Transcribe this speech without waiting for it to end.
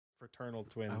fraternal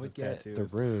twins I would of get tattoos. the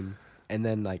rune and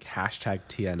then like hashtag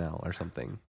TNL or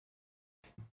something.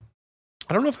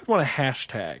 I don't know if I'd want a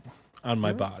hashtag on my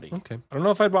No? body. Okay. I don't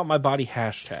know if I'd want my body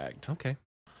hashtagged. Okay.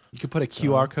 You could put a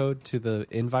QR code to the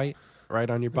invite right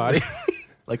on your body.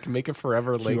 Like make a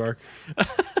forever link. QR.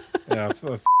 Yeah, a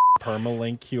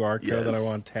permalink QR code that I Yes.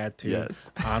 want tattooed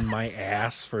Yes. on my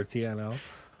ass for TNL.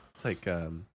 It's like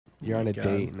you're on a God.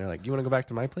 date and they're like, "You want to go back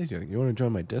to my place? You're like, you want to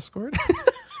join my Discord?"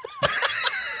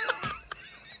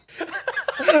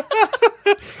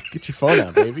 Get your phone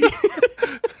out, baby.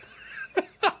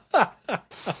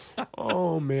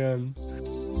 Oh man.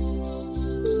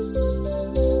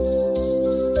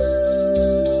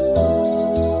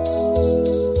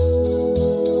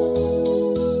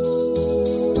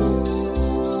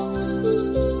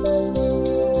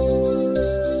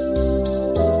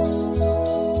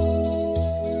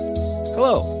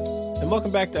 Hello, and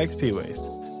welcome back to XP Waste,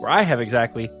 where I have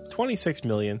exactly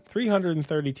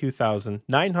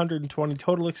 26,332,920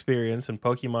 total experience in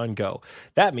Pokemon Go.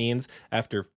 That means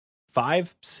after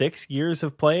 5-6 years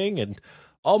of playing and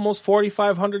almost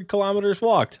 4,500 kilometers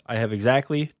walked, I have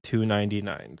exactly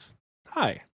 299s.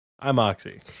 Hi, I'm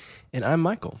Oxy. And I'm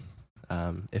Michael.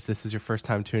 If this is your first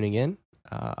time tuning in,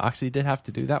 Oxy did have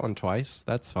to do that one twice.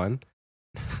 That's fun.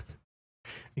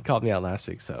 He called me out last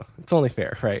week, so it's only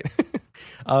fair, right?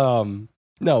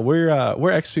 No, we're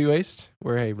XP Waste.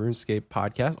 We're a RuneScape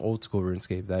podcast, old school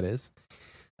RuneScape, that is.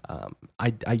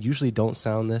 I usually don't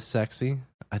sound this sexy.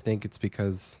 I think it's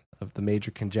because of the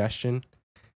major congestion,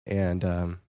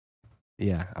 and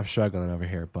yeah, I'm struggling over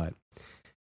here. But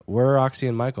we're Oxy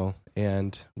and Michael,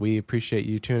 and we appreciate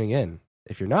you tuning in.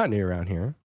 If you're not new around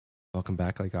here, welcome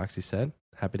back. Like Oxy said,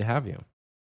 happy to have you.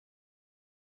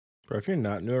 Bro, if you're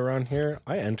not new around here,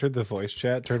 I entered the voice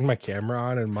chat, turned my camera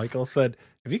on, and Michael said,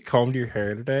 "Have you combed your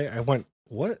hair today?" I went,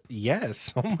 "What?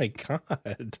 Yes." Oh my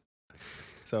God.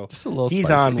 So Just a little he's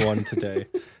spicy. on one today.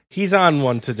 He's on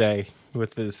one today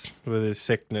with his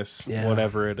sickness, Yeah.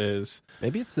 whatever it is.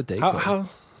 Maybe it's the day.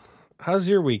 How's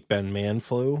your week been, man?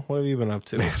 Flu? What have you been up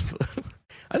to?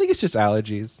 I think it's just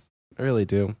allergies. I really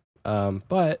do.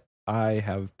 But I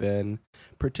have been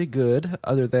pretty good,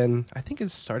 other than I think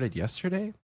it started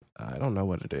yesterday. I don't know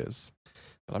what it is,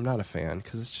 but I'm not a fan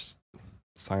because it's just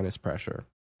sinus pressure.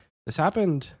 This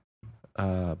happened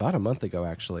about a month ago,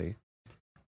 actually,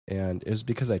 and it was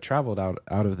because I traveled out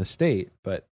of the state,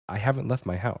 but I haven't left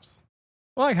my house.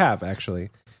 Well, I have, actually.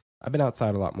 I've been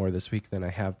outside a lot more this week than I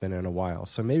have been in a while,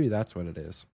 so maybe that's what it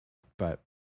is. But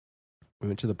we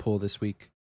went to the pool this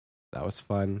week. That was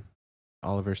fun.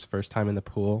 Oliver's first time in the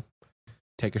pool.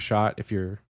 Take a shot if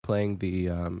you're playing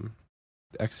the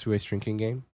X2Ace drinking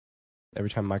game. Every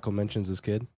time Michael mentions his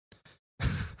kid.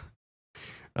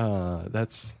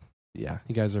 Yeah,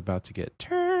 you guys are about to get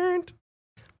turned.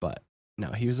 But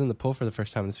no, he was in the pool for the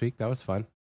first time this week. That was fun.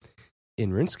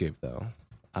 In RuneScape, though,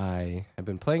 I have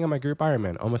been playing on my group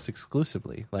Ironman almost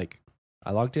exclusively. Like,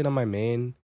 I logged in on my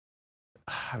main,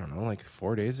 I don't know, like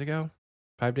 5 days ago.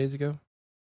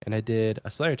 And I did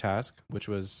a Slayer task, which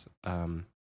was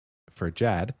for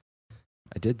Jad.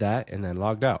 I did that and then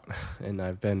logged out. And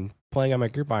I've been playing on my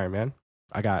group Ironman.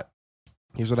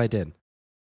 Here's what I did.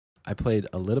 I played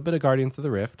a little bit of Guardians of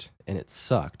the Rift, and it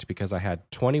sucked because I had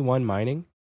 21 mining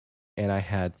and I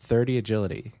had 30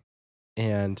 agility.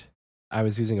 And I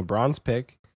was using a bronze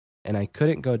pick, and I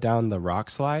couldn't go down the rock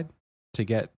slide to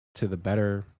get to the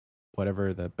better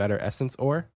essence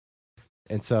ore.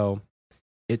 And so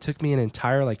it took me an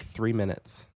entire 3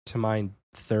 minutes to mine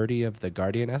 30 of the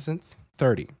Guardian essence.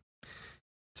 30.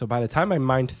 So by the time I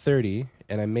mined 30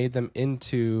 and I made them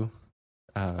into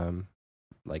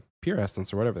pure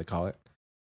essence or whatever they call it,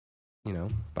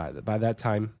 by that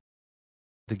time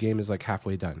the game is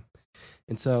halfway done.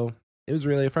 And so it was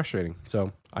really frustrating.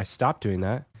 So I stopped doing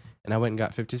that and I went and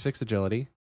got 56 agility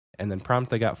and then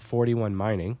promptly got 41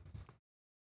 mining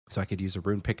so I could use a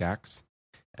rune pickaxe.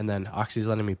 And then Oxy's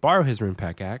letting me borrow his rune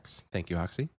pickaxe. Thank you,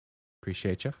 Oxy.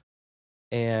 Appreciate you.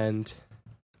 And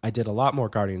I did a lot more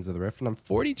Guardians of the Rift, and I'm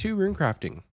 42 rune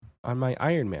crafting on my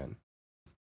Iron Man.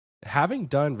 Having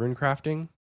done rune crafting,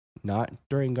 not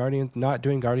doing Guardians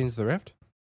of the Rift.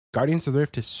 Guardians of the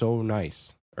Rift is so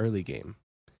nice early game.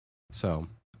 So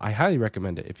I highly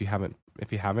recommend it if you haven't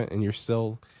and you're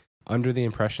still under the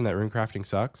impression that rune crafting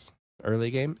sucks early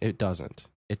game. It doesn't.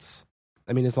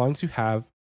 As long as you have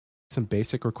some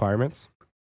basic requirements,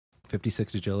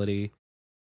 56 agility,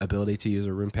 ability to use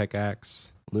a rune pickaxe,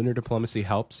 lunar diplomacy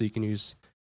helps so you can use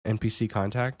NPC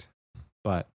contact.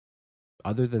 But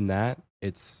other than that,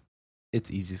 it's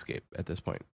easy escape at this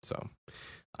point. So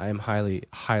I am highly,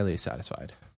 highly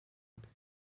satisfied.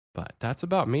 But that's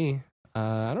about me.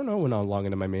 I don't know when I'll log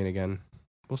into my main again.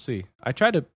 We'll see. I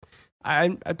tried to. I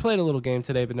played a little game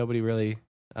today, but nobody really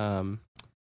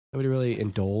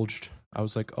indulged. I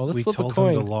was like, oh, let's flip a coin. We told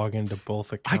him to log into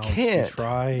both accounts. I can't.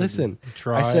 Listen,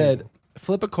 I said,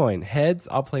 flip a coin. Heads,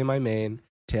 I'll play my main.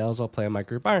 Tails, I'll play on my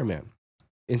group Iron Man.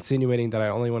 Insinuating that I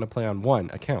only want to play on one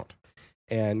account.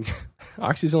 And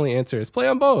Oxy's only answer is play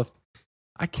on both.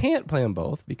 I can't play on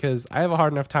both because I have a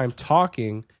hard enough time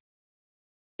talking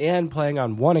and playing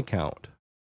on one account.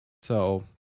 So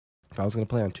if I was going to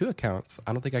play on two accounts,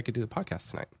 I don't think I could do the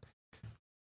podcast tonight.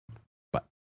 But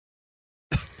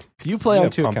you play on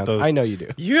two accounts. I know you do.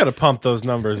 You got to pump those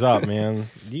numbers up, man.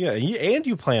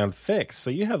 You play on fixed, so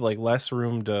you have like less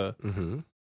room to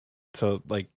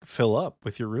like fill up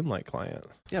with your RuneLite client.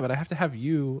 Yeah, but I have to have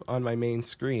you on my main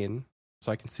screen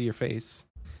so I can see your face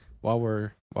while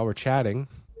we're chatting.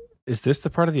 Is this the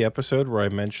part of the episode where I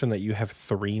mentioned that you have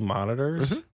 3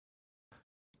 monitors?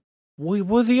 What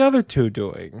are the other 2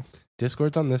 doing?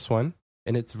 Discord's on this one,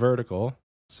 and it's vertical,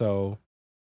 so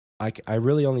I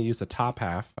really only use the top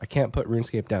half. I can't put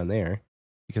RuneScape down there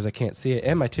because I can't see it,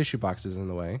 and my tissue box is in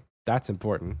the way. That's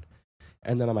important.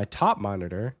 And then on my top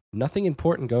monitor, nothing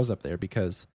important goes up there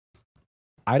because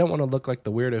I don't want to look like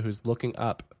the weirdo who's looking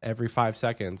up every 5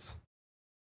 seconds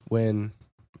when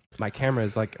my camera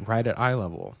is like right at eye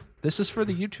level. This is for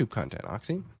the YouTube content,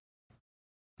 Oxy.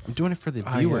 I'm doing it for the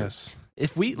viewers. Yes.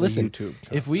 If we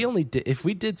if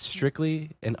we did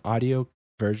strictly an audio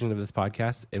version of this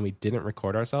podcast and we didn't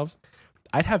record ourselves,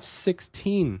 I'd have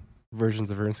 16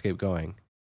 versions of RuneScape going,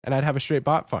 and I'd have a straight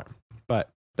bot farm. But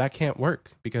that can't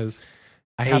work because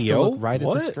I have to look right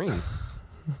at the screen.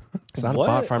 It's not a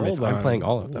bot farm if I'm playing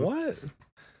all of them.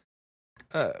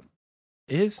 What?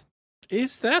 Is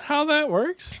that how that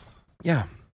works? Yeah.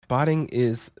 Botting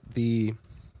is the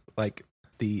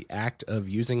act of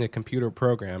using a computer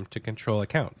program to control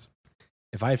accounts.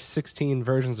 If I have 16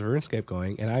 versions of RuneScape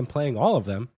going and I'm playing all of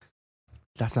them,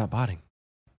 that's not botting.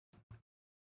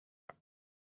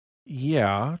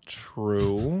 Yeah,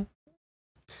 true.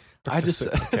 I just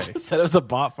said it was a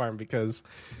bot farm because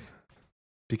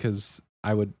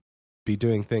I would be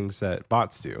doing things that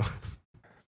bots do.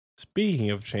 Speaking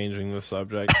of changing the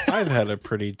subject, I've had a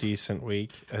pretty decent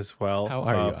week as well. How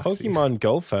are you, Oxy? Pokemon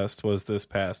Go Fest was this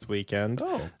past weekend.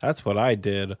 Oh. That's what I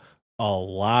did a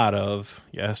lot of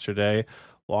yesterday.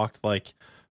 Walked like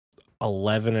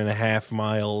 11 and a half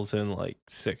miles in like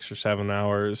 6 or 7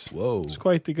 hours. Whoa. It was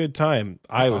quite the good time.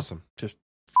 I was just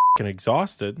fucking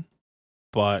exhausted,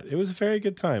 but it was a very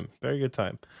good time. Very good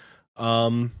time.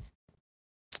 That's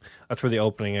where the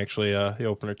opening actually, the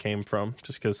opener came from,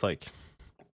 just because like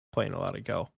playing a lot of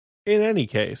Go. In any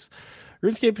case,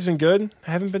 RuneScape has been good.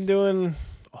 I haven't been doing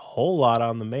a whole lot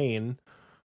on the main.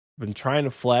 Been trying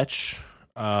to fletch.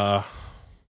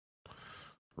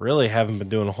 Really haven't been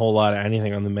doing a whole lot of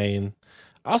anything on the main.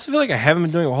 I also feel like I haven't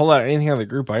been doing a whole lot of anything on the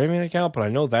group Iron Man account, but I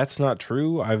know that's not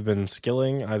true. I've been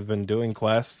skilling. I've been doing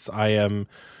quests. I am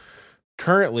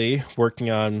currently working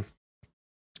on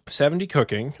 70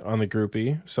 cooking on the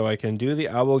groupie, so I can do the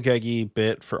Awogegi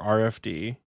bit for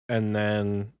RFD, and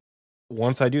then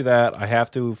once I do that, I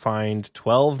have to find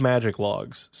 12 magic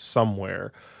logs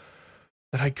somewhere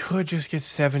that I could just get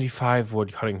 75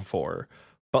 wood cutting for.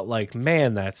 But like,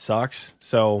 man, that sucks.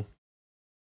 So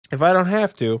if I don't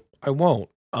have to, I won't.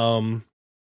 But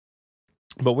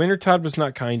Wintertod was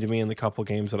not kind to me in the couple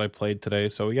games that I played today,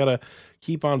 so we gotta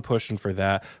keep on pushing for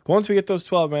that. Once we get those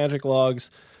 12 magic logs,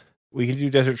 we can do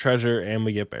Desert Treasure and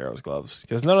we get Barrow's Gloves.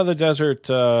 Because none of the desert,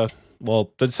 some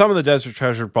of the Desert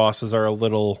Treasure bosses are a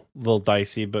little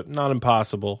dicey, but not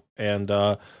impossible. And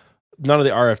none of the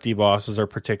RFD bosses are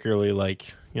particularly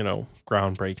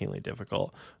groundbreakingly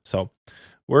difficult. So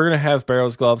we're going to have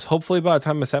Barrow's Gloves. Hopefully by the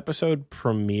time this episode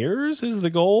premieres is the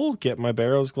goal. Get my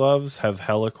Barrow's Gloves, have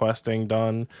hella questing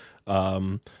done.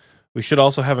 We should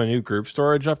also have a new group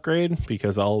storage upgrade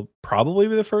because I'll probably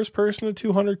be the first person to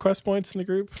 200 quest points in the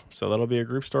group. So that'll be a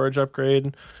group storage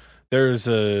upgrade. There's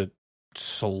a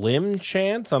slim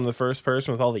chance I'm the first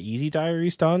person with all the easy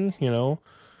diaries done.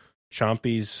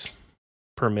 Chompy's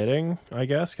permitting, I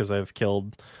guess, because I've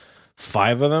killed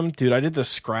 5 of them. Dude, I did the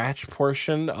scratch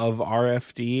portion of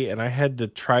RFD and I had to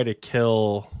try to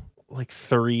kill like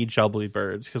 3 jubbly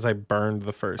birds because I burned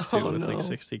the first 2 with like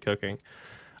 60 cooking.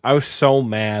 I was so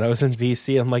mad. I was in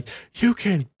VC. I'm like, you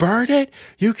can burn it?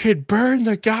 You can burn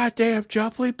the goddamn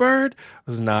jubbly bird?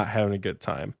 I was not having a good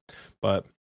time. But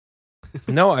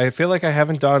no, I feel like I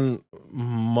haven't done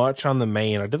much on the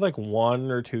main. I did like 1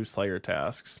 or 2 Slayer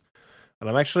tasks. And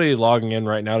I'm actually logging in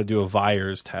right now to do a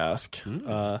Vires task.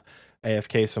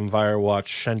 AFK some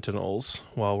Firewatch Sentinels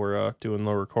while we're doing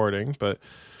the recording. But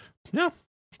yeah,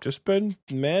 just been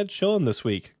mad chilling this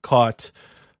week. Caught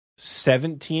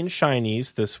 17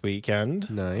 shinies this weekend.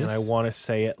 Nice. And I want to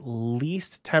say at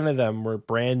least 10 of them were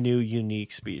brand new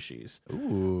unique species.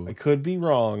 Ooh. I could be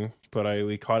wrong, but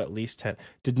we caught at least 10.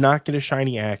 Did not get a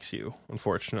shiny Axew,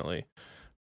 unfortunately.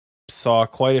 Saw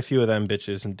quite a few of them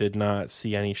bitches and did not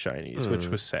see any shinies, which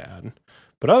was sad.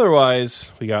 But otherwise,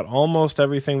 we got almost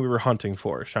everything we were hunting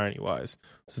for, shiny-wise.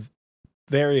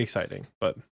 Very exciting,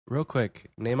 but... Real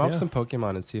quick, name off some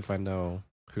Pokemon and see if I know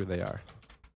who they are.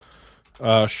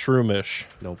 Shroomish.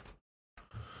 Nope.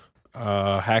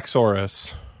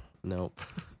 Haxorus. Nope.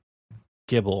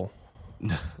 Gibble.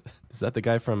 Is that the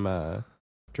guy from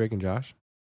Drake and Josh?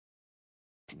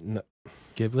 No.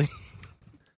 Ghibli?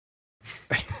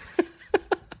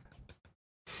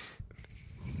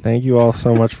 Thank you all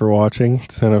so much for watching.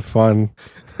 It's been a fun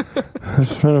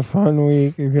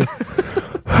week.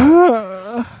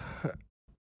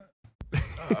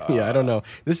 Yeah, I don't know.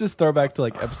 This is throwback to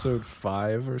like episode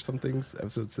 5 or something,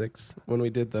 episode 6, when we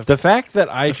did the fact that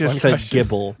I just said question.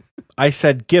 Gibble. I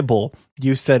said Gibble.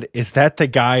 You said, is that the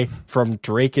guy from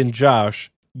Drake and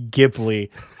Josh? Ghibli.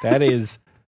 That is...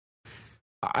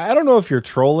 I don't know if you're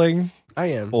trolling. I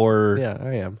am. Or... Yeah,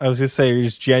 I am. I was going to say, you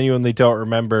just genuinely don't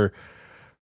remember.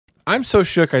 I'm so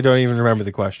shook I don't even remember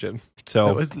the question. So...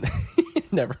 That was...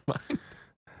 Never mind.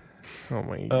 Oh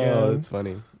my god. Oh, that's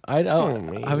funny. I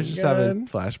was just having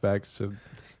flashbacks to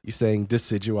you saying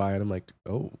Decidueye, and I'm like,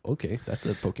 oh, okay, that's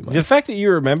a Pokemon. The fact that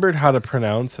you remembered how to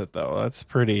pronounce it, though, that's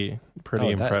pretty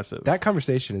impressive. That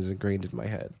conversation is ingrained in my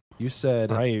head. You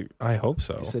said... I hope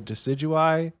so. You said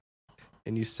Decidueye,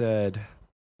 and you said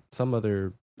some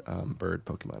other bird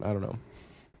Pokemon. I don't know.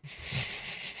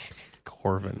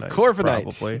 Corviknight.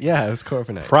 Probably. Yeah, it was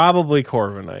Corviknight. Probably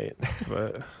Corviknight.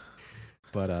 But...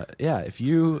 But yeah, if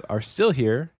you are still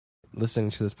here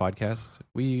listening to this podcast,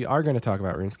 we are going to talk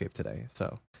about RuneScape today.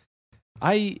 So,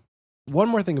 one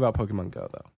more thing about Pokemon Go,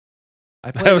 though.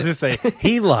 I was going to say,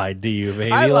 he lied to you,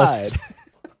 baby. I lied.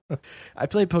 I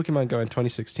played Pokemon Go in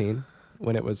 2016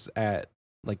 when it was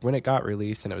when it got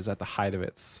released and it was at the height of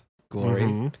its glory.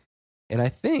 Mm-hmm. And I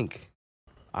think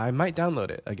I might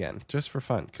download it again just for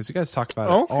fun because you guys talk about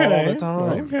it all the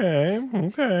time. Okay.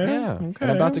 Yeah. Okay.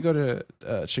 And I'm about to go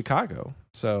to Chicago.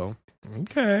 So,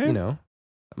 okay. You know,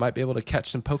 I might be able to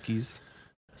catch some Pokemans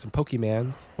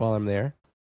while I'm there.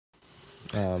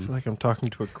 I feel like I'm talking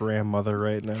to a grandmother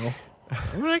right now.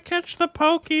 I'm going to catch the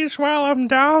Pokies while I'm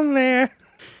down there.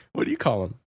 What do you call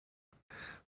them?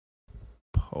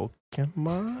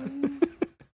 Pokemon?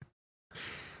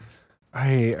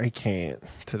 I can't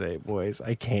today, boys.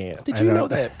 I can't. Did you know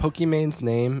that Pokemon's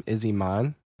name is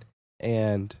Iman?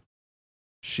 And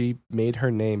she made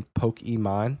her name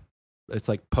Pokemon. It's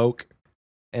like Poke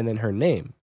and then her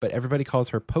name. But everybody calls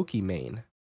her Pokimane.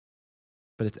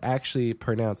 But it's actually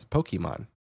pronounced Pokemon.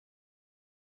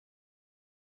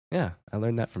 Yeah, I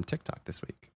learned that from TikTok this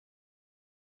week.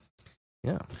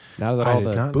 Yeah. Now that all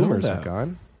the boomers are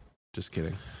gone. Just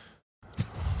kidding.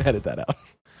 Edit that out.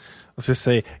 Let's just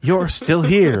say, you're still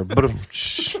here. But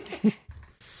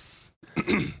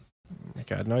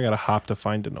God, now I gotta hop to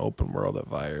find an open world at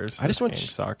Vyers.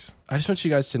 Sucks. I just want you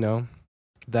guys to know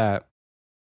that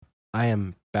I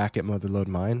am back at Motherlode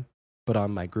Mine, but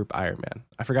on my group Ironman.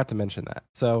 I forgot to mention that.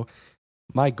 So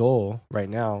my goal right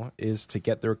now is to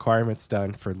get the requirements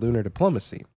done for Lunar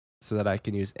Diplomacy so that I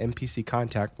can use NPC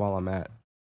contact while I'm at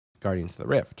Guardians of the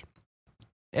Rift.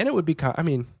 And it would be,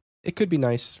 it could be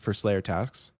nice for Slayer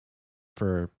tasks,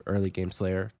 for early game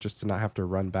Slayer, just to not have to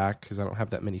run back because I don't have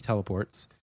that many teleports.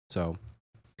 So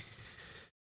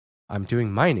I'm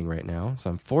doing mining right now. So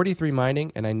I'm 43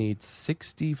 mining and I need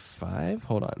 65.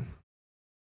 Hold on.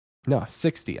 No,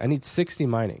 60. I need 60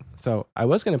 mining. So I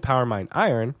was going to power mine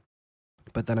iron,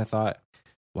 but then I thought,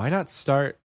 why not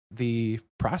start the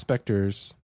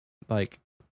prospectors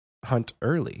hunt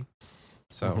early?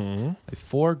 So I have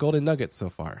 4 golden nuggets so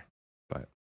far. But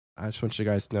I just want you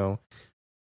guys to know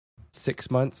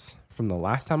 6 months from the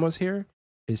last time I was here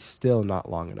is still not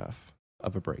long enough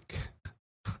of a break.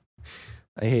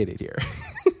 I hate it here.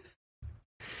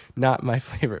 Not my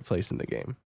favorite place in the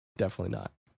game. Definitely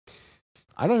not.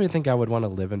 I don't even think I would want to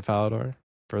live in Falador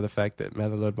for the fact that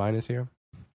Motherlode Mine is here.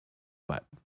 But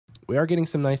we are getting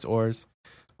some nice ores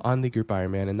on the group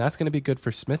Ironman, and that's going to be good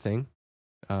for smithing.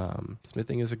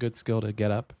 Smithing is a good skill to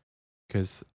get up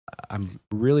because I'm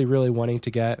really, really wanting to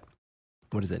get,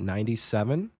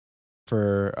 97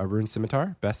 for a Rune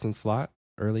Scimitar, best in slot,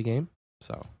 early game.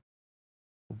 So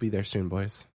we'll be there soon,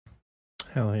 boys.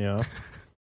 Hell yeah.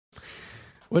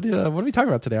 What are we talking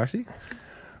about today, Oxy?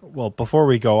 Well, before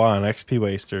we go on, XP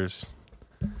Wasters,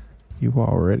 you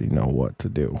already know what to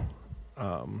do.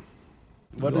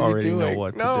 What you is he already know doing?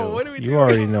 what to No, do. what are we you doing?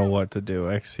 already know what to do,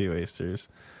 XP Wasters.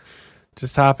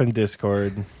 Just hop in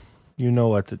Discord. You know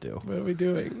what to do. What are we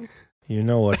doing? You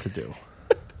know what to do.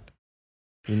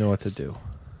 You know what to do.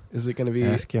 Is it going to be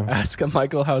Ask him.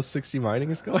 Michael how 60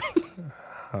 mining is going?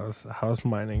 How's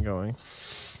mining going?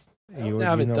 You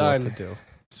have it know done what to do.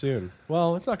 soon.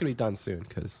 Well, it's not going to be done soon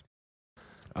because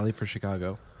I'll leave for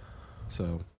Chicago.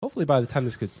 So hopefully by the time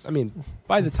this could,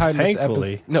 by the time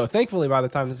Thankfully. thankfully by the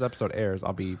time this episode airs,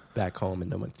 I'll be back home and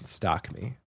no one can stalk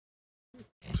me.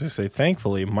 I was just say,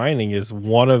 thankfully, mining is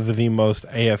one of the most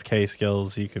AFK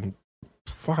skills you can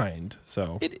find.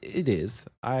 So It is.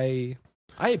 I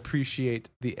appreciate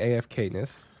the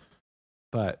AFK-ness,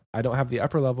 but I don't have the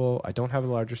upper level. I don't have a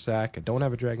larger sack. I don't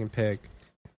have a dragon pick.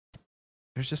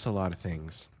 There's just a lot of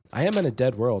things. I am in a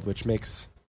dead world, which makes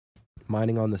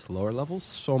mining on this lower level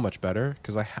so much better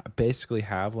because I basically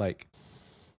have like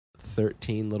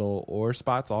 13 little ore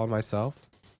spots all myself.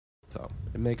 So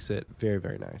it makes it very,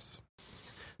 very nice.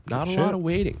 Not a lot of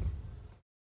waiting.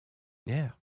 Yeah.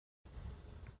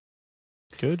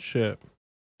 Good shit.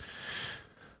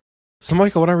 So,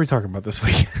 Michael, what are we talking about this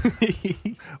week?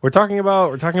 We're talking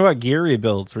about gear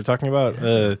rebuilds. We're talking about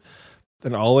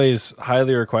an always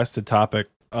highly requested topic.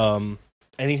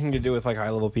 Anything to do with like high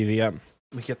level PVM.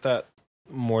 We get that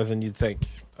more than you'd think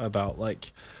about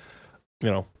like,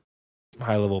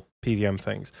 high level PVM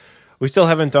things. We still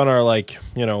haven't done our like,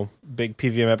 big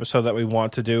PVM episode that we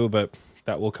want to do, but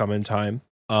that will come in time.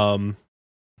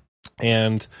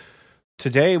 And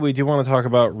today we do want to talk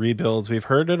about rebuilds. We've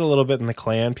heard it a little bit in the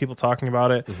clan, people talking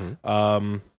about it.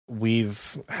 Mm-hmm.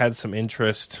 We've had some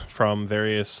interest from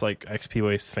various like XP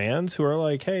Waste fans who are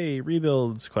like, "Hey,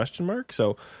 rebuilds ?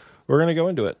 So we're gonna go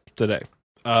into it today.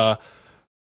 Have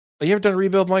you ever done a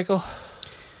rebuild, Michael?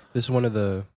 This is one of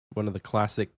the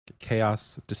classic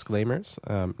chaos disclaimers.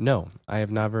 No, I've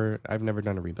never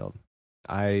done a rebuild.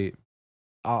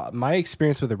 My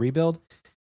experience with a rebuild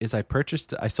is I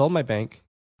sold my bank,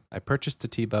 I purchased a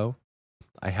T-bow,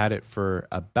 I had it for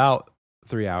about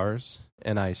 3 hours,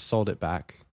 and I sold it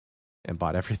back and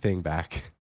bought everything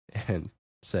back and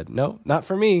said, no, not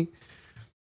for me.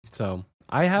 So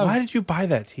I have. Why did you buy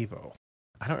that T-bow?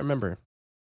 I don't remember.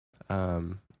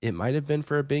 It might have been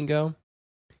for a bingo,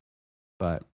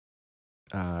 but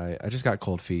I just got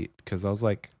cold feet because I was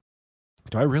like,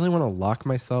 do I really want to lock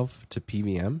myself to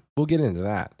PVM? We'll get into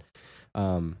that.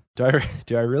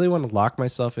 Do I really want to lock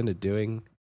myself into doing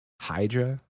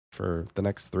Hydra for the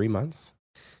next 3 months?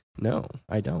 No,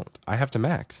 I don't. I have to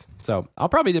max. So I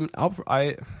probably won't.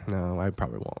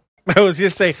 I was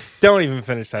gonna say, don't even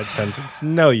finish that sentence.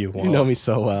 No, you won't. You know me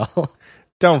so well.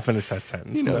 Don't finish that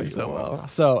sentence. You know me so well.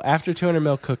 So after 200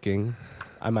 mil cooking,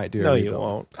 I might do a rebuild. You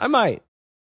won't. I might.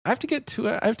 I have to get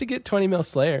 20 mil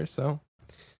Slayer. So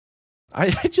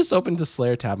I just opened the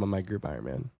Slayer tab on my group Iron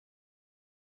Man.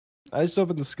 I just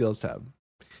opened the skills tab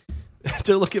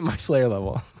to look at my Slayer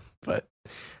level, but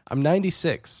I'm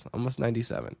 96, almost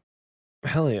 97.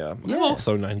 Hell yeah. Yeah. I'm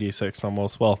also 96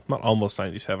 almost. Well, not almost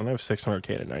 97. I have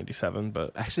 600k to 97,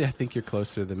 but Actually, I think you're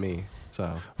closer than me.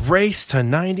 So race to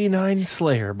 99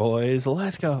 Slayer, boys.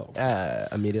 Let's go.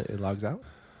 immediately logs out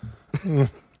because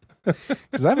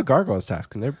I have a gargoyles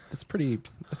task, and it's pretty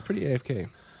AFK.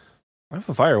 I have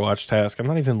a Firewatch task. I'm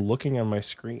not even looking on my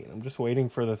screen. I'm just waiting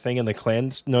for the thing in the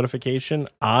clan's notification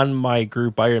on my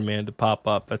group Iron Man to pop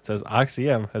up that says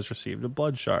Oxyem has received a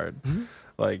blood shard. Mm-hmm.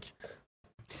 Like,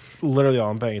 literally all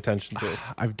I'm paying attention to.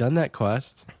 I've done that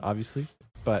quest, obviously,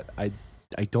 but I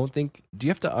don't think. Do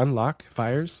you have to unlock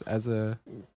fires as a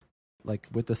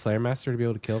with the Slayer Master to be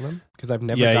able to kill them? Because I've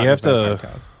never. Yeah, you have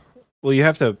to. Well, you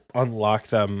have to unlock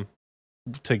them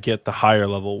to get the higher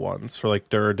level ones for like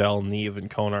Duradel, Neve, and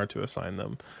Konar to assign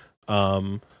them.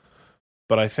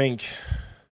 But I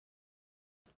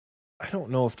don't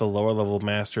know if the lower level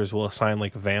masters will assign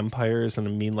like vampires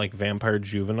and like vampire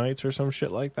juvenites or some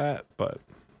shit like that. But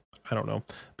I don't know.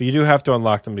 But you do have to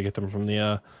unlock them to get them from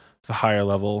the higher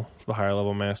level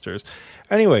masters.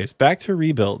 Anyways, back to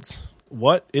rebuilds.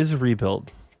 What is a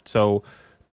rebuild? So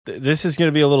this is going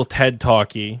to be a little TED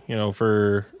talky,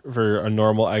 for a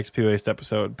normal XP Waste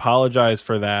episode. Apologize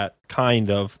for that,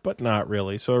 kind of, but not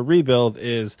really. So a rebuild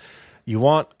is you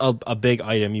want a big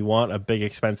item, you want a big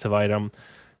expensive item,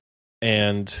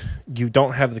 and you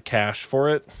don't have the cash for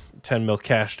it. 10 mil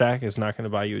cash stack is not going to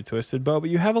buy you a twisted bow,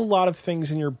 but you have a lot of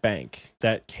things in your bank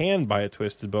that can buy a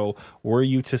twisted bow were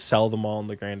you to sell them all in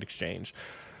the Grand Exchange.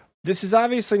 This is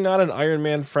obviously not an Iron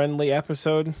Man friendly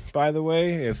episode, by the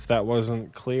way, if that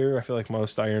wasn't clear. I feel like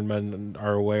most Iron Men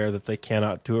are aware that they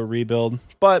cannot do a rebuild,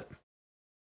 but,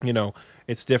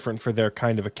 it's different for their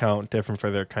kind of account, different for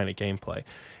their kind of gameplay.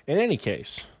 In any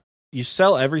case, you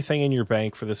sell everything in your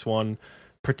bank for this one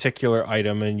particular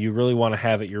item, and you really want to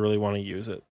have it, you really want to use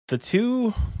it. The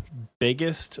two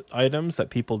biggest items that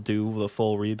people do the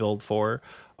full rebuild for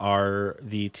are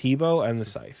the T-bow and the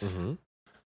scythe. Mm-hmm.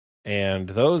 And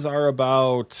those are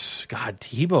about, God,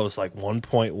 T-bow's like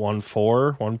 1.14,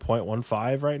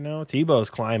 1.15 right now. T-bow's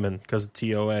climbing because of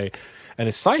TOA. And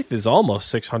his scythe is almost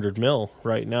 600 mil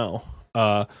right now.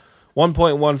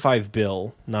 1.15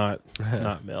 bill, not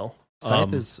mil.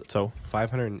 Scythe is so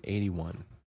 581.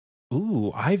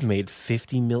 Ooh, I've made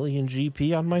 50 million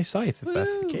GP on my scythe, if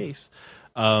that's the case.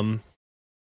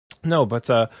 No, but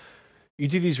you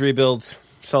do these rebuilds,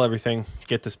 sell everything,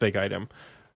 get this big item.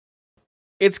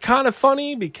 It's kind of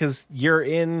funny because you're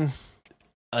in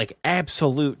like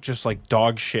absolute just like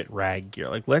dog shit rag gear.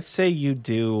 Like, let's say you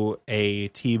do a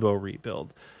T-bow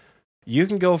rebuild. You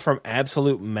can go from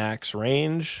absolute max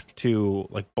range to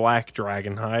like black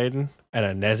dragon hide and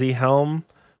a Nezzy helm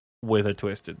with a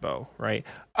twisted bow, right?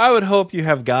 I would hope you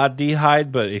have God D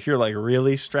hide, but if you're like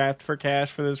really strapped for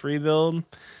cash for this rebuild,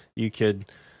 you could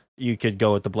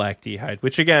go with the black D hide,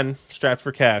 which again, strapped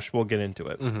for cash. We'll get into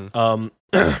it.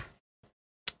 Mm-hmm.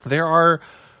 There are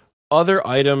other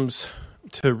items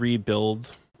to rebuild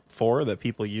for that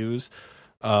people use.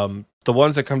 The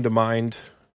ones that come to mind,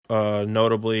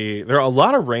 notably, there are a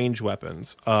lot of range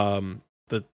weapons.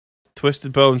 The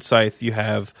twisted bow and scythe, you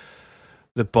have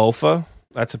the Bofa.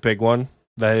 That's a big one.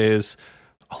 That is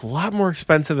a lot more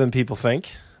expensive than people think.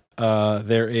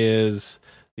 There is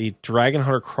the Dragon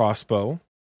Hunter crossbow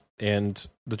and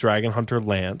the Dragon Hunter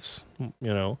lance,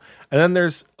 and then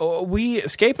there's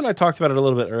Escape and I talked about it a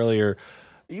little bit earlier.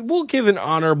 We'll give an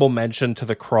honorable mention to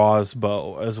the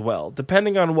crossbow as well,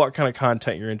 depending on what kind of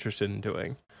content you're interested in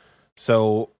doing.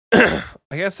 So I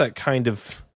guess that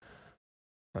doesn't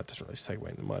really segue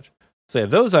into much. So yeah,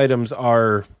 those items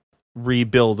are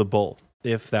rebuildable,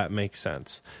 if that makes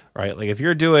sense, right? Like if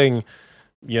you're doing,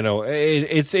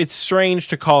 it's strange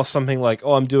to call something like,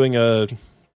 oh, I'm doing an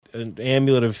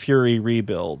Amulet of Fury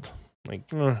rebuild. Like,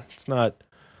 it's not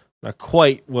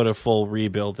quite what a full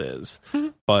rebuild is.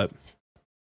 But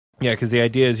yeah, because the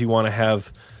idea is you want to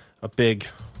have a big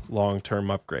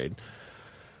long-term upgrade.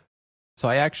 So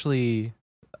I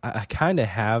kind of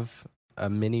have a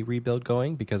mini rebuild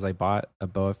going because I bought a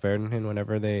Bow of Ferdinand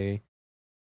whenever they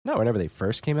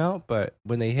first came out, but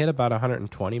when they hit about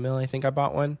 120 mil, I think I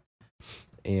bought one,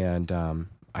 and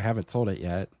I haven't sold it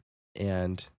yet.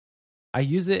 And I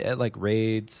use it at like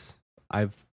raids.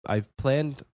 I'm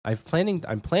planning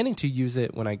to use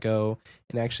it when I go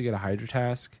and actually get a Hydra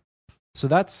task. So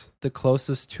that's the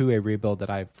closest to a rebuild that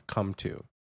I've come to.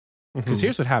 Because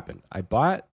here's what happened: I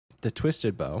bought the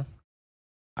twisted bow,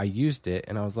 I used it,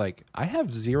 and I was like, I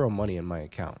have 0 money in my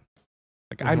account.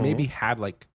 Like I maybe had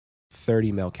like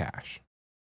 30 mil cash,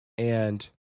 and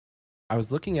I was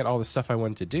looking at all the stuff I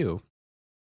wanted to do,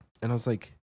 and I was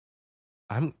like,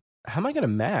 how am I going to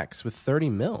max with 30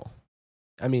 mil?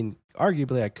 I mean,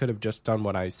 arguably I could have just done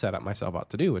what I set up myself out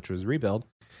to do, which was rebuild.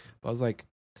 But I was like,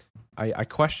 I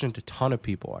questioned a ton of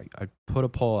people. I put a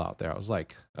poll out there. I was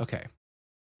like, okay,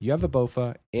 you have a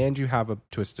Bofa and you have a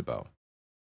twisted bow.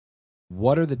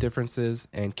 What are the differences,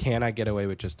 and can I get away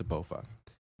with just a Bofa?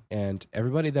 And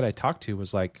everybody that I talked to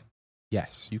was like,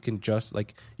 yes, you can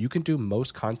do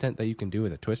most content that you can do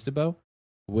with a twisted bow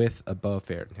with a Bow of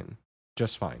Ferdinand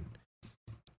just fine.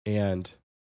 And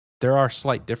there are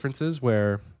slight differences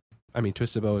where, I mean,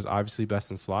 twisted bow is obviously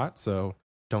best in slot, so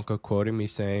don't go quoting me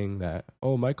saying that,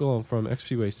 oh, Michael from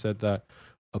XPWay said that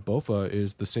a Bofa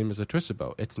is the same as a twisted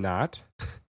bow. It's not.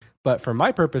 But for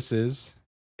my purposes,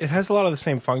 it has a lot of the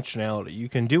same functionality. You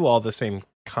can do all the same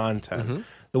content.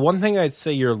 The one thing I'd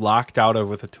say you're locked out of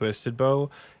with a twisted bow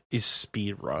is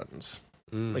speed runs.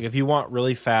 Like if you want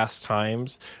really fast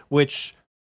times, which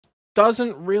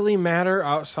doesn't really matter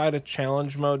outside of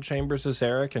challenge mode, Chambers of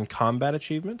Xeric, and combat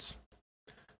achievements.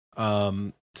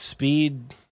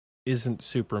 Speed isn't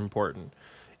super important.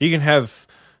 You can have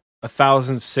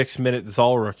 1,006-minute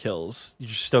Zulrah kills. You're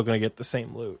still going to get the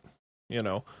same loot,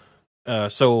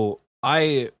 So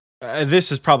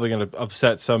this is probably going to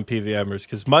upset some PVMers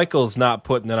because Michael's not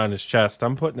putting it on his chest.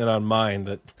 I'm putting it on mine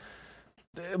that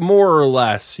more or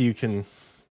less you can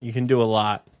do a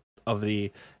lot of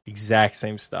the exact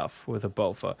same stuff with a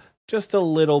Bofa, just a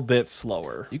little bit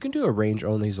slower. You can do a range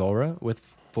only Zulrah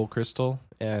with full crystal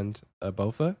and a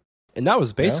Bofa, and that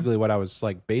was basically what I was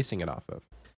like basing it off of.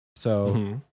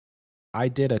 So I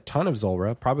did a ton of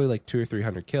Zulrah, probably like 200 or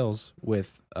 300 kills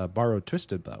with a borrowed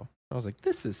twisted bow. I was like,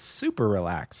 this is super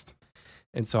relaxed.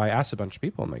 And so I asked a bunch of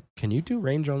people, I'm like, can you do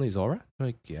range only Zulrah? They're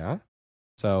like, yeah.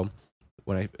 So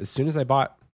as soon as I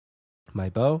bought my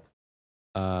bow,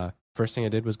 first thing I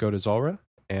did was go to Zulrah,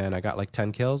 and I got like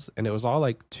 10 kills, and it was all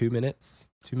like 2 minutes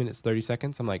 30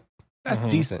 seconds. I'm like, that's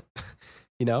decent.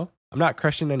 You know, I'm not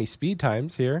crushing any speed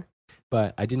times here,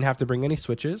 but I didn't have to bring any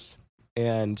switches,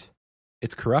 and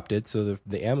it's corrupted, so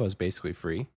the ammo is basically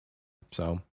free.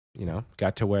 So, you know,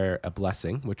 got to wear a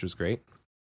blessing, which was great.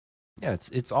 Yeah,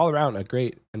 it's all around a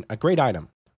great item.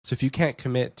 So if you can't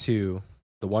commit to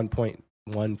the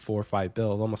 1.145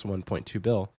 bill, almost 1.2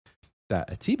 bill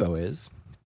that a T-bow is,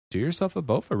 do yourself a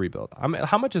Bofa rebuild.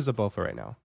 How much is a Bofa right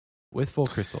now with full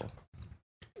crystal?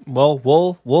 Well,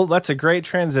 we'll that's a great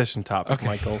transition topic, okay.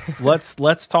 Michael.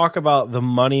 Let's talk about the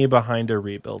money behind a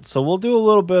rebuild. So we'll do a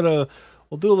little bit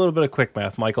of quick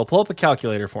math, Michael. Pull up a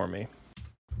calculator for me.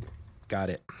 Got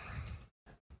it.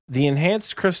 The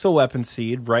enhanced crystal weapon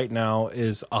seed right now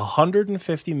is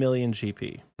 150 million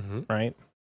GP, right?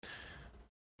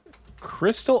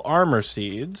 Crystal armor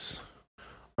seeds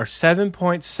are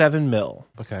 7.7 mil.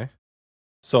 Okay.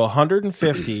 So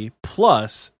 150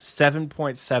 plus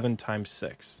 7.7 times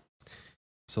 6.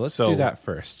 So let's do that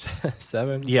first.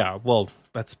 7. Yeah, well,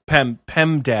 that's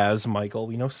PEMDAS, Michael.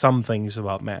 We know some things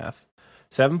about math.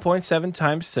 7.7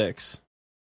 times 6.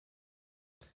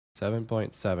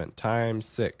 7.7 times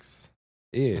 6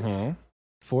 is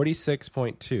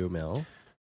 46.2 mil.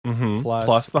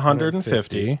 Plus the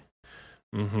 150.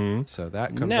 So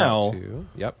that comes out to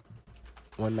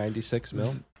 196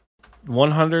 mil.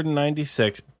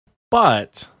 196.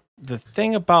 But the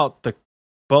thing about the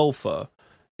Bofa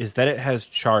is that it has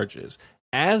charges,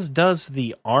 as does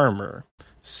the armor.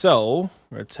 So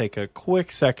we're going to take a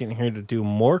quick second here to do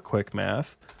more quick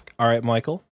math. All right,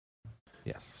 Michael?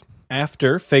 Yes.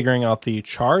 After figuring out the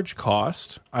charge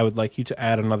cost, I would like you to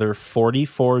add another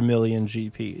 44 million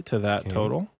GP to that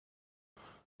total.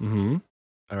 All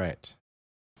right.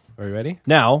 Are we ready?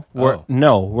 Now,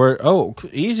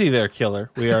 easy there,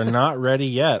 killer. We are not ready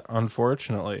yet,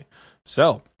 unfortunately.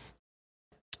 So,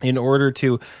 in order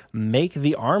to make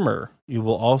the armor, you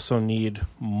will also need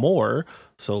more.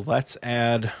 So let's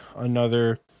add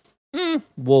another,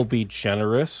 we'll be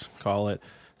generous, call it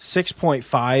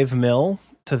 6.5 mil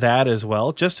to that as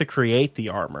well, just to create the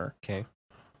armor. Okay.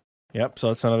 Yep, so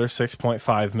that's another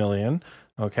 6.5 million.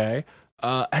 Okay.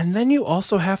 And then you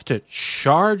also have to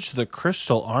charge the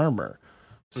crystal armor.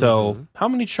 So how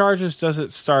many charges does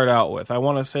it start out with? I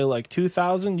want to say like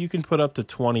 2,000. You can put up to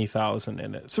 20,000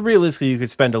 in it. So realistically, you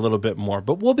could spend a little bit more,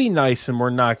 but we'll be nice and we're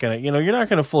not going to, you're not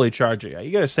going to fully charge it yet.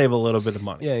 You got to save a little bit of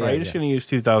money, right? You're just going to use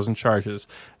 2,000 charges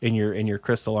in your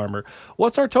crystal armor.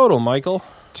 What's our total, Michael?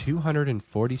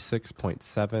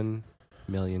 246.7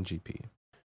 million GP.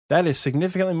 That is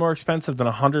significantly more expensive than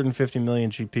 150 million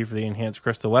GP for the enhanced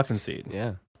crystal weapon seed.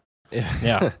 Yeah.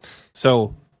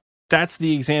 So that's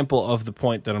the example of the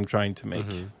point that I'm trying to make.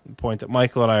 The point that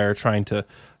Michael and I are trying to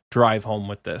drive home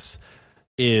with this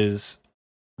is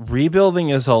rebuilding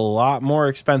is a lot more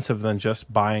expensive than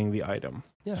just buying the item.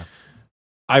 Yeah.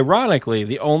 Ironically,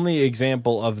 the only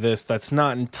example of this that's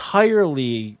not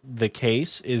entirely the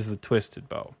case is the Twisted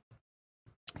Bow.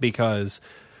 Because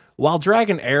while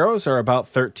dragon arrows are about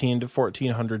 13 to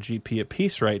 1400 GP a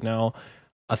piece right now,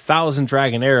 1,000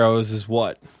 dragon arrows is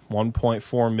what?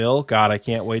 1.4 mil? God, I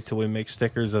can't wait till we make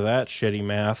stickers of that shitty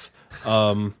math.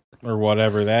 Or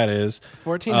whatever that is.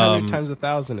 1,400 times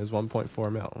 1,000 is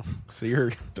 1.4 mil. So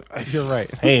you're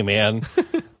right. Hey, man.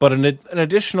 But an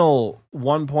additional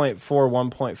 1.4,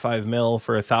 1.5 mil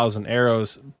for 1,000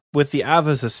 arrows with the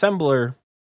Ava's assembler,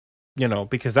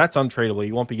 because that's untradeable.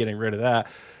 You won't be getting rid of that.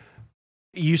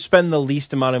 You spend the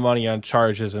least amount of money on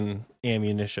charges and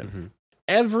ammunition.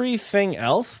 Everything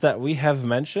else that we have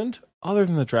mentioned, other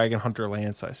than the Dragon Hunter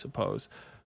Lance, I suppose,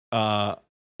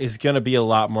 is going to be a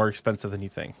lot more expensive than you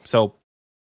think. So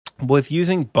with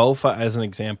using Bofa as an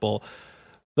example,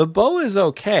 the bow is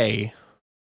okay,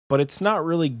 but it's not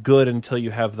really good until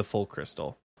you have the full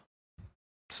crystal.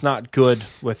 It's not good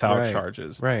without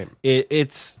charges. Right. I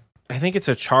think it's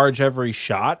a charge every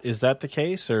shot. Is that the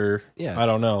case? Or I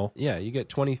don't know. Yeah, you get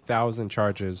 20,000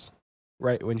 charges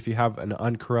right if you have an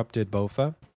uncorrupted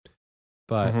Bofa.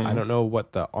 But I don't know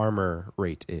what the armor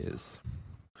rate is.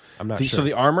 I'm not sure. So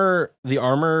the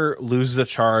armor loses a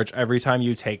charge every time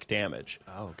you take damage.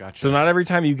 Oh, gotcha. So not every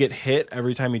time you get hit,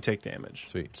 every time you take damage.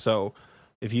 Sweet. So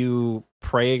if you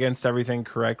pray against everything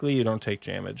correctly, you don't take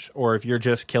damage. Or if you're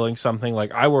just killing something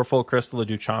like I wore full crystal to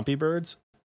do chompy birds,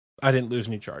 I didn't lose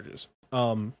any charges.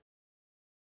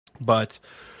 But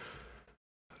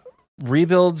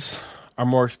rebuilds are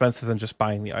more expensive than just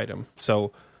buying the item.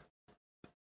 So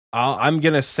I'm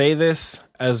going to say this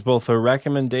as both a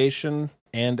recommendation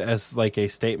and as like a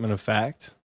statement of fact.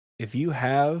 If you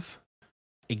have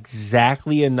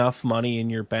exactly enough money in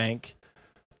your bank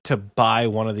to buy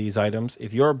one of these items,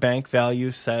 if your bank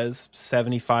value says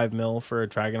 75 mil for a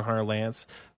Dragonheart Lance,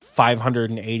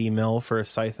 580 mil for a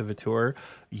Scythe of Atur,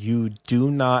 you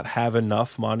do not have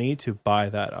enough money to buy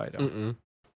that item.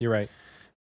 You're right.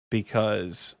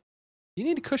 Because you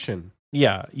need a cushion.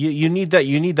 Yeah, you need that.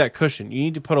 You need that cushion. You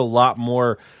need to put a lot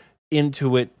more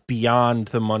into it beyond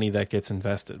the money that gets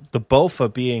invested. The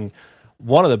Bofa being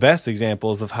one of the best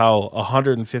examples of how a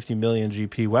 150 million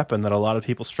GP weapon that a lot of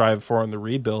people strive for in the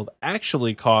rebuild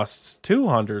actually costs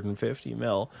 250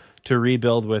 mil to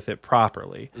rebuild with it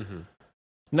properly.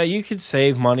 Now, you could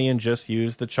save money and just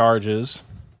use the charges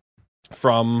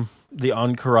from the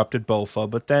uncorrupted Bofa,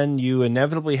 but then you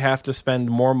inevitably have to spend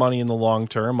more money in the long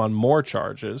term on more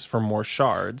charges for more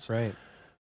shards. Right.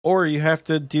 Or you have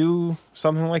to do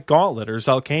something like Gauntlet or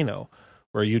Zalcano,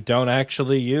 where you don't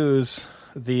actually use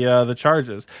the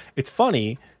charges. It's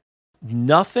funny,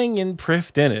 nothing in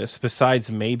Prif Dinis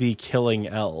besides maybe killing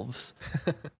elves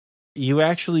you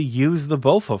actually use the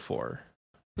Bofa for.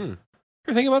 You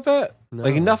ever think about that? No.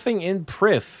 Like, nothing in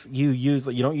Prif you use.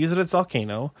 You don't use it at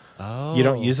Zalcano. Oh. You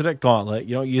don't use it at Gauntlet.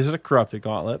 You don't use it at Corrupted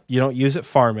Gauntlet. You don't use it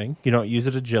farming. You don't use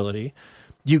it agility.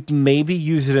 You maybe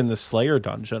use it in the Slayer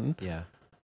dungeon. Yeah.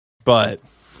 But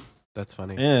that's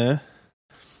funny.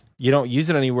 You don't use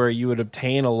it anywhere you would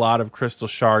obtain a lot of crystal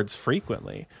shards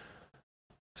frequently.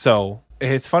 So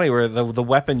it's funny where the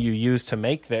weapon you use to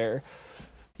make there,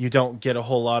 you don't get a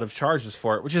whole lot of charges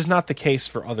for it, which is not the case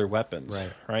for other weapons,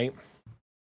 right?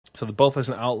 So the Bofa is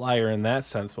an outlier in that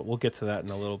sense, but we'll get to that in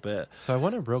a little bit. So I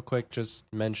want to real quick just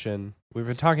mention, we've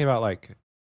been talking about, like,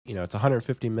 you know, it's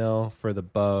 150 mil for the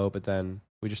bow, but then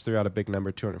we just threw out a big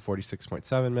number,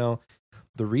 246.7 mil.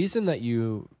 The reason that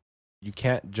you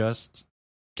can't just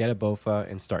get a Bofa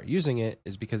and start using it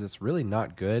is because it's really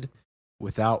not good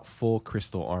without full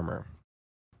crystal armor.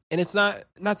 And it's not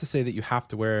to say that you have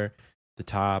to wear the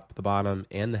top, the bottom,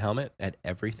 and the helmet at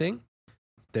everything.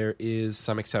 There is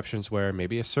some exceptions where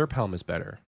maybe a Serp helm is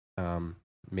better.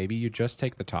 Maybe you just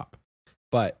take the top.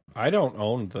 But I don't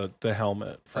own the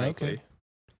helmet, frankly. Okay.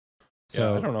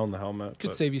 So yeah, I don't own the helmet. It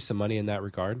could save you some money in that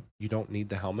regard. You don't need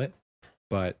the helmet.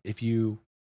 But if you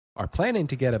are planning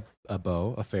to get a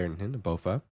bow, a Fairnhin, a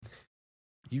Bofa,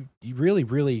 you really,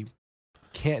 really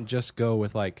can't just go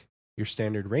with, like, your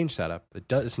standard range setup.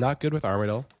 It's not good with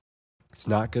Armadyl. It's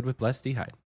not good with Blessed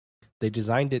D'hide. They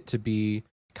designed it to be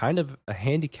kind of a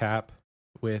handicap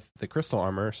with the crystal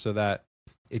armor so that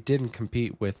it didn't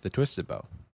compete with the Twisted Bow.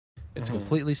 It's a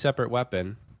completely separate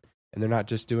weapon, and they're not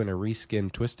just doing a reskin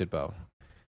Twisted Bow.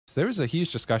 So there was a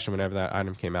huge discussion whenever that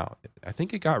item came out. I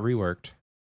think it got reworked.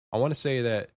 I want to say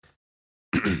that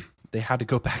they had to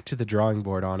go back to the drawing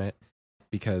board on it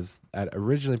because at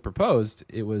originally proposed,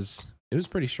 it was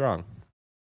pretty strong.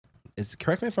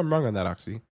 Correct me if I'm wrong on that,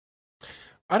 Oxy.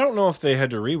 I don't know if they had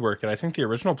to rework it. I think the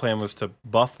original plan was to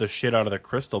buff the shit out of the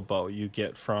crystal bow you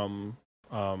get from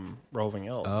Roving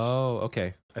Elves. Oh,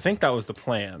 okay. I think that was the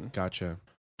plan. Gotcha.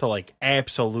 To, like,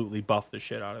 absolutely buff the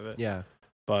shit out of it. Yeah.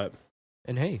 But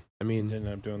and hey, I mean, didn't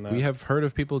end up doing that. We have heard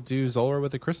of people do Zulrah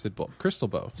with a crystal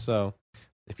bow. So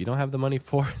if you don't have the money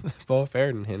for the Bow of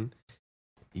Fairnhin,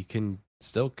 you can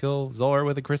still kill Zulrah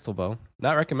with a crystal bow.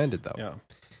 Not recommended, though. Yeah.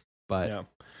 But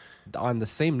on the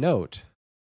same note,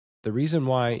 the reason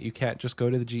why you can't just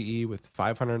go to the GE with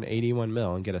 581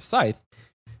 mil and get a Scythe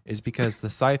is because the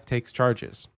Scythe takes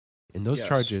charges. And those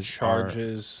charges are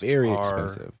very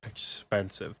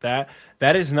expensive.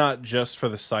 That is not just for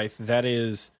the Scythe. That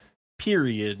is,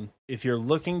 period. If you're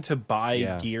looking to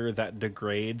buy gear that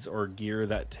degrades or gear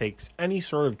that takes any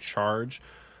sort of charge,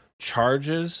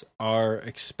 charges are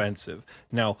expensive.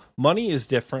 Now, money is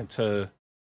different to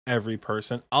every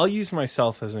person. I'll use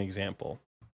myself as an example.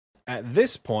 At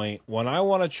this point, when I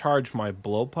want to charge my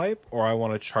blowpipe or I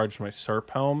want to charge my Serp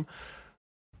helm,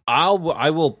 I'll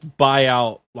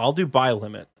do buy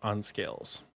limit on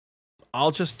scales.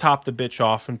 I'll just top the bitch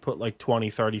off and put like 20,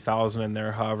 30,000 in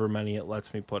there, however many it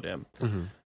lets me put in.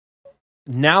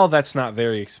 Now that's not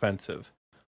very expensive.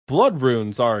 Blood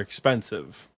runes are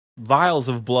expensive. Vials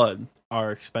of blood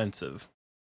are expensive.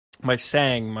 My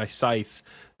Sang, my Scythe,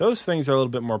 those things are a little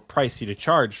bit more pricey to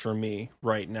charge for me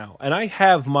right now. And I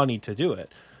have money to do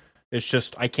it. It's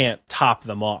just I can't top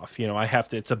them off. You know, I have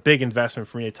to. It's a big investment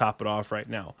for me to top it off right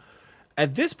now.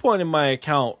 At this point in my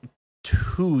account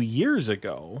 2 years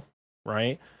ago,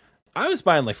 right, I was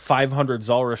buying like 500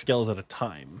 Zulrah scales at a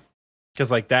time. Because,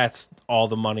 like, that's all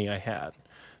the money I had.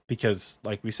 Because,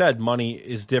 like we said, money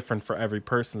is different for every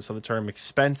person. So the term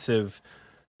expensive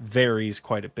varies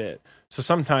quite a bit. So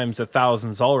sometimes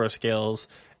 1,000 Zulrah scales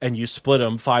and you split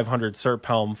them 500 Serp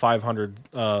helm, 500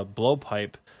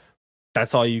 blowpipe.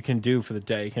 that's all you can do for the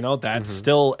day. You know, that's Mhm.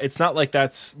 still, it's not like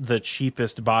that's the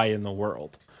cheapest buy in the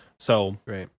world. So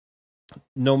Right.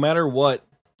 no matter what,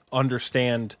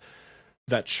 understand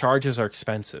that charges are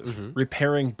expensive. Mhm.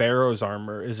 Repairing Barrow's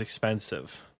armor is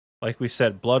expensive. Like we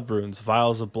said, blood runes,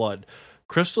 vials of blood.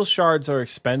 Crystal shards are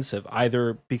expensive,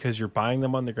 either because you're buying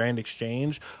them on the Grand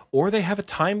Exchange or they have a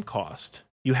time cost.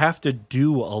 You have to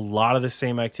do a lot of the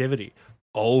same activity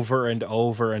over and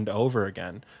over and over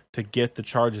again to get the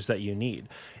charges that you need.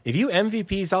 If you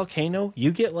MVP Zalcano,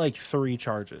 you get like 3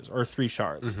 charges or 3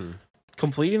 shards. Mhm.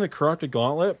 Completing the Corrupted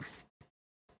Gauntlet,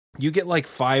 you get like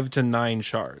 5 to 9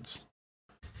 shards.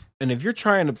 And if you're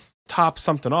trying to top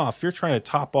something off, you're trying to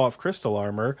top off crystal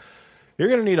armor, you're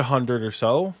going to need 100 or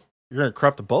so. You're going to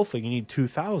corrupt the Bowfling, you need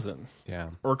 2,000. Yeah.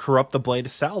 Or corrupt the Blade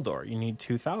of Saldor, you need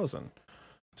 2,000.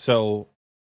 So,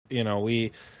 you know,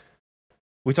 we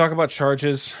talk about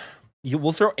charges.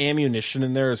 We'll throw ammunition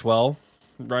in there as well,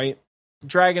 right?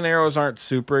 Dragon arrows aren't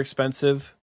super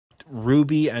expensive.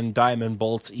 Ruby and Diamond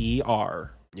bolts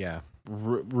are. Yeah.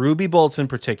 Ruby bolts in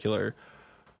particular.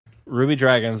 Ruby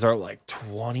dragons are like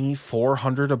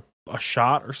 2,400 a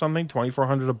shot or something,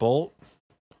 2,400 a bolt.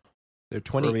 They're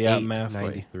Where are we at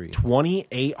 2893.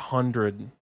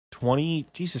 2,800,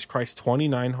 Jesus Christ,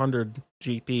 2,900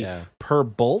 GP Yeah. per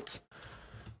bolt.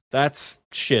 That's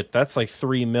shit. That's like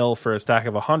 3 mil for a stack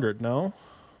of 100. No,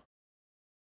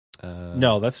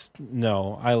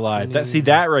 no, I lied. 20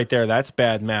 That right there, that's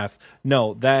bad math.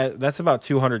 No, that's about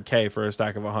 200K for a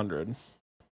stack of 100.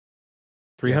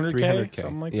 300K, 300K.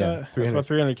 something like Yeah, that. That's 300. about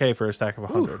 300K for a stack of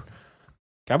 100.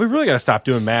 God, we really got to stop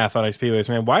doing math on XP,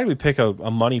 man. Why did we pick a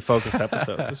money focused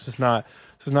episode? This is not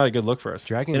a good look for us.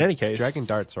 Dragon, in any case, Dragon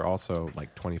darts are also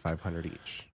like 2,500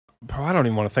 each. bro, I don't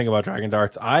even want to think about Dragon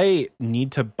Darts. I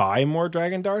need to buy more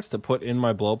Dragon Darts to put in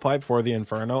my blowpipe for the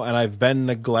Inferno, and I've been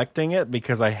neglecting it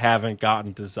because I haven't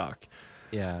gotten to Zuck.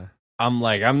 Yeah. I'm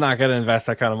not going to invest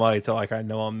that kind of money till like I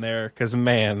know I'm there, because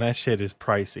man, that shit is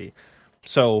pricey.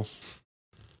 So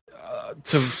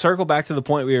to circle back to the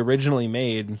point we originally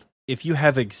made, if you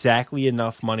have exactly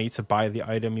enough money to buy the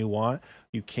item you want,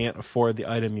 you can't afford the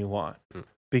item you want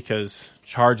because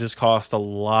charges cost a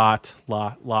lot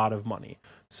of money.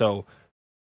 So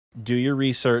do your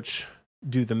research,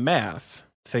 do the math,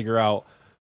 figure out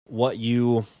more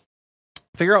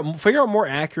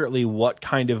accurately what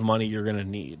kind of money you're going to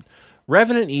need.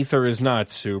 Revenant Ether is not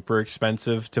super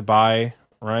expensive to buy,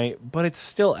 right? But it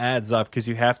still adds up because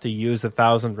you have to use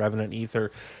 1,000 Revenant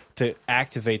Ether to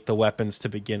activate the weapons to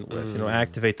begin with. You know,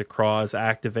 activate the Craws,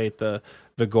 activate the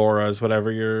Goras,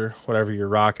 whatever you're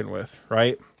rocking with,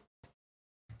 right?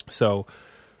 So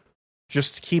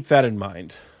just keep that in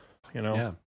mind, you know?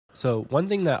 Yeah. So one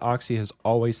thing that Oxy has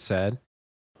always said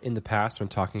in the past when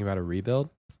talking about a rebuild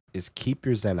is keep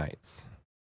your Zenites.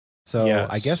 So Yes.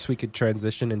 I guess we could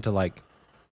transition into like,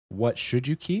 what should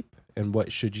you keep and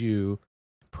what should you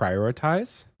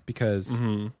prioritize? Because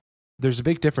there's a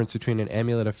big difference between an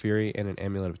Amulet of Fury and an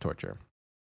Amulet of Torture.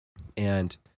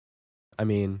 And I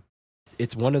mean,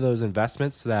 it's one of those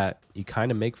investments that you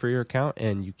kind of make for your account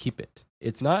and you keep it.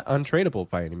 It's not untradeable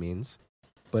by any means,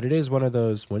 but it is one of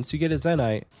those, once you get a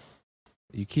Zenite,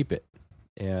 you keep it.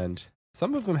 And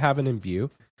some of them have an imbue,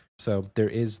 so there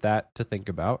is that to think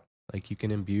about. Like you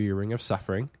can imbue your Ring of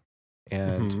Suffering,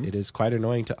 and it is quite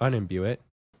annoying to unimbue it.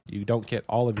 You don't get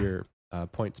all of your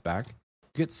points back. You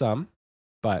get some,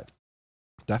 but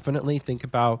definitely think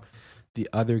about the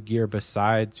other gear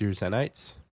besides your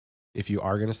Zenites if you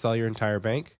are going to sell your entire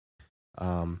bank.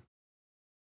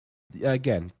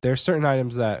 Again, there are certain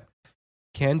items that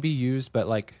can be used, but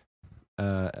like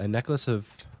a necklace of,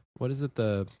 what is it,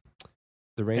 the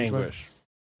range one? Anguish.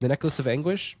 The Necklace of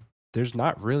Anguish, there's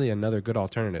not really another good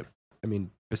alternative. I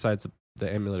mean, besides the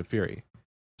Amulet of Fury.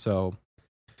 So,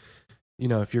 you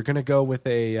know, if you're gonna go with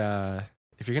a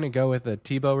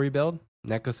T-bow rebuild,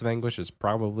 Necklace of Anguish is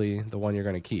probably the one you're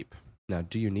gonna keep. Now,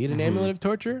 do you need an Amulet of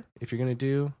Torture if you're gonna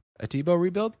do a T-bow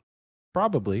rebuild?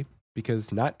 Probably,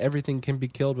 because not everything can be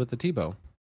killed with a T-bow.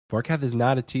 Vorkath is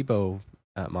not a T-bow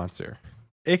monster.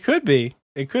 It could be.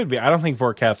 I don't think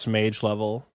Vorkath's mage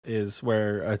level is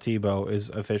where a T-bow is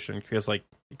efficient, because like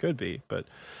it could be, but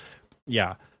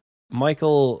yeah.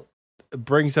 Michael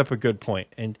brings up a good point.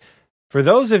 And for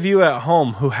those of you at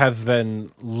home who have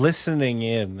been listening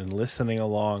in and listening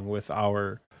along with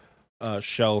our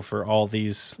show for all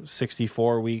these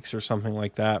 64 weeks or something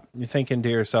like that, you're thinking to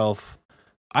yourself,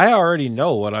 I already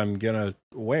know what I'm going to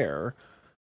wear.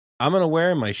 I'm going to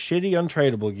wear my shitty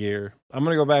untradeable gear. I'm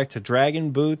going to go back to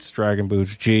Dragon Boots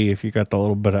G, if you got the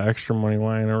little bit of extra money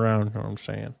lying around, you know what I'm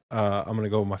saying? I'm going to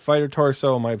go with my fighter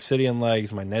torso, my obsidian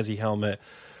legs, my Nezi helmet.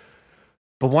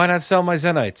 But why not sell my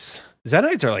Zenites?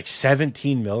 Zenites are like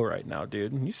 17 mil right now,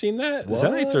 dude. You seen that? What?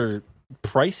 Zenites are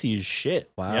pricey as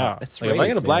shit. Wow. Yeah. It's Like if I raids,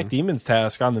 get a Black man. Demons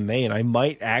task on the main, I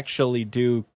might actually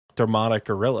do Demonic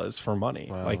Gorillas for money.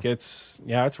 Wow. Like it's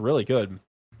really good.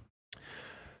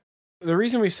 The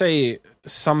reason we say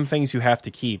some things you have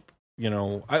to keep,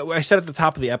 I said at the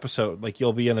top of the episode, like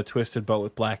you'll be in a twisted boat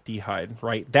with Black D'Hide,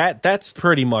 right? That's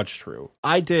pretty much true.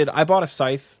 I bought a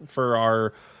scythe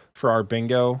for our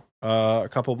bingo a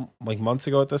couple like months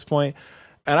ago at this point,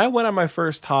 and I went on my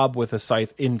first Tob with a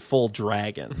scythe in full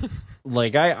dragon.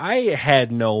 Like I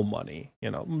had no money,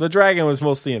 The dragon was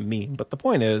mostly a meme, but the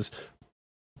point is,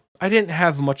 I didn't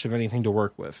have much of anything to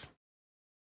work with.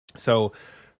 So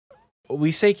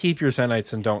we say keep your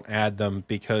Zenites and don't add them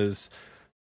because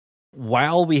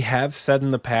while we have said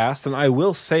in the past, and I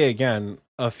will say again,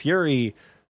 a Fury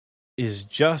is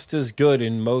just as good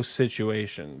in most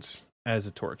situations as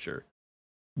a Torture.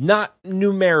 Not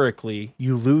numerically,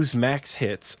 you lose max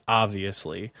hits,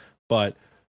 obviously, but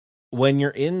when you're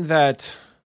in that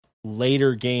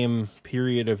later game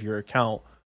period of your account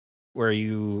where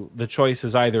the choice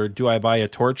is either do I buy a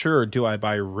Torture or do I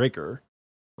buy Rigor,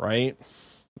 right?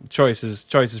 Choice is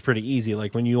pretty easy.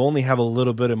 Like when you only have a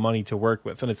little bit of money to work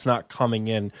with and it's not coming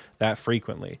in that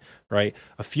frequently, right?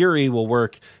 A Fury will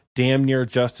work damn near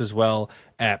just as well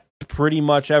at pretty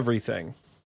much everything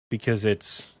because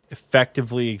it's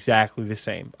effectively exactly the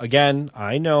same. Again,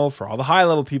 I know for all the high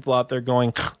level people out there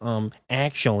going,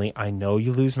 actually, I know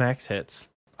you lose max hits.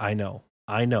 I know.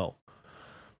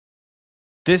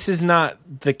 This is not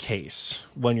the case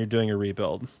when you're doing a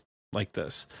rebuild like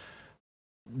this.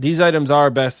 These items are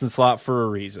best in slot for a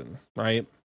reason, right?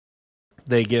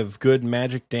 They give good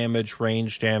magic damage,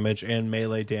 range damage, and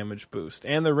melee damage boost.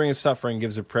 And the Ring of Suffering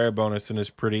gives a prayer bonus and is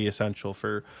pretty essential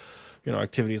for,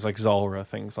 activities like Zulrah,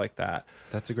 things like that.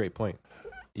 That's a great point.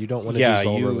 You don't want to do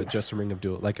Zulrah with just a ring of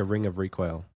duel, like a ring of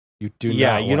recoil. You do not.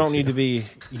 Yeah, you don't need to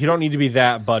be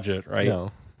that budget, right?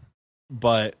 No.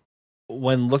 But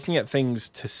when looking at things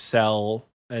to sell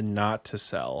and not to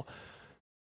sell,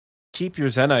 keep your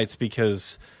Zenites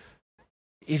because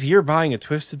if you're buying a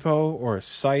Twisted Bow or a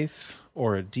Scythe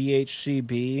or a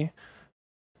DHCB,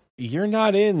 you're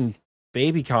not in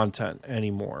baby content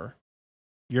anymore.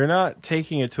 You're not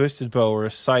taking a Twisted Bow or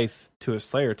a Scythe to a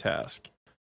Slayer task.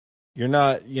 You're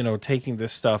not, taking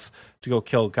this stuff to go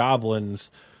kill goblins,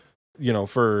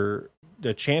 for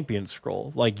the champion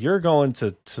scroll. Like you're going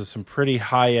to some pretty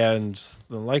high end,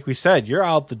 like we said, you're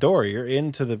out the door. You're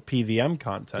into the PVM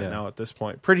content now at this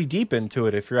point. Pretty deep into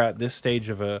it if you're at this stage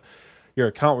of your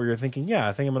account where you're thinking, yeah,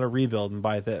 I think I'm going to rebuild and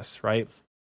buy this, right?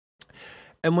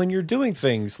 And when you're doing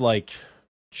things like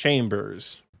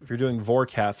Chambers, if you're doing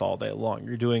Vorkath all day long,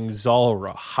 you're doing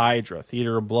Zulrah, Hydra,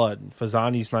 Theater of Blood,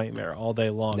 Fazani's Nightmare all day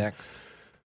long.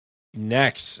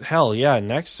 Next, hell yeah,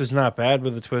 Next is not bad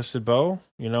with a Twisted Bow.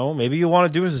 Maybe you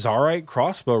want to do a Zarite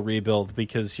crossbow rebuild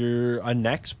because you're a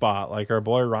Next bot like our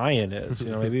boy Ryan is.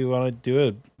 Maybe you want to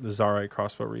do the Zarite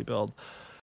crossbow rebuild.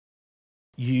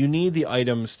 You need the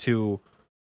items to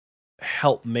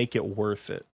help make it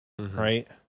worth it, right?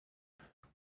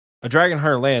 A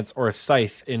Dragonheart Lance or a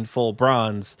Scythe in full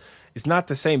bronze is not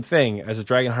the same thing as a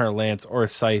Dragonheart Lance or a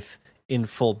Scythe in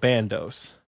full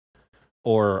Bandos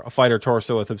or a Fighter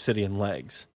Torso with Obsidian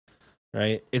legs,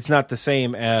 right? It's not the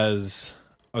same as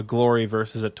a Glory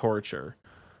versus a Torture,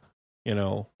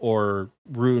 or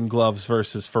Rune Gloves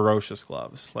versus Ferocious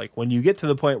Gloves. Like when you get to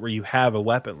the point where you have a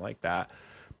weapon like that,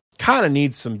 kind of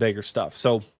needs some bigger stuff.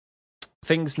 So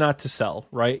things not to sell,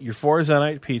 right? Your 4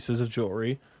 Zenite pieces of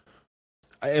jewelry.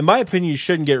 In my opinion, you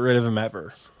shouldn't get rid of them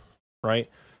ever, right?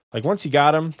 Like once you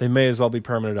got them, they may as well be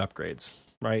permanent upgrades,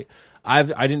 right? I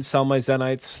didn't sell my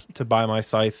Zenites to buy my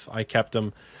Scythe. I kept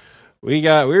them. We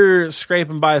were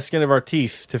scraping by the skin of our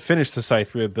teeth to finish the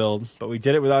Scythe rebuild, but we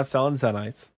did it without selling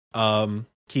Zenites.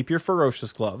 Keep your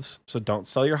Ferocious Gloves, so don't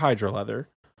sell your Hydra Leather.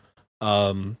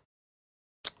 Don't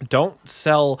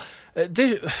sell.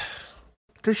 This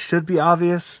should be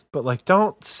obvious, but like,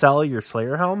 don't sell your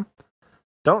Slayer Helm.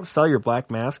 Don't sell your Black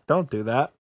Mask. Don't do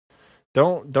that.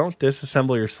 Don't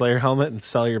disassemble your Slayer helmet and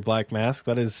sell your Black Mask.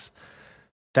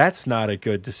 That's not a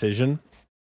good decision.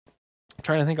 I'm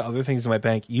trying to think of other things in my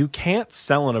bank. You can't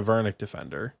sell an Avernic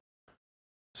Defender,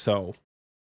 so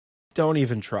don't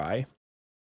even try.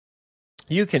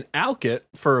 You can alch it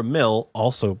for a mill.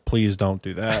 Also, please don't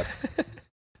do that.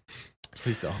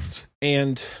 Please don't.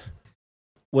 And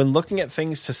when looking at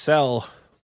things to sell,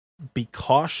 be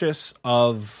cautious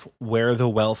of where the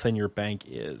wealth in your bank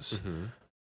is.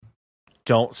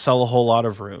 Don't sell a whole lot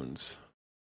of runes.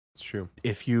 It's true.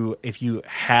 If you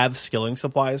have skilling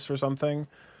supplies for something,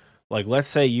 like let's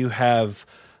say you have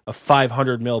a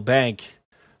 500 mil bank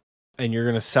and you're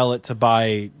going to sell it to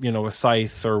buy, a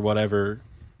scythe or whatever,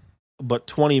 but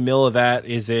 20 mil of that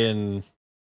is in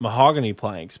mahogany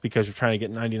planks because you're trying to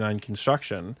get 99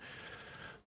 construction,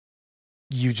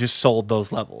 you just sold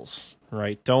those levels,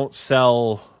 right? Don't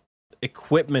sell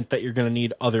equipment that you're going to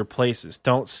need other places.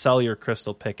 Don't sell your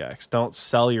crystal pickaxe. Don't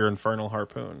sell your infernal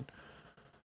harpoon.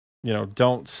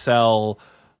 Don't sell,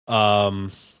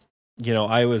 my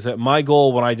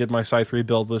goal when I did my scythe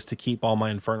rebuild was to keep all my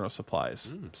inferno supplies.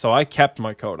 So I kept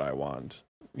my Kodai wand.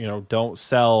 Don't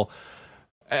sell.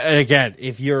 And again,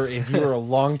 if you're a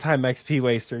longtime XP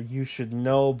waster, you should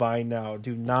know by now,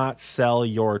 do not sell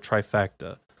your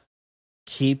trifecta.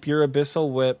 Keep your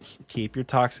abyssal whip, keep your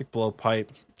toxic blowpipe,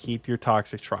 keep your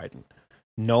toxic trident.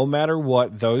 No matter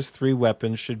what, those 3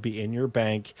 weapons should be in your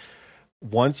bank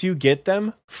once you get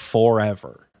them,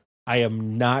 forever. I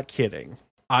am not kidding.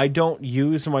 I don't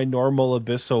use my normal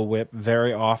abyssal whip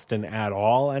very often at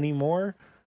all anymore,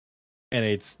 and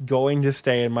it's going to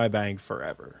stay in my bank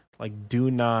forever. Like,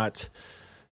 do not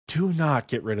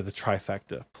get rid of the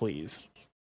trifecta, please.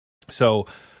 So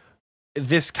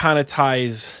this kind of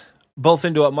ties both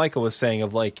into what Michael was saying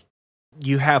of like,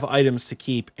 you have items to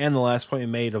keep, and the last point you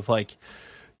made of like,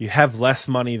 you have less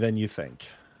money than you think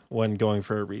when going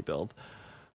for a rebuild.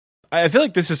 I feel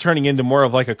like this is turning into more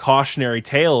of like a cautionary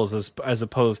tales as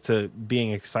opposed to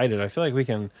being excited. I feel like we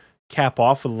can cap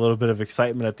off with a little bit of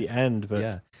excitement at the end. But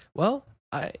yeah, well,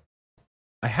 I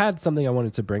had something I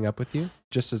wanted to bring up with you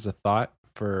just as a thought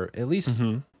for at least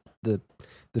the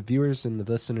viewers and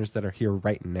the listeners that are here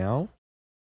right now.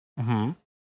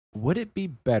 Would it be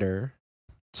better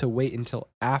to wait until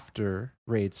after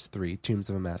Raids 3, Tombs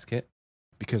of Amaskit?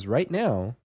 Because right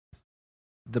now,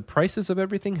 the prices of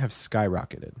everything have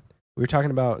skyrocketed. We were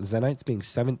talking about Zenites being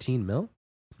 17 mil.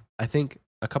 I think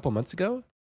a couple months ago,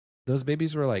 those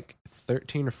babies were like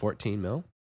 13 or 14 mil.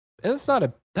 And that's not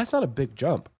a big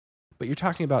jump. But you're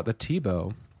talking about the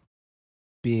T-bow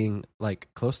being like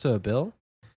close to a bill.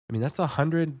 I mean, that's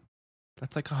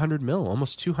like 100 mil,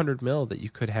 almost 200 mil that you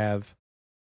could have,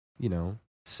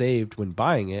 saved when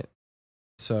buying it.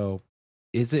 So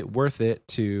is it worth it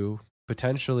to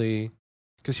potentially,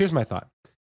 because here's my thought.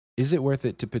 Is it worth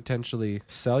it to potentially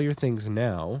sell your things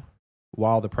now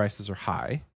while the prices are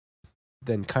high,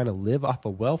 then kind of live off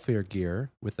of welfare gear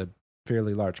with a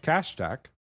fairly large cash stack,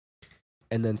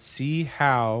 and then see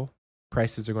how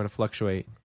prices are going to fluctuate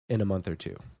in a month or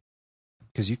two?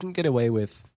 Because you can get away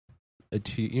with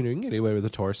you can get away with a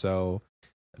torso,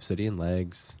 obsidian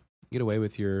legs, get away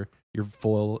with your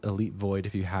full elite void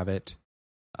if you have it.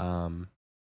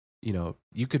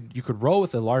 You could roll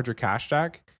with a larger cash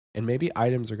stack, and maybe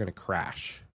items are going to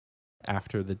crash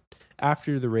after the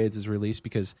raids is released,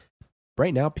 because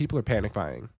right now people are panic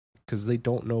buying because they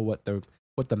don't know what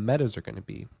the metas are going to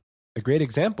be. A great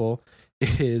example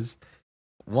is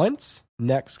once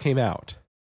Nex came out,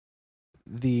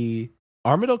 the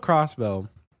Armadyl crossbow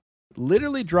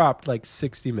literally dropped like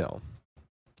 60 mil.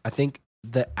 I think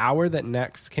the hour that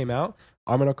Nex came out,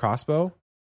 Armadyl crossbow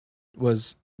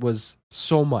was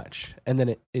so much, and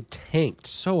then it tanked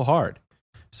so hard.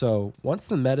 So once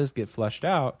the metas get fleshed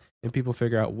out and people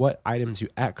figure out what items you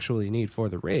actually need for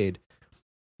the raid,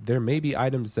 there may be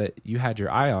items that you had your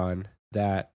eye on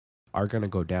that are going to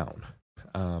go down.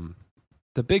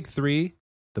 The big 3,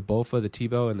 the Bofa, the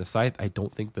T-bow, and the Scythe, I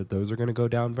don't think that those are going to go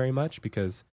down very much,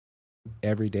 because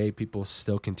every day people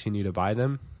still continue to buy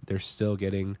them. They're still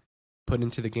getting put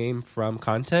into the game from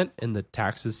content, and the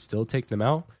taxes still take them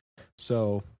out.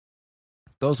 So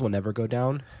those will never go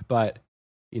down. But,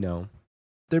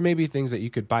 there may be things that you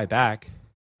could buy back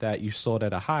that you sold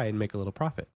at a high and make a little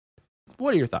profit.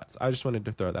 What are your thoughts? I just wanted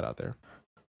to throw that out there.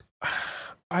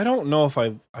 I don't know if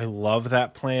I love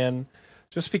that plan,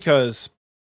 just because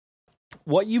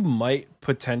what you might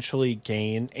potentially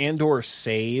gain and or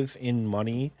save in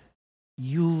money,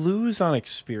 you lose on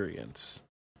experience.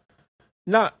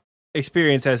 Not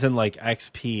experience as in like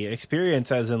XP,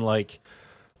 experience as in like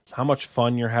how much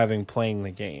fun you're having playing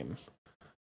the game.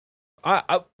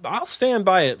 I'll stand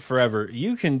by it forever.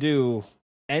 You can do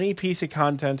any piece of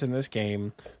content in this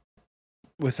game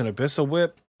with an abyssal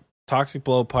whip, toxic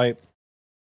blowpipe,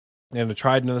 and a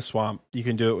trident of the swamp. You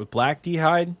can do it with black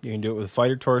d'hide. You can do it with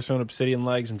fighter torso and obsidian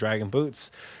legs and dragon boots.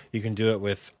 You can do it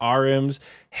with RMs.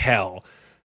 Hell,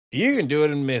 you can do it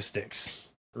in mystics,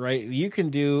 right? You can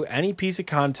do any piece of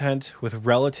content with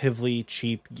relatively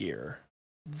cheap gear.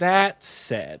 That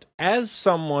said, as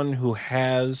someone who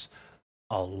has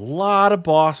a lot of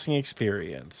bossing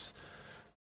experience,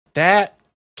 that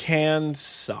can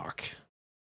suck.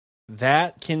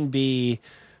 That can be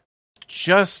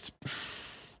just,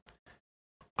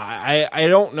 I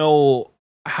don't know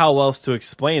how else to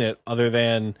explain it other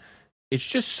than it's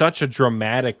just such a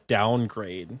dramatic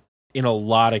downgrade in a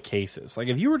lot of cases. Like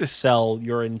if you were to sell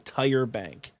your entire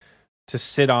bank to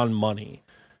sit on money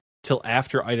till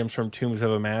after items from Tombs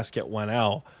of Amasket went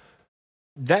out,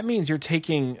 that means you're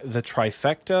taking the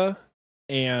trifecta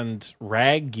and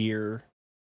rag gear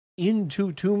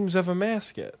into Tombs of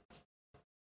Amasket.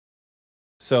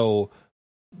 So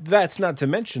that's not to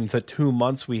mention the 2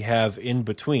 months we have in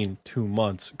between. 2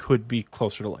 months could be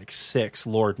closer to like 6,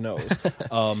 Lord knows.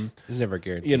 There's never a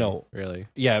guarantee, really.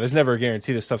 Yeah, there's never a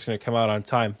guarantee this stuff's going to come out on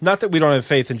time. Not that we don't have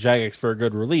faith in Jagex for a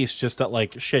good release, just that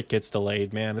like shit gets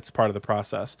delayed, man. It's part of the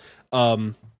process.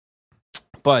 But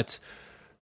what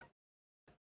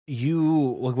are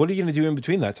you going to do in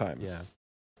between that time? Yeah.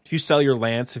 If you sell your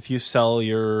lance, if you sell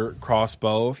your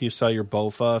crossbow, if you sell your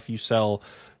bofa, if you sell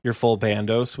your full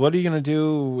bandos, what are you going to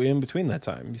do in between that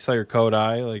time? You sell your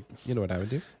Kodai, like, you know what I would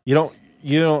do? You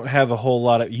don't have a whole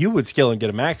lot of. You would skill and get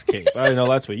a max cape. I know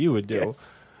that's what you would do. Yes.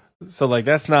 So like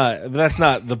that's not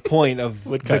the point of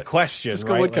the question, just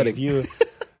right? Go woodcutting. Like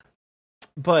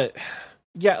but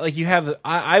yeah, like you have.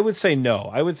 I would say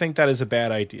no. I would think that is a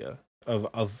bad idea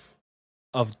of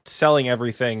selling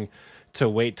everything to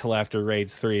wait till after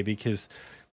Raids 3, because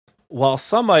while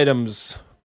some items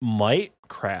might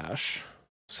crash,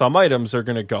 some items are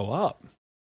going to go up.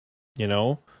 You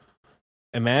know,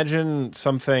 imagine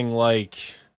something like,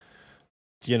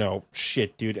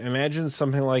 shit, dude. Imagine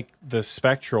something like the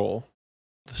Spectral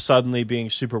suddenly being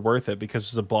super worth it because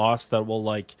it's a boss that will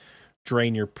like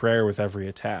drain your prayer with every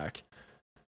attack.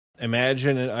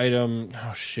 Imagine an item.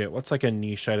 Oh shit, what's like a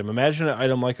niche item? Imagine an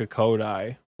item like a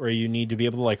Kodai where you need to be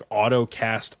able to like auto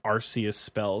cast Arceus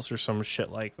spells or some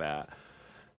shit like that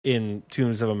in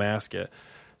Tombs of Amasket.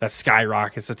 That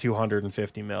skyrockets to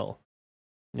 250 mil.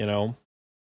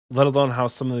 Let alone how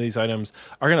some of these items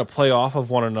are going to play off of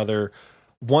one another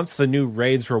once the new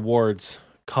raids rewards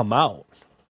come out.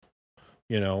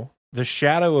 The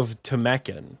Shadow of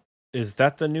Temekin, is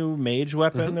that the new mage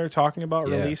weapon they're talking about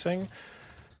releasing?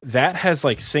 That has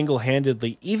like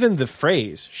single-handedly, even the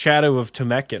phrase Shadow of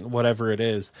Temekin, whatever it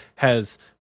is, has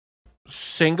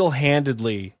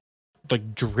single-handedly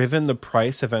like driven the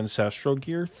price of ancestral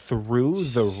gear through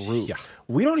the roof. Yeah.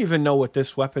 We don't even know what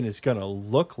this weapon is going to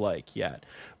look like yet,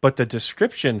 but the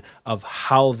description of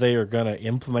how they are going to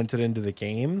implement it into the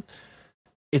game,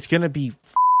 it's going to be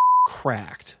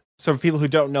cracked. So for people who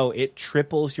don't know, it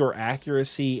triples your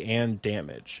accuracy and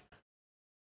damage.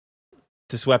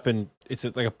 This weapon, it's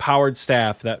like a powered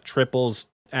staff that triples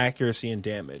accuracy and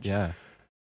damage. Yeah.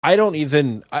 I don't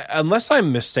even, unless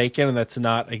I'm mistaken and that's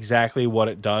not exactly what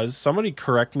it does, somebody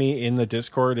correct me in the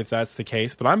Discord if that's the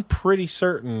case, but I'm pretty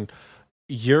certain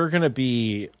you're going to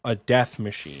be a death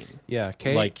machine. Yeah,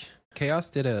 Chaos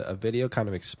did a video kind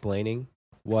of explaining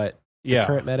what the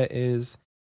current meta is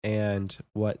and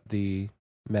what the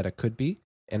meta could be.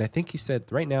 And I think he said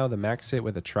right now the max hit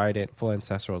with a Trident full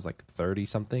Ancestral is like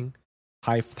 30-something,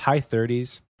 high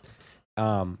 30s.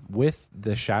 With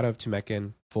the Shadow of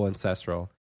Temekin full Ancestral,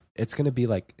 it's going to be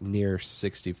like near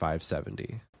 65,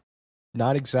 70.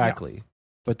 Not exactly,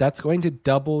 but that's going to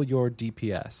double your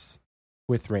DPS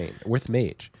with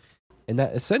Mage. And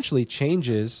that essentially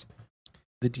changes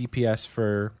the DPS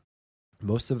for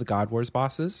most of the God Wars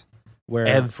bosses, where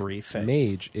everything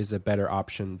Mage is a better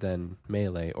option than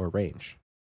melee or range.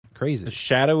 Crazy. The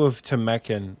Shadow of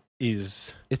Temekin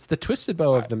is... It's the twisted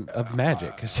bow of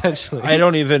magic, essentially.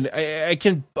 I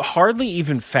can hardly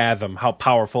even fathom how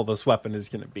powerful this weapon is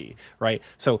going to be, right?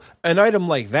 So an item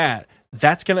like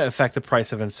that's going to affect the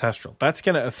price of Ancestral. That's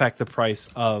going to affect the price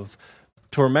of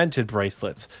Tormented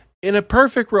bracelets. In a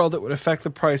perfect world, it would affect the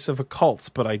price of Occults,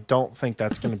 but I don't think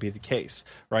that's going to be the case,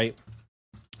 right?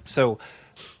 So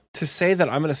to say that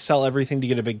I'm going to sell everything to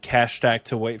get a big cash stack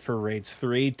to wait for Raids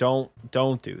 3, don't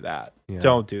do that. Yeah.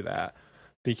 Don't do that.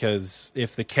 Because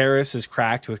if the Karis is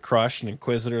cracked with Crush and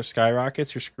Inquisitor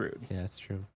skyrockets, you're screwed. Yeah, that's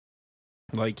true.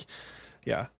 Like,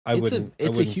 yeah,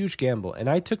 It's a huge gamble. And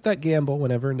I took that gamble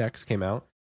whenever Next came out.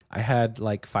 I had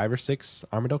like 5 or 6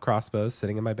 Armadyl crossbows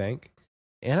sitting in my bank.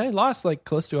 And I lost like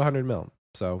close to 100 mil.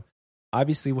 So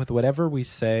obviously with whatever we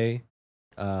say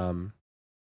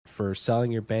for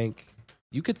selling your bank,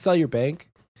 you could sell your bank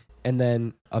and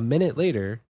then a minute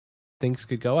later, things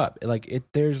could go up.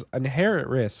 There's an inherent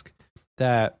risk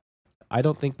that I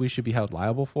don't think we should be held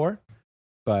liable for,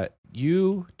 but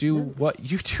you do what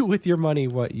you do with your money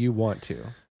what you want to.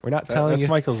 We're not telling you. That's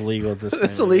Michael's legal disclaimer.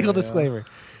 It's a legal disclaimer.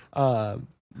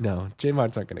 No,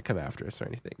 J-Mods aren't going to come after us or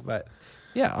anything. But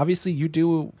yeah, obviously you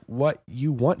do what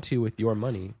you want to with your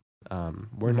money.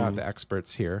 We're not the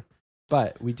experts here,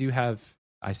 but we do have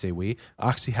I say we.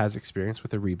 Oxy has experience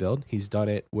with a rebuild. He's done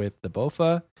it with the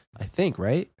Bofa, I think,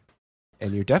 right?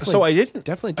 And you're definitely So I didn't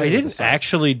definitely doing I it with didn't the Scythe.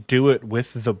 actually do it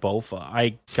with the Bofa.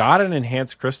 I got an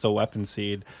enhanced crystal weapon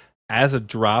seed as a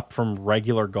drop from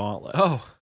regular Gauntlet. Oh,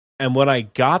 And when I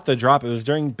got the drop, it was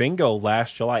during bingo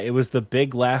last July. It was the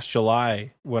big last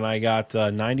July when I got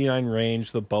 99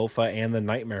 range, the Bofa, and the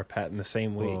Nightmare Pet in the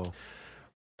same week. whoa.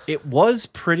 It was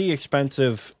pretty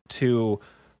expensive to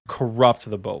corrupt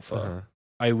the Bofa. Uh-huh.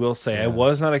 I will say, Yeah. I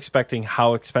was not expecting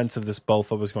how expensive this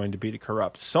Bofa was going to be to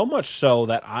corrupt. So much so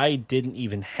that I didn't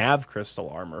even have crystal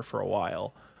armor for a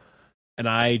while. And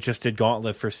I just did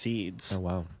Gauntlet for seeds Oh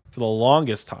wow. for the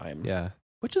longest time. Yeah.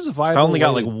 Which is a I viable only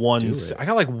got way like to one. do it. I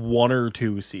got like 1 or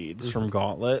 2 seeds Mhm. from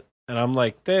Gauntlet, and I'm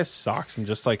like, this sucks, and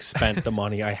just like spent the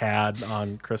money I had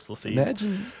on crystal seeds.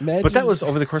 Imagine, But that was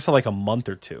over the course of like a month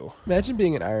or 2. imagine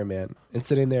being an Iron Man and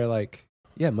sitting there like,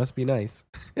 yeah, it must be nice.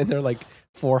 And they're like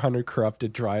 400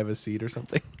 corrupted dry of a seed or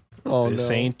something. Oh this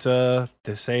no. ain't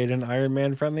an Iron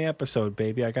Man friendly episode,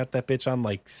 baby. I got that bitch on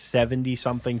like 70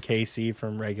 something KC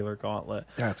from regular Gauntlet.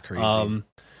 That's crazy.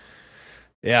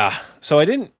 Yeah. So I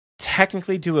didn't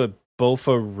technically do a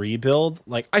Bofa rebuild.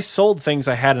 Like I sold things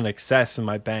I had in excess in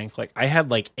my bank. Like I had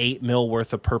like 8 mil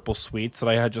worth of purple sweets that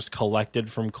I had just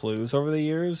collected from clues over the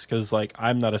years. Cause like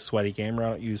I'm not a sweaty gamer. I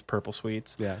don't use purple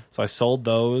sweets. yeah. So I sold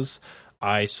those.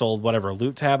 I sold whatever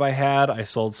loot tab I had. I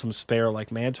sold some spare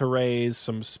like manta rays,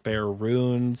 some spare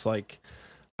runes. Like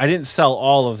I didn't sell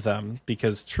all of them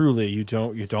because truly you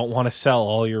don't want to sell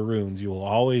all your runes. You will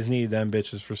always need them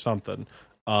bitches for something.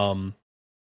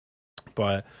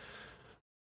 But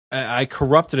I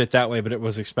corrupted it that way, but it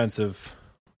was expensive.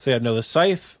 So yeah, no, the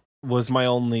Scythe was my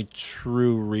only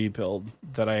true rebuild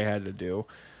that I had to do,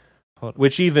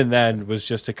 which even then was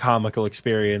just a comical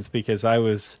experience because I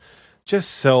was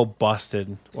just so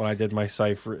busted when I did my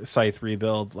Scythe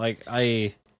rebuild. Like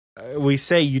we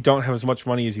say you don't have as much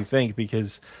money as you think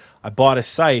because I bought a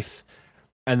Scythe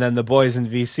and then the boys in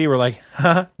VC were like,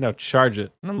 huh, no, charge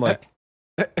it. And I'm like,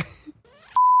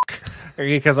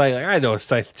 because I know a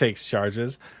Scythe takes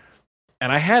charges.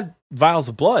 And I had vials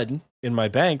of blood in my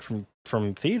bank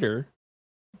from theater,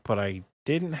 but I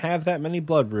didn't have that many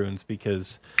blood runes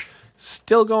because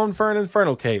still going for an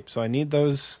infernal cape, so I need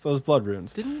those blood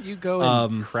runes. Didn't you go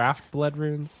and craft blood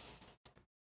runes?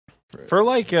 For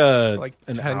like Like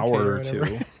an 10K hour or whatever?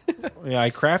 two. Yeah, I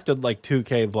crafted like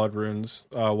 2K blood runes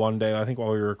one day, I think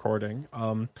while we were recording.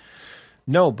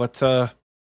 No, but I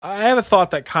have a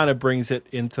thought that kind of brings it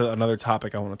into another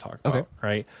topic I want to talk about, Okay.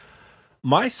 right?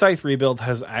 My Scythe rebuild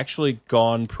has actually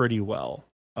gone pretty well.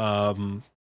 But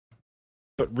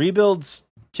rebuilds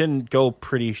can go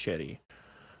pretty shitty.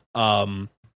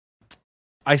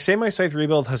 I say my Scythe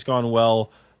rebuild has gone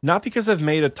well, not because I've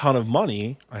made a ton of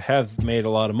money. I have made a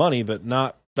lot of money, but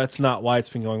that's not why it's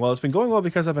been going well. It's been going well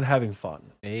because I've been having fun.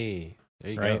 Hey,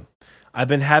 there you Right? go. I've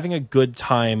been having a good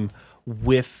time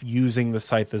with using the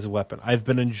Scythe as a weapon. I've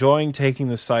been enjoying taking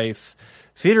the Scythe.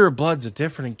 Theater of Blood's a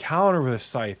different encounter with a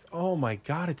Scythe. Oh my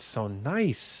god, it's so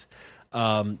nice.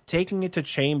 Taking it to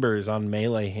chambers on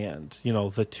melee hand,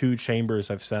 the 2 chambers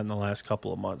I've sent in the last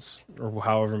couple of months, or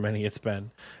however many it's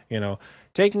been,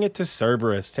 taking it to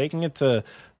Cerberus, taking it to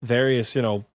various,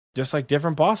 just like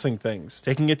different bossing things,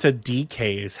 taking it to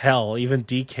DKs, hell, even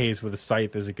DKs with a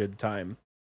Scythe is a good time.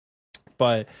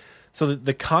 But so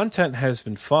the content has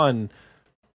been fun,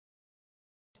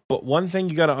 but one thing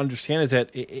you got to understand is that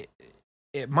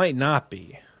it might not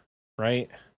be, right?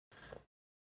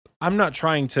 I'm not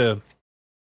trying to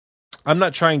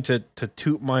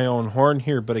toot my own horn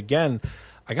here, but again,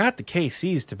 I got the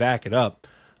KCs to back it up.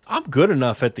 I'm good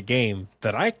enough at the game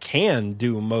that I can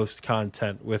do most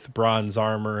content with bronze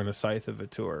armor and a Scythe of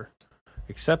Vitur,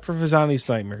 except for Vizani's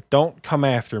Nightmare. Don't come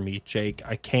after me, Jake.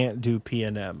 I can't do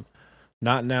PNM.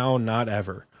 Not now, not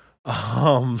ever.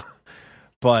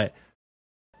 But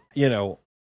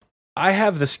I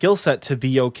have the skill set to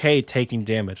be okay taking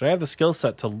damage. I have the skill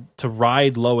set to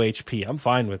ride low HP. I'm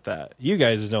fine with that. You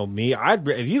guys know me.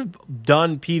 If you've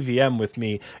done PVM with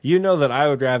me, you know that I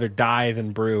would rather die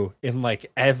than brew in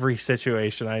like every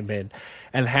situation I'm in.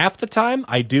 And half the time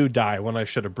I do die when I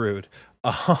should have brewed.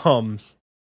 But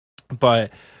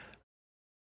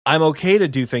I'm okay to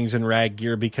do things in rag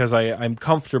gear because I'm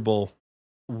comfortable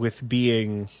with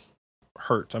being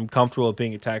hurt. I'm comfortable with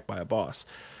being attacked by a boss.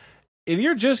 If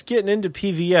you're just getting into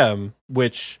PVM,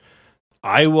 which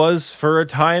I was for a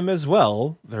time as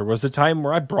well, there was a time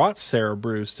where I brought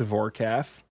Cerebrus to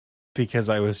Vorkath because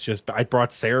I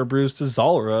brought Cerebrus to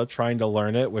Zulrah trying to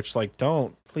learn it, which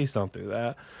please don't do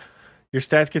that. Your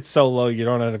stats get so low you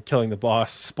don't end up killing the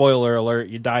boss. Spoiler alert,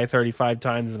 you die 35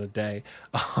 times in a day.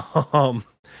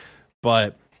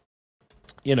 But,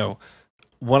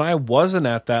 when I wasn't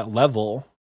at that level,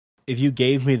 if you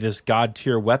gave me this god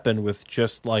tier weapon with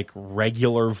just like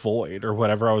regular void or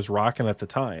whatever I was rocking at the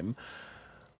time,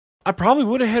 I probably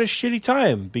would have had a shitty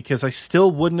time because I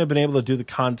still wouldn't have been able to do the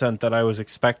content that I was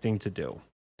expecting to do.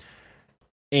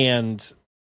 And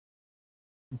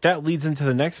that leads into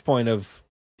the next point of,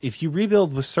 if you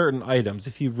rebuild with certain items,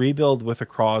 if you rebuild with a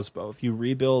crossbow, if you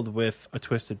rebuild with a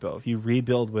twisted bow, if you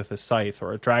rebuild with a scythe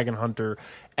or a dragon hunter,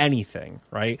 anything,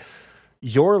 right?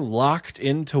 You're locked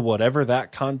into whatever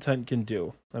that content can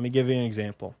do. Let me give you an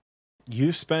example.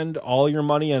 You spend all your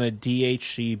money on a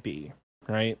DHCB,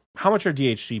 right? How much are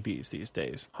DHCBs these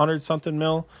days? 100 something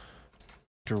mil?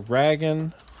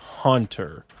 Dragon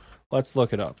Hunter. Let's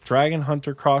look it up. Dragon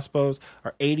Hunter crossbows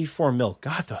are 84 mil.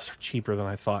 God, those are cheaper than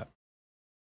I thought.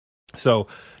 So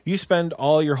you spend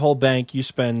all your whole bank, you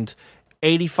spend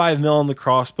 85 mil on the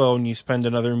crossbow, and you spend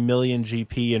another million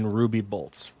GP in ruby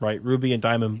bolts, right? Ruby and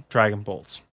diamond dragon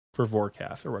bolts for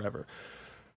Vorkath or whatever.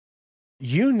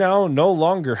 You now no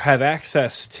longer have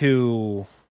access to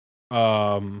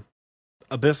Abyssal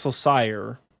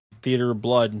Sire, Theater of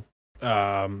Blood,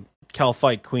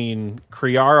 Calphite Queen.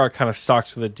 Kriara kind of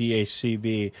sucks with a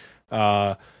DHCB.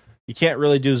 You can't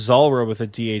really do Zulrah with a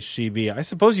DHCB. I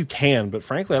suppose you can, but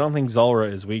frankly, I don't think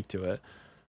Zulrah is weak to it.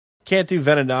 Can't do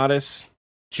Venenatis.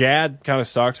 Jad kind of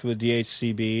sucks with a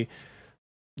DHCB.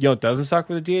 It doesn't suck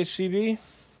with a DHCB?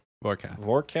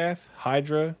 Vorkath,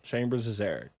 Hydra, Chambers of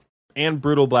Xeric. And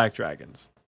Brutal Black Dragons.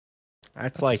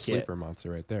 That's like a sleeper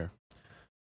monster right there.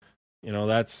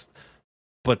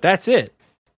 But that's it.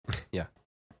 Yeah.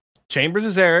 Chambers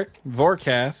of Xeric,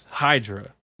 Vorkath,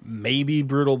 Hydra, maybe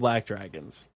Brutal Black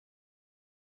Dragons.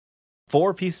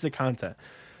 4 pieces of content.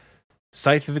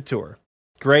 Scythe of Atur.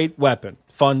 Great weapon.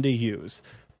 Fun to use.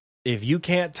 If you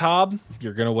can't Tob,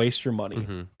 you're going to waste your money.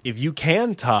 Mm-hmm. If you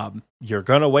can Tob, you're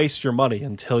going to waste your money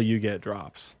until you get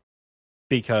drops.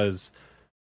 Because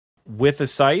with a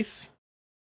Scythe,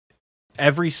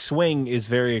 every swing is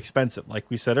very expensive. Like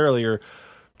we said earlier,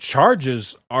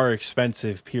 charges are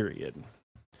expensive, period.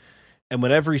 And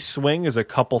when every swing is a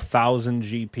couple thousand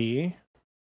GP,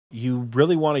 you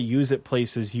really want to use it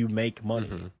places you make money.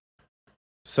 Mm-hmm.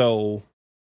 So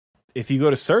if you go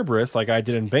to Cerberus, like I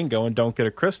did in Bingo, and don't get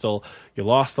a crystal, you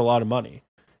lost a lot of money.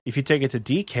 If you take it to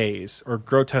DKs or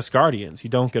Grotesque Guardians, you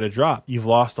don't get a drop. You've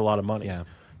lost a lot of money. Yeah.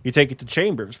 You take it to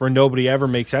Chambers, where nobody ever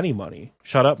makes any money.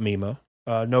 Shut up, Mima.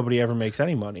 Nobody ever makes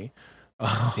any money.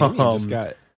 Damien just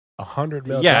got 100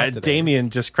 mil. Yeah, Damien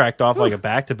just cracked off like a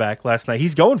back-to-back last night.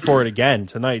 He's going for it again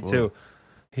tonight, too.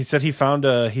 He said he found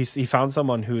he found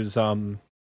someone who's Aussie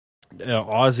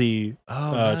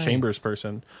nice. Chambers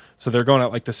person. So they're going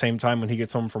at like the same time when he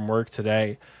gets home from work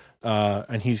today.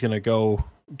 And he's going to go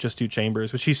just do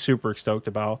Chambers, which he's super stoked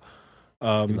about. He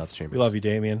loves Chambers. We love you,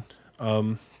 Damien.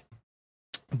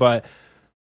 But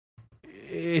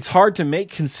it's hard to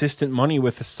make consistent money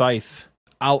with a Scythe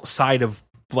outside of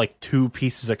like 2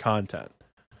 pieces of content.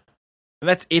 And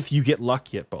that's if you get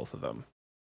lucky at both of them.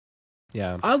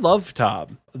 Yeah. I love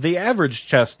Tob. The average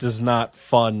chest does not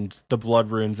fund the blood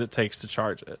runes it takes to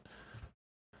charge it.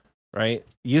 Right?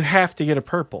 You have to get a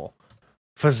purple.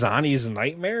 Phazani's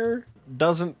Nightmare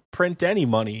doesn't print any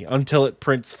money until it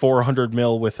prints 400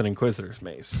 mil with an Inquisitor's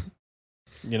Mace.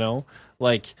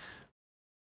 Like,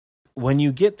 when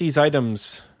you get these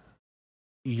items,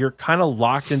 you're kind of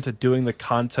locked into doing the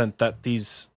content that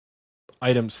these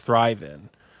items thrive in.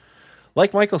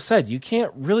 Like Michael said, you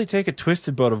can't really take a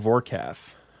twisted bow to Vorkath.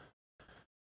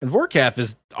 And Vorkath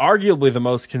is arguably the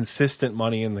most consistent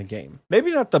money in the game.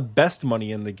 Maybe not the best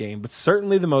money in the game, but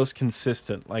certainly the most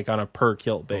consistent, like on a per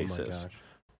kill basis. Oh my gosh.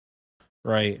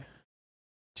 Right.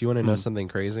 Do you want to know something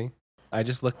crazy? I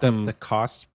just looked up the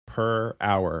cost per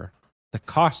hour. The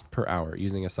cost per hour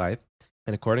using a Scythe.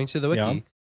 And according to the wiki,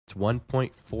 it's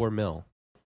 1.4 mil.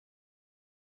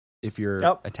 If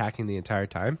you're attacking the entire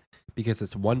time. Because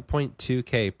it's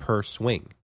 1.2k per swing.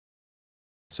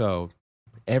 So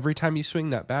every time you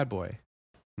swing that bad boy,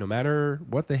 no matter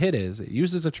what the hit is, it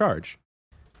uses a charge.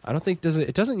 I don't think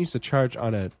it doesn't use a charge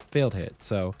on a failed hit.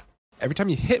 So every time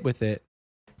you hit with it,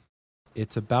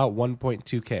 it's about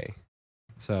 1.2k.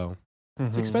 So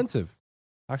it's expensive.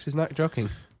 Oxy's not joking.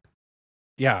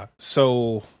 Yeah.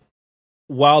 So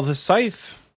while the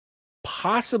Scythe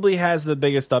possibly has the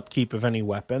biggest upkeep of any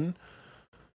weapon,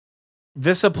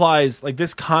 this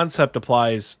concept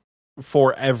applies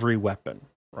for every weapon,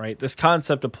 right? This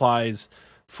concept applies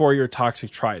for your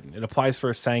Toxic Trident. It applies for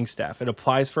a Sangstaff. It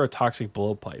applies for a Toxic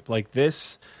Blowpipe. Like,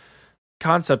 this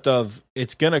concept of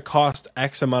it's going to cost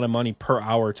X amount of money per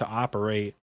hour to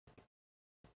operate.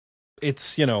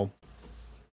 It's,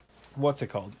 what's it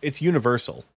called? It's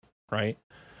universal, right?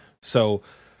 So,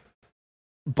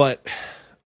 but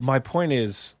my point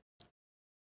is,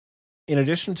 in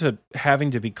addition to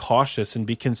having to be cautious and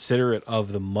be considerate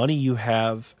of the money you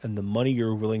have and the money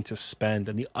you're willing to spend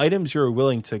and the items you're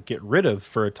willing to get rid of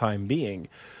for a time being,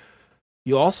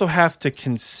 you also have to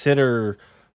consider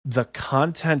the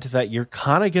content that you're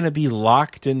kind of going to be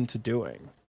locked into doing.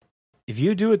 If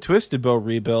you do a Twisted Bow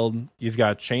rebuild, you've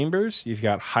got Chambers, you've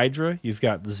got Hydra, you've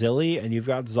got Zilly, and you've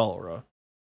got Zulrah.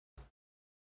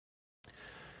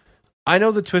 I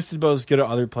know the Twisted Bow is good at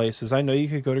other places. I know you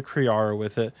could go to Kriara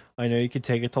with it. I know you could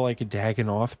take it to like a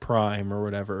Dagannoth Prime or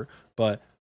whatever. But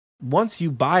once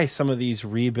you buy some of these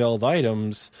rebuild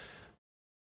items,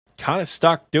 kind of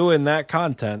stuck doing that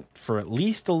content for at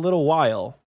least a little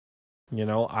while. You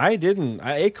know,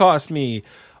 it cost me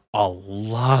a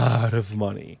lot of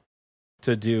money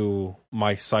to do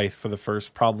my scythe for the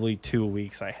first probably 2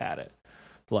 weeks I had it.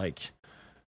 Like,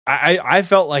 I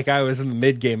felt like I was in the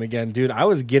mid game again, dude. I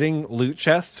was getting loot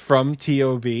chests from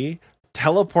TOB,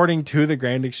 teleporting to the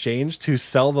Grand Exchange to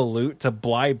sell the loot, to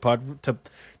buy blood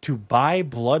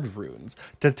runes,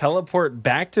 to teleport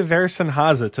back to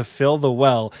Versenhaza to fill the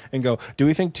well and go, do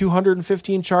we think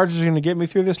 215 charges are going to get me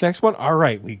through this next one? All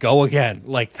right, we go again.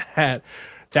 Like that.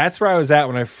 That's where I was at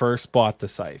when I first bought the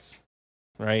scythe,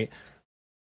 right?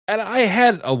 And I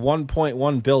had a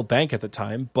 1.1 bill bank at the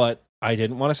time, but I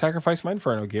didn't want to sacrifice my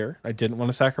Inferno gear. I didn't want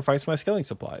to sacrifice my skilling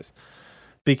supplies.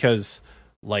 Because,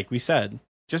 like we said,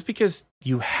 just because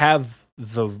you have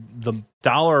the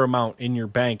dollar amount in your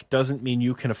bank doesn't mean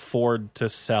you can afford to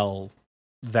sell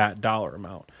that dollar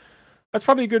amount. That's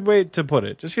probably a good way to put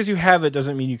it. Just because you have it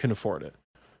doesn't mean you can afford it.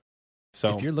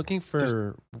 So if you're looking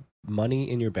for money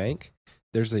in your bank,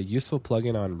 there's a useful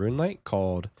plugin on RuneLite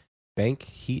called Bank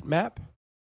Heat Map.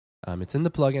 It's in the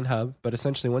plugin hub, but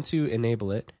essentially once you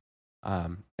enable it,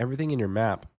 everything in your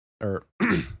map or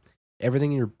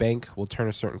everything in your bank will turn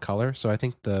a certain color. So I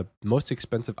think the most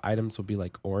expensive items will be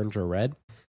like orange or red.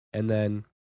 And then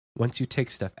once you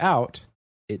take stuff out,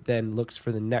 it then looks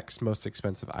for the next most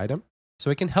expensive item.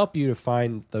 So it can help you to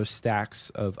find those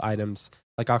stacks of items.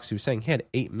 Like Oxy was saying, he had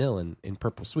 8 mil in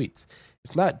purple sweets.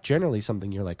 It's not generally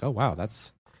something you're like, oh, wow,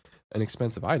 that's an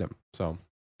expensive item. So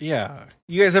yeah.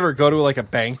 You guys ever go to like a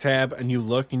bank tab and you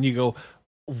look and you go,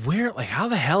 how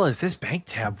the hell is this bank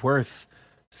tab worth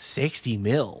 60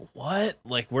 mil? What?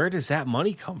 Like, where does that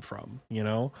money come from? You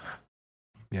know?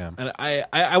 Yeah. And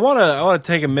I want to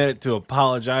take a minute to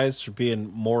apologize for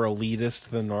being more elitist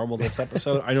than normal this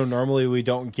episode. I know normally we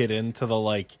don't get into the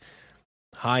like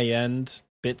high end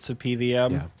bits of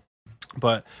PVM,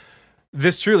 but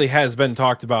this truly has been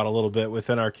talked about a little bit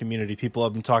within our community. People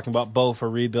have been talking about bow for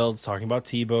rebuilds, talking about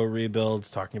T-bow rebuilds,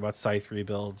 talking about scythe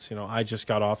rebuilds. You know, I just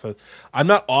got off of... I'm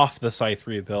not off the scythe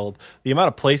rebuild. The amount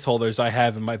of placeholders I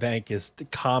have in my bank is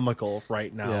comical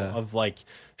right now of like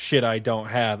shit I don't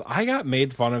have. I got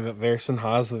made fun of at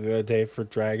Versenhaza the other day for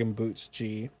Dragon Boots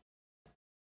G.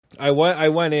 I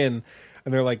went in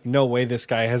and they're like, no way this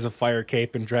guy has a fire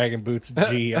cape and Dragon Boots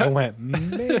G. I went,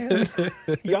 man,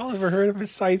 y'all ever heard of a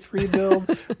scythe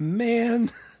rebuild? Man.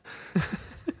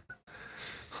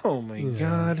 Oh my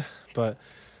God. But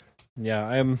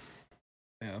yeah,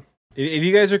 if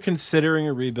you guys are considering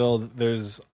a rebuild,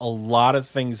 there's a lot of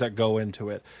things that go into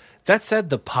it. That said,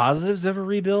 the positives of a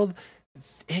rebuild,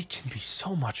 it can be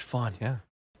so much fun. Yeah.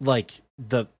 Like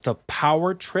the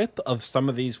power trip of some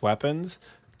of these weapons,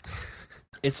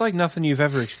 it's like nothing you've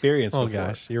ever experienced before. Oh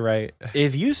gosh, you're right.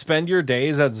 If you spend your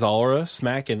days at Zulrah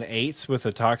smacking 8s with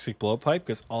a toxic blowpipe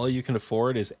because all you can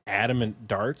afford is adamant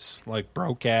darts, like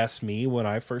broke ass me when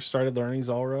I first started learning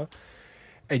Zulrah,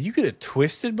 and you get a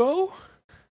Twisted Bow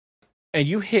and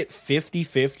you hit 50,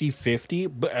 50, 50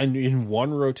 and in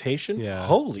one rotation,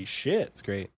 holy shit. It's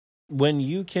great. When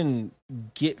you can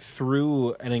get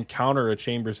through and encounter a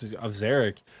Chambers of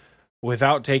Xeric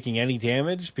without taking any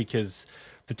damage because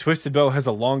the Twisted Bow has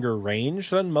a longer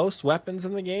range than most weapons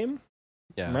in the game.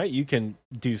 Yeah. Right? You can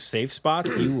do safe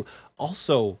spots. You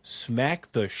also smack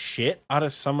the shit out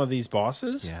of some of these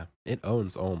bosses. Yeah. It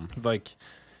owns Ohm. Like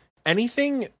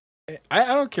anything, I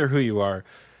don't care who you are.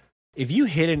 If you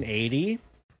hit an 80,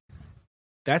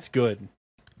 that's good.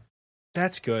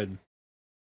 That's good.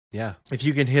 Yeah. If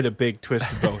you can hit a big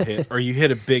Twisted Bow hit, or you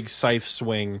hit a big scythe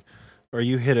swing, or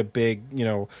you hit a big,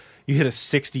 you hit a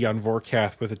 60 on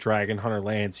Vorkath with a Dragon Hunter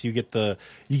Lance. You get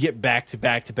back to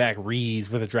back to back rees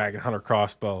with a Dragon Hunter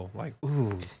crossbow. Like,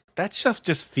 ooh, that stuff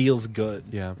just feels good.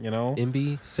 Yeah. You know?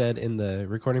 Imbi said in the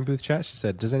recording booth chat, she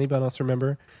said, does anybody else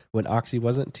remember when Oxy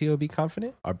wasn't TOB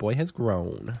confident? Our boy has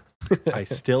grown. I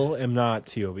still am not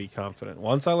TOB confident.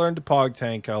 Once I learn to pog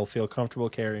tank, I'll feel comfortable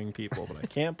carrying people, but I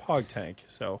can't pog tank,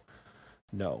 so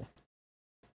no.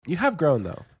 You have grown,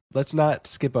 though. Let's not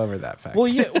skip over that fact. Well,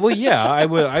 yeah. I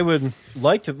would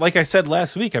like to. Like I said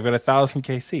last week, I've got 1,000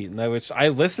 KC, which I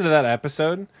listened to that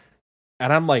episode,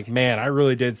 and I'm like, man, I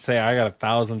really did say I got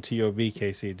 1,000 TOB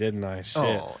KC, didn't I? Shit.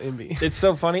 Oh, Imbi. It's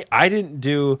so funny. I didn't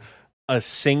do a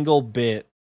single bit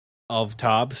of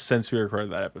tops since we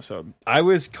recorded that episode. I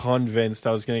was convinced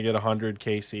I was going to get 100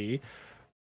 KC,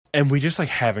 and we just like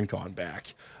haven't gone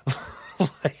back.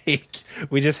 Like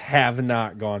we just have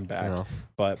not gone back. No.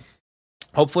 But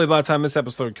hopefully by the time this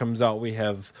episode comes out, we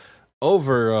have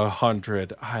over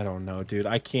 100. I don't know, dude.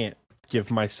 I can't give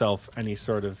myself any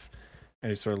sort of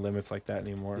limits like that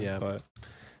anymore. Yeah. But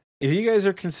if you guys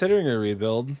are considering a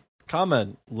rebuild,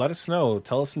 comment, let us know,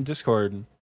 tell us in Discord.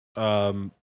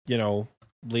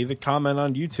 Leave a comment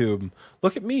on YouTube.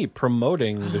 Look at me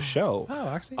promoting the show. Oh,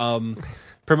 actually.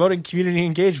 Promoting community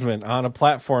engagement on a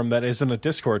platform that isn't a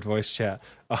Discord voice chat.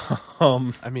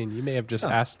 I mean, you may have just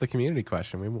asked the community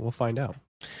question. We'll find out.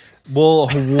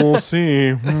 We'll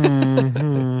see.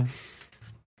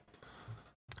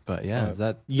 But yeah,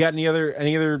 you got any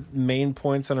other main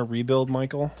points on a rebuild,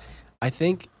 Michael? I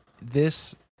think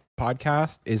this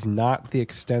podcast is not the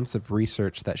extensive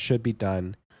research that should be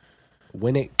done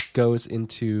when it goes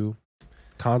into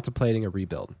contemplating a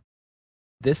rebuild.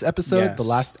 This episode, the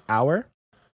last hour,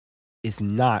 is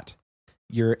not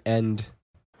your end.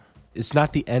 It's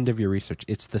not the end of your research.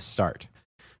 It's the start.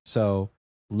 So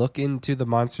look into the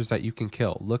monsters that you can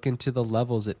kill. Look into the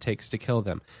levels it takes to kill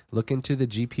them. Look into the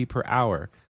GP per hour.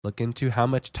 Look into how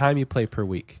much time you play per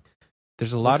week.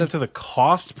 There's a lot into the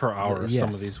cost per hour of some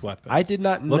of these weapons. I did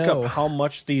not know. Look up how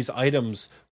much these items.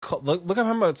 Look up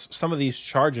how much some of these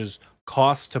charges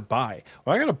cost to buy.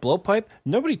 When I got a blowpipe,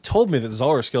 nobody told me that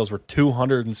Zulrah skills were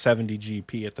 270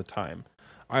 GP at the time.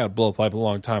 I got a blowpipe a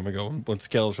long time ago when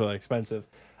scales were really expensive.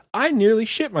 I nearly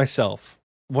shit myself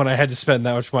when I had to spend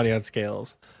that much money on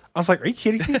scales. I was like, are you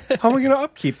kidding me? How am I going to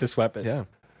upkeep this weapon? Yeah.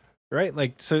 Right?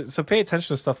 Like, so pay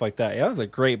attention to stuff like that. Yeah, that was a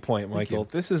great point, Michael.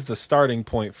 This is the starting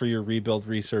point for your rebuild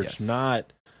research,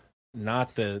 not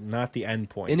the end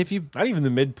point. And if you've not even the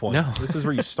midpoint. No. This is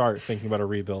where you start thinking about a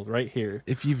rebuild right here.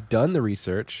 If you've done the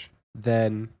research,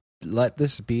 then let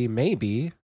this be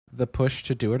maybe the push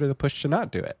to do it or the push to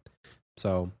not do it.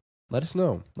 So let us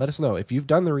know. Let us know. If you've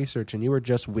done the research and you were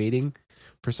just waiting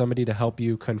for somebody to help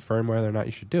you confirm whether or not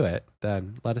you should do it,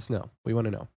 then let us know. We want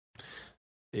to know.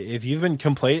 If you've been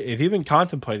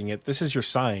contemplating it, this is your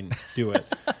sign. Do it.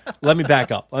 Let me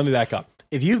back up.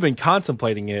 If you've been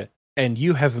contemplating it and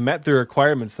you have met the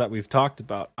requirements that we've talked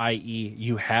about, i.e.,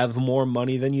 you have more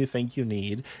money than you think you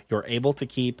need, you're able to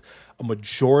keep a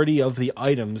majority of the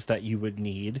items that you would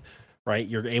need, right?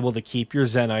 You're able to keep your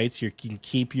Zenites, you can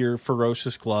keep your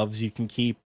ferocious gloves, you can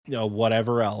keep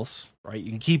whatever else, right?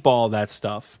 You can keep all that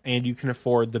stuff, and you can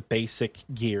afford the basic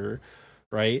gear,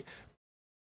 right?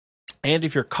 And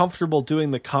if you're comfortable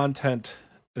doing the content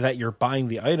that you're buying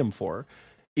the item for,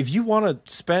 if you want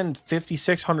to spend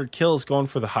 5,600 kills going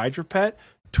for the Hydra Pet,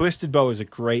 Twisted Bow is a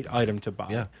great item to buy.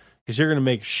 Yeah. Because you're going to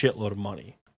make a shitload of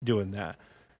money doing that.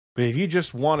 But if you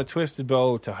just want a Twisted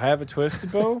Bow to have a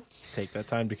Twisted Bow, take that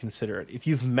time to consider it. If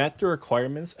you've met the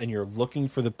requirements and you're looking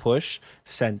for the push,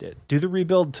 send it. Do the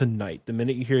rebuild tonight, the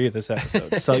minute you hear this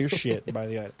episode. Sell your shit, buy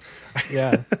the item.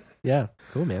 Yeah. Yeah.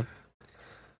 Cool, man.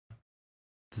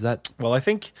 Does that... Well, I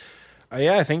think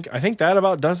that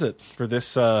about does it for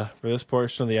this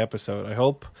portion of the episode. I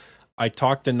hope I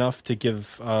talked enough to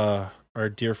give our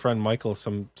dear friend Michael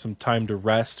some time to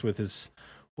rest with his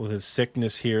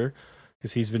sickness here,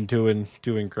 because he's been doing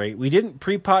great. We didn't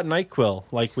pre-pot NyQuil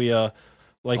like we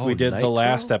did the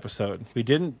last episode. We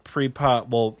didn't pre-pot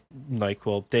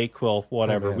NyQuil, Dayquil,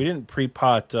 whatever. We didn't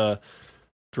pre-pot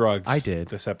drugs. I did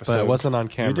this episode, but it wasn't on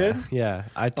camera. You did? Yeah,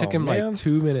 I took him like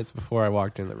 2 minutes before I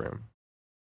walked in the room.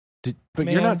 But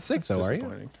you're not sick though, are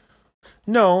you?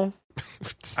 No,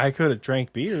 I could have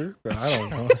drank beer, but I don't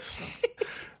know.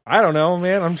 I don't know,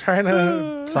 man. I'm trying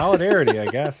to solidarity, I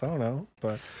guess. I don't know,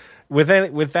 but with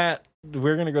that,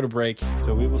 we're gonna go to break.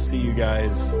 So we will see you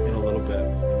guys in a little bit.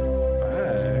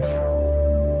 Bye.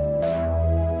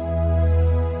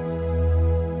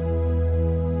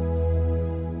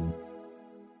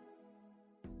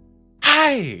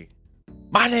 Hi,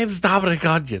 my name's Dominic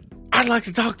Onion. I'd like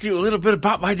to talk to you a little bit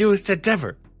about my newest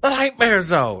endeavor, the Nightmare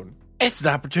Zone. It's an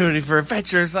opportunity for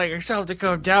adventurers like yourself to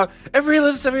come down and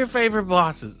relive some of your favorite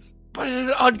bosses, but in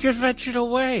an unconventional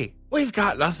way. We've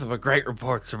got nothing but great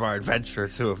reports from our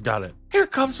adventurers who have done it. Here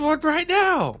comes one right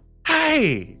now.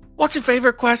 Hey, what's your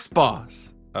favorite quest boss?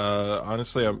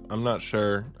 Honestly, I'm not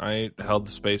sure. I held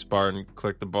the space bar and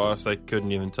clicked the boss. I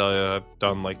couldn't even tell you. I've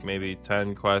done like maybe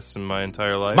 10 quests in my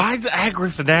entire life. Mine's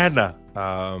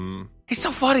Agrifanana. He's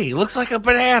so funny. He looks like a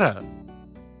banana.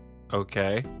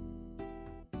 Okay.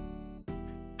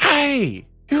 Hey,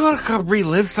 you want to come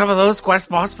relive some of those quest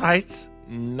boss fights?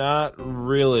 Not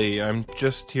really. I'm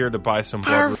just here to buy some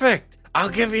blood. Perfect. I'll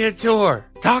give you a tour.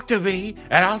 Talk to me,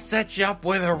 and I'll set you up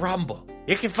with a rumble.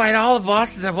 You can fight all the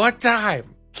bosses at one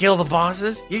time. Kill the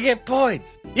bosses, you get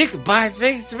points. You can buy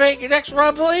things to make your next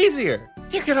rumble easier.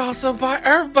 You can also buy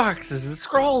herb boxes and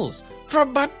scrolls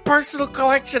from my personal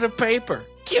collection of paper.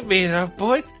 Give me enough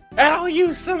points, and I'll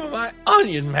use some of my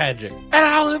onion magic. And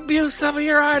I'll imbue some of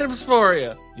your items for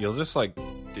you. You'll just,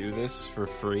 do this for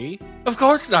free? Of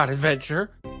course not,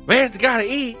 adventurer. Man's gotta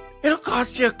eat. It'll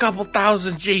cost you a couple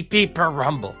thousand GP per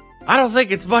rumble. I don't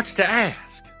think it's much to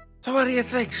ask. So what do you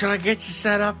think? Should I get you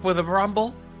set up with a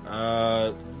rumble?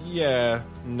 Yeah,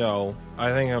 no.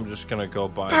 I think I'm just gonna go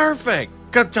buy. Perfect!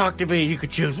 Come talk to me. You can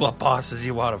choose what bosses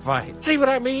you want to fight. See what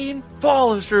I mean?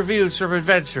 Flawless reviews from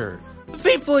adventurers. The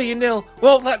people you know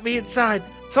won't let me inside,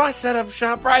 so I set up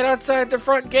shop right outside the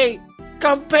front gate.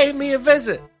 Come pay me a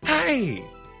visit. Hey!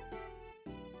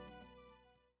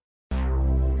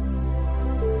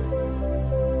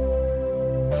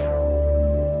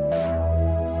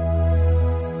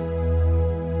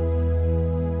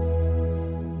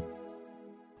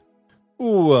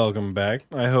 Welcome back.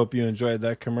 I hope you enjoyed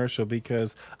that commercial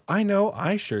because I know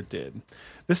I sure did.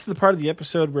 This is the part of the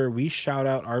episode where we shout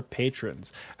out our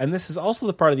patrons. And this is also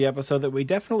the part of the episode that we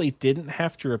definitely didn't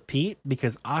have to repeat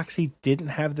because Oxy didn't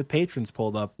have the patrons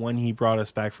pulled up when he brought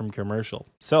us back from commercial.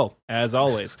 So, as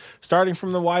always, starting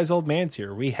from the Wise Old Man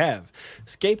tier, we have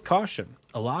Scape Caution,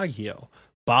 Elagio,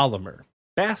 Bolimer,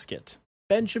 Basket,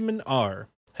 Benjamin R.,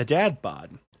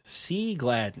 Hadadbod, C.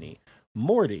 Gladney,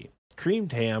 Morty,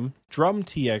 Creamed Ham, Drum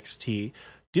TXT,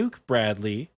 Duke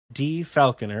Bradley, D.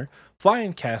 Falconer,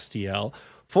 Flying Castiel,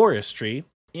 Forestry,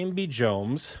 Imby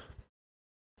Jones,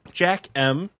 Jack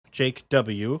M., Jake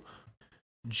W.,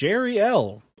 Jerry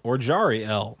L., or Jari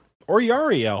L., or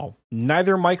Yari L.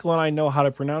 Neither Michael and I know how to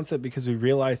pronounce it because we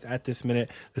realized at this minute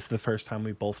this is the first time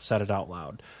we both said it out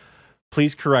loud.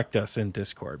 Please correct us in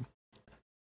Discord.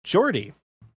 Jordy,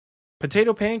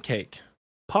 Potato Pancake,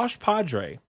 Posh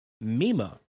Padre,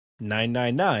 Mima,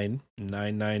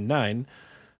 999,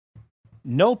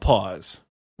 No Pause,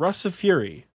 Russ of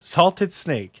Fury, Salted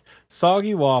Snake,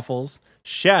 Soggy Waffles,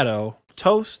 Shadow,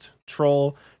 Toast,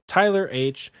 Troll, Tyler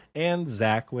H, and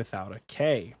Zach without a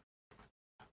K.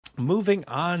 Moving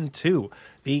on to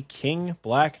the King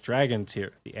Black Dragon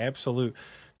tier, the absolute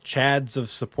chads of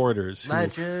supporters.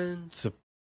 Legends.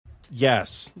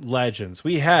 Yes, legends.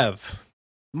 We have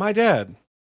my dad.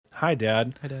 Hi,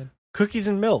 Dad. Hi, Dad. Cookies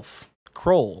and Milf,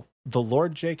 Kroll, the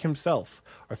Lord Jake himself,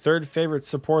 our third favorite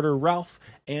supporter, Ralph,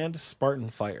 and Spartan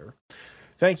Fire.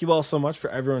 Thank you all so much for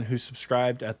everyone who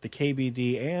subscribed at the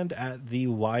KBD and at the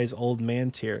Wise Old Man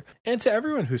tier. And to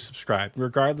everyone who subscribed,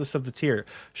 regardless of the tier,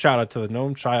 shout out to the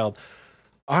Gnome Child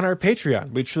on our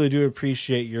Patreon. We truly do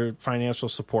appreciate your financial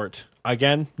support.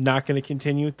 Again, not going to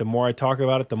continue. The more I talk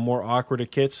about it, the more awkward it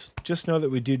gets. Just know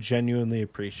that we do genuinely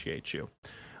appreciate you.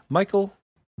 Michael,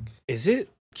 is it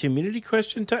community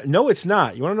question time? No, it's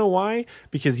not. You want to know why?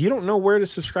 Because you don't know where to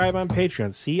subscribe on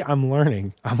Patreon. See, I'm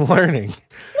learning. You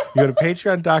go to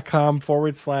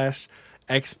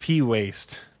patreon.com/XP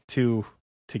Waste to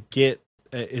get,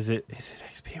 is it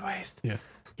XP Waste? Yes.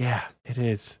 Yeah, it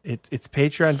is. It's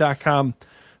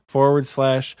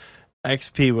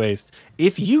patreon.com/XP Waste.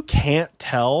 If you can't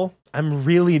tell, I'm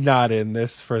really not in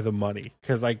this for the money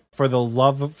because, for the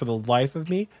life of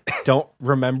me, don't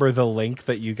remember the link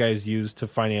that you guys use to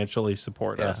financially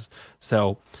support us.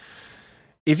 So,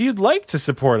 if you'd like to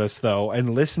support us though,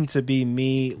 and listen to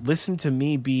me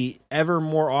be ever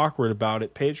more awkward about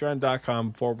it,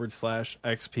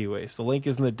 patreon.com/XP Waste. The link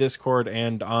is in the Discord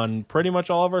and on pretty much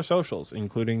all of our socials,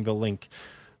 including the link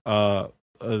in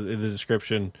the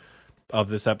description of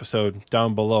this episode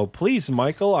down below. Please,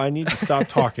 Michael, I need to stop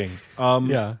talking.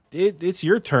 It's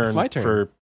your turn. It's my turn.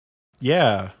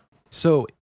 Yeah. So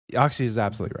Oxy is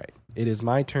absolutely right. It is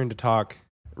my turn to talk.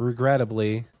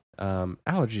 Regrettably,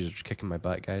 allergies are just kicking my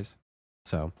butt, guys.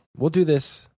 So we'll do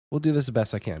this the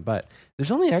best I can. But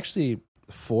there's only actually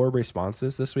 4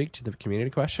 responses this week to the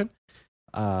community question.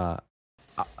 So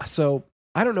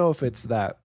I don't know if it's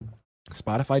that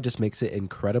Spotify just makes it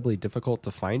incredibly difficult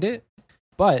to find it,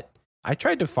 but I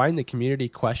tried to find the community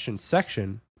question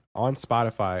section on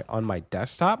Spotify on my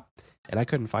desktop, and I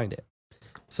couldn't find it.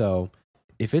 So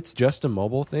if it's just a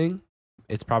mobile thing,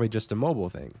 it's probably just a mobile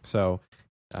thing. So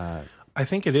I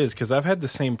think it is because I've had the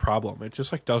same problem. It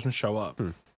just like doesn't show up.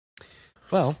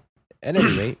 well, at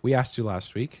any rate, we asked you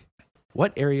last week,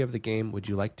 what area of the game would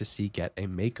you like to see get a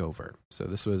makeover? So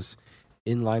this was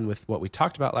in line with what we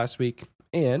talked about last week.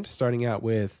 And starting out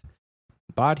with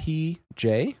Badhi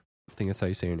J, I think that's how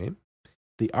you say your name,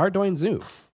 the Ardoin Zoo.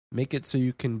 Make it so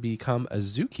you can become a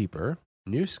zookeeper.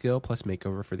 New skill plus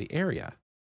makeover for the area.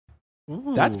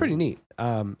 Ooh. That's pretty neat.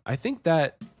 I think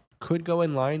that could go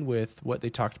in line with what they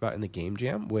talked about in the game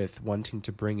jam with wanting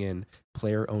to bring in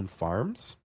player-owned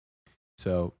farms.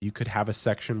 So you could have a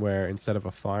section where instead of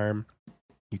a farm,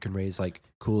 you can raise like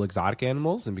cool exotic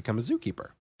animals and become a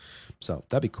zookeeper. So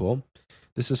that'd be cool.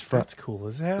 That's cool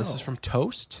as hell. This is from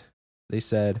Toast. They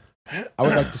said, I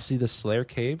would like to see the Slayer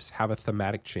Caves have a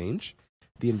thematic change.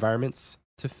 The environments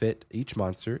to fit each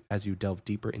monster as you delve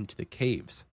deeper into the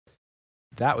caves.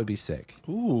 That would be sick.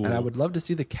 Ooh. And I would love to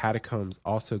see the catacombs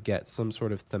also get some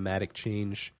sort of thematic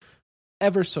change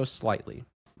ever so slightly.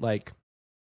 Like,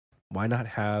 why not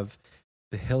have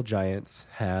the hill giants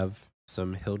have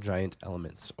some hill giant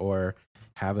elements, or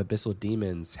have abyssal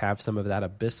demons have some of that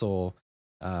abyssal,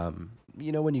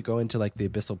 when you go into like the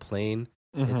abyssal plane,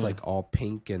 it's like all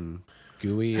pink and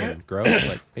gooey and gross.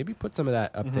 Like maybe put some of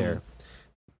that up there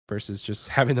versus just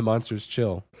having the monsters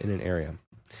chill in an area.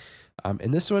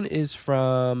 And this last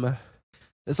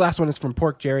one is from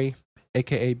Pork Jerry,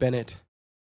 aka Bennett.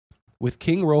 With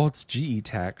King Rold's GE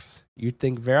tax, you'd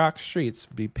think Varrock streets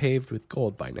would be paved with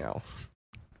gold by now.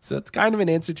 So it's kind of an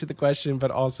answer to the question, but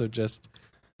also just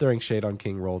throwing shade on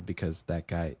King Rold because that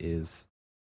guy is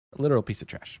a literal piece of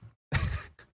trash.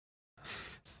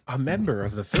 A member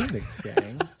of the Phoenix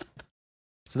Gang.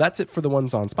 So that's it for the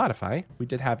ones on Spotify. We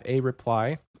did have a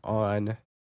reply on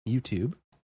YouTube.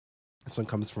 This one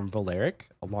comes from Valeric,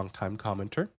 a longtime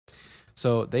commenter.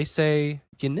 So they say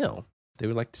Yanil. They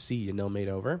would like to see Yanil made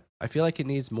over. I feel like it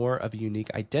needs more of a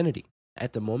unique identity.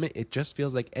 At the moment, it just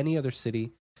feels like any other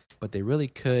city, but they really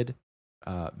could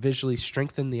visually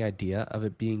strengthen the idea of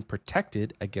it being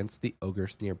protected against the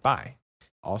ogres nearby.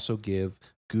 Also give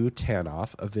Gu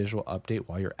Tanoff a visual update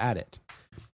while you're at it.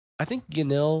 I think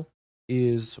Yanil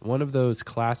is one of those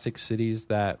classic cities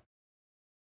that,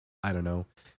 I don't know,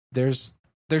 there's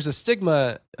a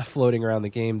stigma floating around the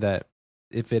game that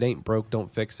if it ain't broke, don't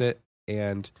fix it.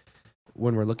 And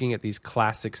when we're looking at these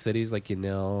classic cities like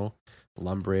Yanil,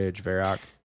 Lumbridge, Varrock,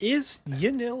 Is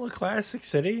Yanil a classic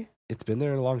city? it's been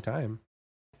there a long time.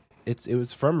 It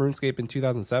was from RuneScape in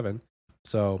 2007,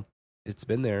 so it's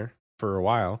been there for a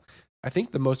while. I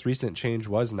think the most recent change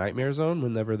was Nightmare Zone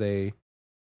whenever they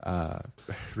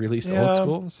released Old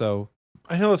School. So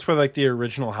I know that's where like the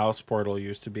original house portal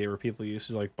used to be, where people used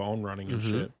to like bone running and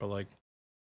shit. But like,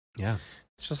 yeah,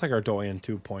 it's just like Ardoyan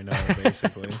 2.0,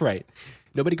 basically. right.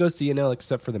 Nobody goes to Yanil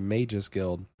except for the Mages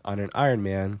Guild on an Iron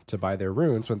Man to buy their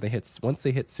runes once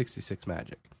they hit 66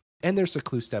 magic. And there's the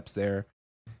clue steps there.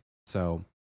 So,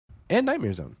 and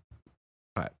Nightmare Zone.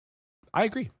 But I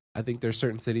agree. I think there's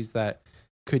certain cities that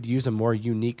could use a more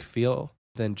unique feel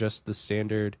than just the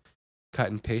standard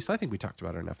cut and paste. I think we talked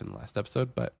about it enough in the last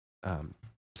episode, but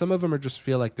some of them just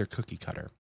feel like they're cookie cutter.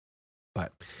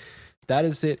 But that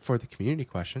is it for the community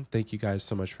question. Thank you guys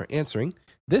so much for answering.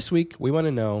 This week, we want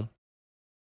to know,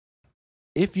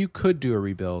 if you could do a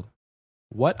rebuild,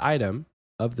 what item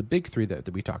of the big three that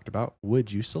we talked about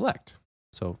would you select?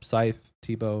 So Scythe,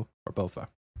 T-Bow, or Bofa.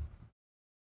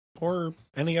 Or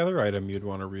any other item you'd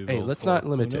want to rebuild. Hey, let's not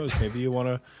limit Who knows? it. Maybe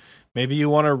you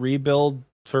want to rebuild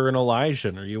for an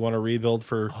Elysian, or you want to rebuild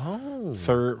for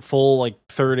full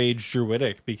third age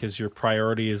Druidic because your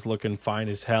priority is looking fine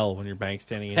as hell when you're bank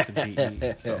standing into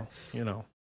GE. So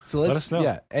So let us know.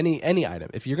 Yeah, any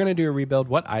item. If you're going to do a rebuild,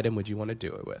 what item would you want to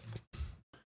do it with?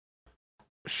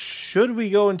 Should we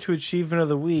go into achievement of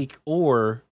the week,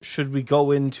 or should we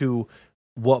go into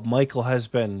what Michael has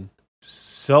been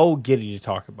so giddy to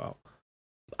talk about?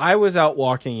 I was out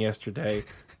walking yesterday,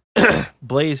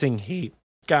 blazing heat,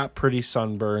 got pretty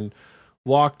sunburned,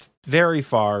 walked very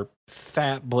far,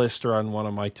 fat blister on one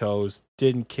of my toes,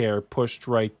 didn't care, pushed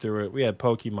right through it. We had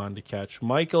Pokemon to catch.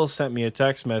 Michael sent me a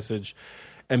text message,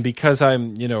 and because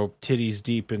I'm, titties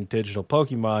deep in digital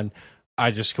Pokemon, I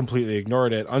just completely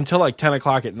ignored it until like 10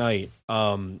 o'clock at night.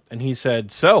 And he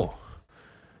said, "So,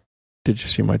 did you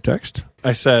see my text?"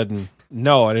 I said,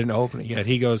 "No, I didn't open it yet."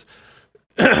 He goes,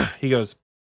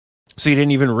 "So you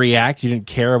didn't even react? You didn't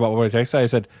care about what I texted?" I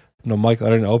said, "No, Michael,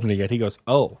 I didn't open it yet." He goes,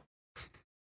 "Oh,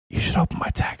 you should open my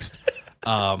text."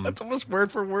 That's almost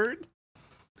word for word.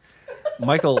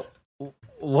 Michael,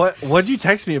 what'd you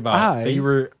text me about that you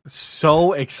were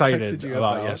so excited Texted you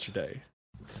about about yesterday?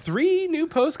 3 new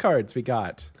postcards we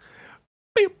got.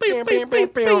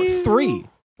 3.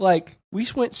 Like, we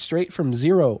went straight from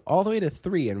 0 all the way to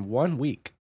 3 in 1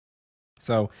 week.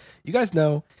 So, you guys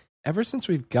know, ever since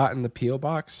we've gotten the P.O.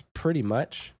 Box, pretty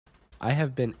much, I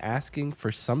have been asking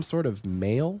for some sort of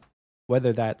mail,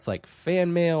 whether that's like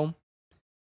fan mail.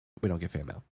 We don't get fan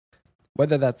mail.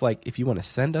 Whether that's like, if you want to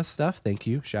send us stuff, thank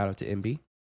you. Shout out to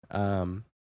MB.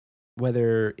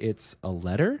 Whether it's a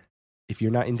letter, if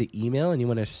you're not into email and you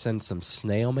want to send some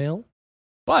snail mail.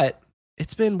 But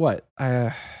it's been what?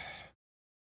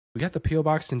 We got the P.O.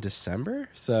 Box in December,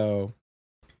 so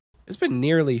it's been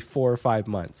nearly 4 or 5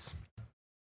 months.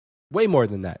 Way more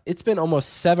than that. It's been almost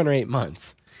 7 or 8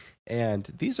 months.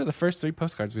 And these are the first 3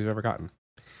 postcards we've ever gotten.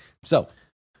 So,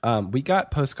 we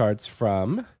got postcards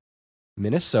from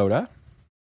Minnesota,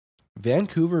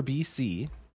 Vancouver, BC,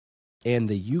 and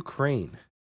the Ukraine.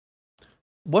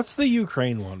 What's the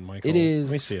Ukraine one, Michael? It is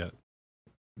Let me see it.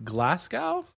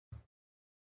 Glasgow?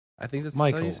 I think that's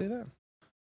Michael, how you say that.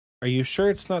 Are you sure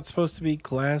it's not supposed to be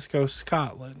Glasgow,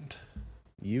 Scotland?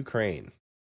 Ukraine.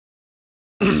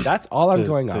 That's all I'm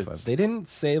going off of. They didn't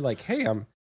say like, hey, I'm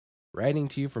writing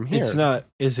to you from here. It's not.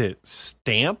 Is it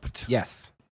stamped?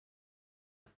 Yes.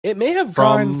 It may have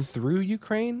gone through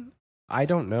Ukraine. I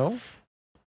don't know.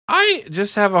 I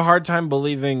just have a hard time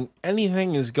believing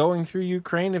anything is going through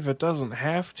Ukraine if it doesn't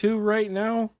have to right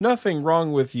now. Nothing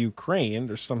wrong with Ukraine.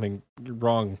 There's something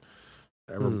wrong.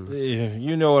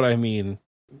 You know what I mean.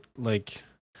 Like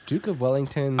Duke of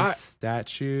Wellington's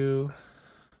statue.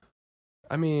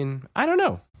 I mean, I don't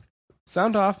know.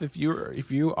 Sound off if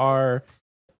you are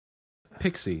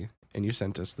Pixie and you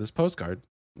sent us this postcard.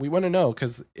 We want to know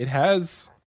because it has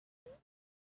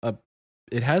a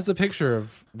picture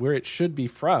of where it should be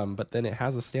from, but then it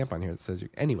has a stamp on here that says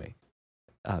anyway.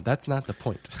 That's not the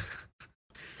point.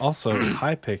 Also,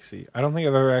 hi Pixie. I don't think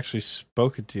I've ever actually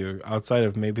spoken to you outside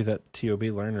of maybe that TOB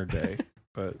Learner Day,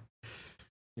 but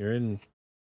you're in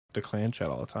the clan chat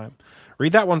all the time.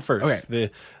 Read that one first. Okay.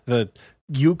 The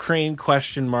Ukraine ?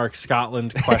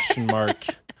 Scotland ?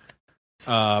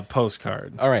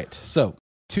 Postcard. All right. So,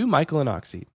 to Michael and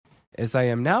Oxy, as I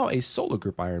am now a solo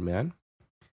group Iron Man,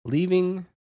 listening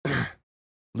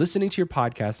to your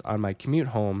podcast on my commute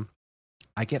home,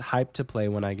 I get hyped to play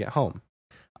when I get home.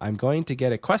 I'm going to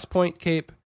get a Quest Point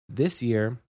cape this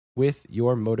year with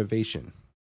your motivation.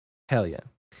 Hell yeah.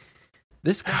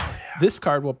 This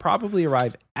card will probably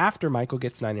arrive after Michael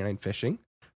gets 99 fishing,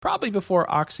 probably before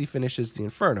Oxy finishes the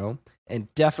Inferno,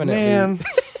 and definitely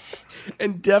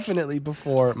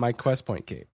before my Quest Point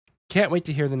cape. Can't wait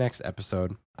to hear the next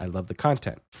episode. I love the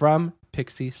content. From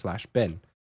Pixie/Ben.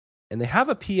 And they have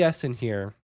a PS in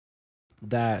here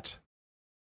that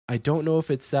I don't know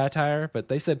if it's satire, but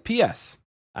they said, P.S.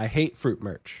 I hate fruit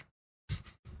merch.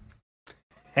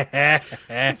 Put that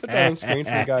on screen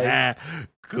for you guys.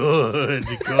 Good,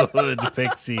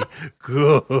 Pixie.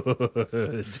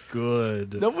 Good.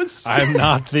 I'm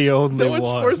not the only one. No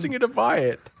one's forcing you to buy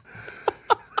it.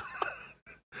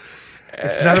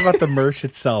 It's not about the merch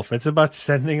itself. It's about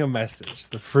sending a message.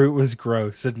 The fruit was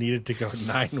gross. It needed to go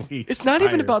 9 weeks. It's not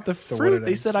even about the fruit.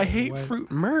 They said, I hate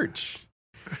fruit merch.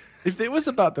 If it was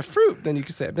about the fruit, then you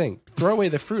could say, dang, throw away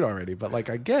the fruit already. But,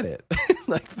 like, I get it.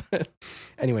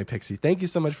 Anyway, Pixie, thank you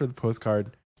so much for the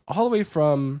postcard. All the way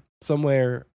from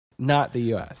somewhere not the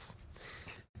U.S.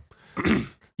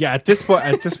 Yeah, at this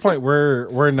point,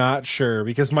 we're not sure.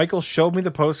 Because Michael showed me the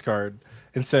postcard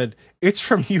and said, it's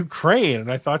from Ukraine.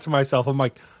 And I thought to myself, I'm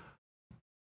like,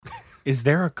 is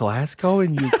there a Glasgow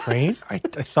in Ukraine? I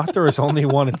thought there was only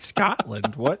one in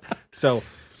Scotland. What? So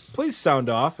please sound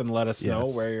off and let us know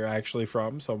where you're actually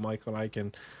from, so Michael and I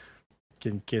can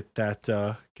get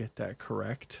that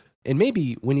correct. And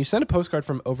maybe when you send a postcard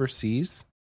from overseas,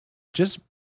 just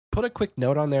put a quick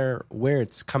note on there where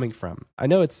it's coming from. I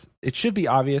know it should be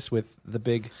obvious with the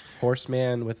big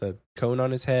horseman with a cone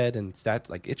on his head and stats.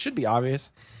 Like, it should be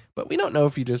obvious, but we don't know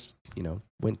if you just,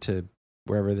 went to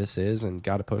wherever this is and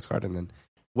got a postcard and then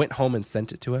went home and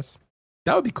sent it to us.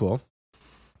 That would be cool.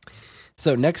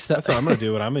 So next up, that's what I'm going to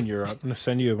do when I'm in Europe. I'm going to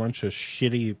send you a bunch of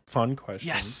shitty fun questions.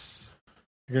 Yes.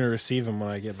 You're going to receive them when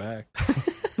I get back.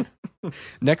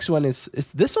 Next one is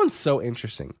this one's so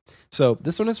interesting. So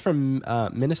this one is from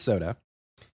Minnesota,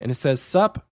 and it says,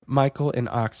 Sup, Michael and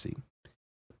Oxy.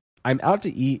 I'm out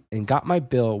to eat and got my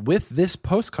bill with this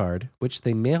postcard, which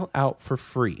they mail out for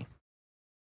free.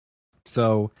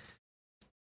 So,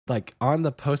 like, on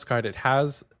the postcard, it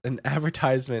has an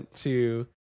advertisement to,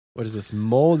 what is this?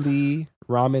 Mo-Lee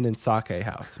Ramen and Sake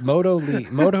House.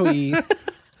 Moto-E.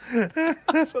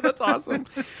 So that's awesome.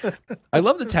 I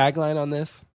love the tagline on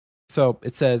this. So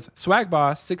it says Swag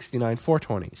Boss 69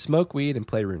 420. Smoke weed and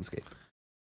play RuneScape.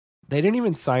 They didn't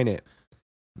even sign it.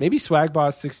 Maybe Swag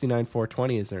Boss 69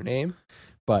 420 is their name,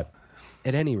 but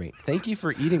at any rate, thank you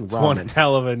for eating It's one ramen.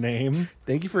 hell of a name.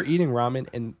 Thank you for eating ramen,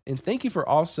 and thank you for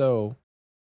also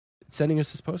sending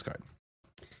us this postcard.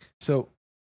 So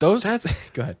those That's-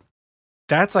 go ahead.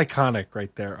 That's iconic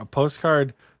right there. A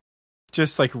postcard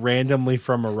just like randomly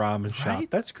from a ramen shop. Right?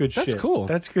 That's good That's shit. cool.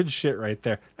 That's good shit right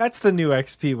there. That's the new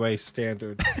XP Way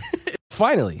standard.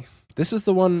 Finally, this is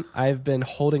the one I've been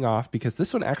holding off because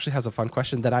this one actually has a fun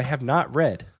question that I have not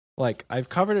read. Like, I've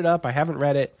covered it up, I haven't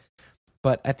read it,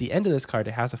 but at the end of this card,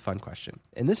 it has a fun question.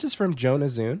 And this is from Jonah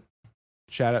Zune.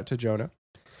 Shout out to Jonah.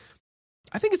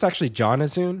 I think it's actually John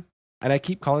Azune, and I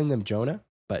keep calling them Jonah,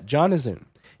 but John Azune.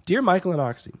 Dear Michael and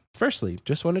Oxy, firstly,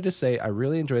 just wanted to say I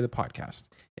really enjoy the podcast,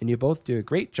 and you both do a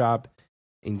great job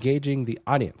engaging the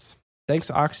audience. Thanks,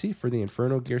 Oxy, for the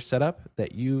Inferno Gear setup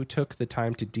that you took the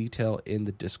time to detail in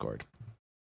the Discord.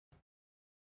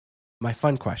 My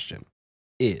fun question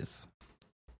is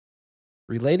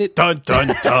related. Dun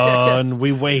dun dun.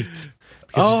 We wait.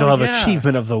 Because Oh, you still have yeah.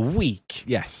 achievement of the week.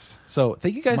 Yes. So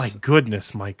thank you guys. My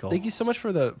goodness, Michael. Thank you so much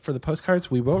for the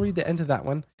postcards. We will read the end of that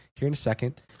one here in a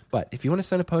second. But if you want to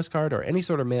send a postcard or any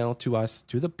sort of mail to us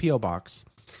to the P.O. Box,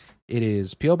 it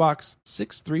is P.O. Box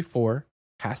 634,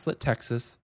 Haslett,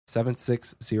 Texas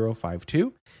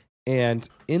 76052. And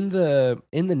in the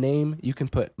name, you can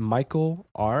put Michael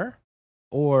R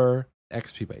or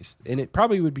XP based. And it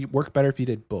probably would work better if you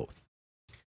did both.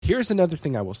 Here's another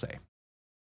thing I will say.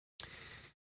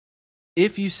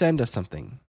 If you send us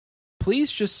something,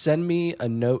 please just send me a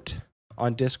note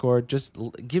on Discord. Just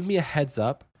give me a heads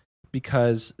up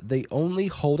because they only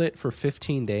hold it for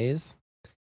 15 days.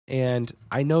 And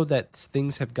I know that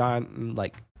things have gotten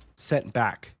like sent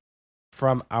back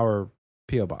from our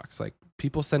P.O. box. Like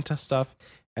people sent us stuff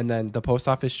and then the post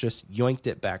office just yoinked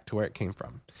it back to where it came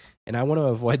from. And I want to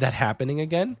avoid that happening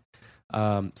again.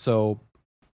 So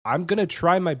I'm going to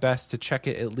try my best to check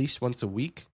it at least once a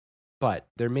week. But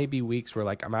there may be weeks where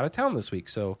like I'm out of town this week.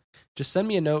 So just send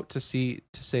me a note to say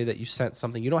that you sent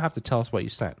something. You don't have to tell us what you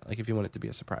sent, like if you want it to be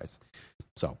a surprise.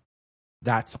 So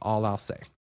that's all I'll say.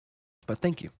 But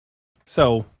thank you.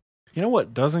 So, you know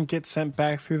what doesn't get sent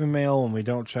back through the mail when we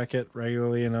don't check it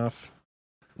regularly enough?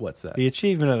 What's that? The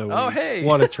achievement of the week. Oh, hey.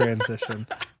 What a transition.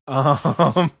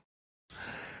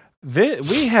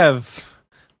 We have...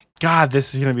 God,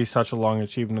 this is going to be such a long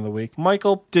achievement of the week.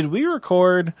 Michael, did we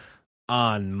record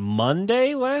on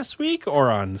Monday last week or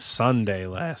on Sunday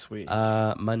last week?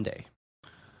 Monday.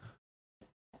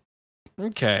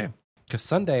 Okay. Because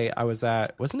Sunday I was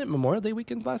at, wasn't it Memorial Day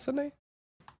weekend last Sunday?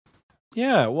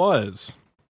 Yeah, it was.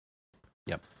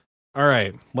 Yep. All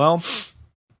right. Well,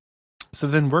 so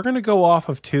then we're going to go off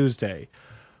of Tuesday.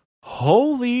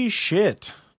 Holy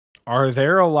shit. Are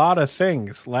there a lot of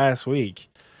things last week?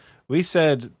 We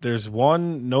said there's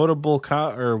one notable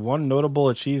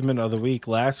achievement of the week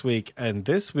last week, and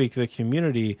this week the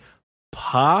community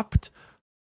popped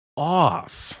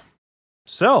off.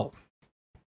 So,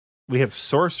 we have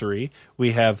sorcery,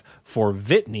 we have for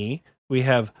Vitney, we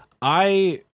have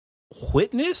Eyewitness,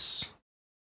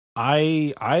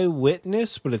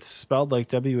 but it's spelled like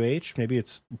WH. Maybe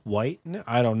it's white.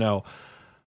 I don't know.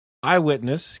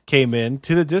 Eyewitness came in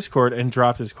to the Discord and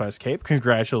dropped his quest cape.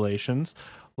 Congratulations.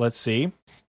 Let's see.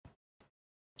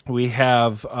 We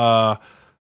have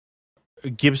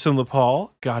Gibson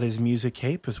LaPaul got his music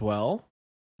cape as well.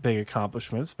 Big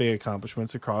accomplishments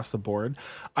across the board.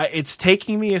 It's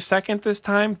taking me a second this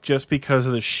time just because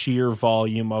of the sheer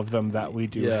volume of them that we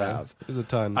do have. There's a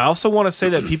ton. I also want to say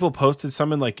that people posted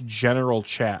some in like general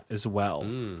chat as well.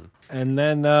 And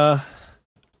then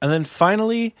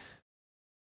finally,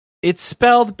 it's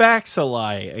spelled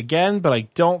Baxalai again, but I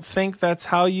don't think that's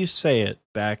how you say it.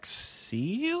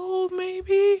 Baxil,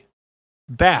 maybe?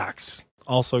 Bax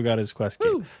also got his quest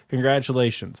cape. Woo.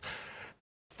 Congratulations.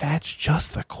 That's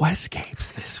just the quest capes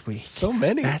this week. So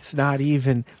many. That's not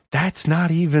even the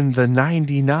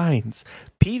 99s.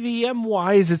 PVM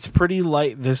wise, it's pretty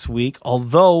light this week,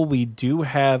 although we do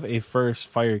have a first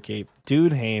fire cape.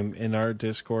 Dude Haim in our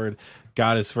Discord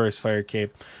got his first fire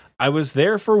cape. I was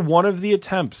there for one of the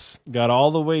attempts, got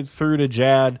all the way through to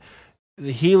Jad.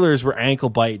 The healers were ankle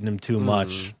biting him too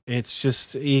much. It's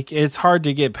just, it's hard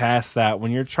to get past that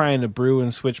when you're trying to brew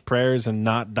and switch prayers and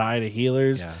not die to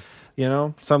healers. Yeah. You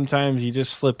know, sometimes you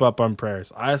just slip up on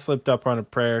prayers. I slipped up on a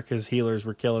prayer because healers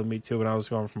were killing me too when I was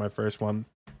going for my first one.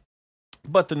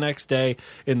 But the next day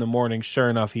in the morning, sure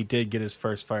enough, he did get his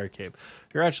first fire cape.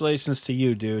 Congratulations to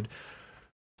you, dude.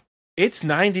 It's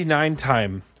 99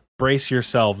 time. Brace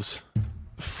yourselves.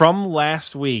 From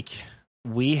last week,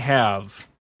 we have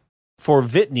for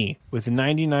Vitney with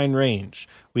 99 range.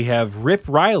 We have Rip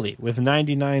Riley with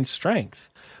 99 strength.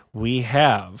 We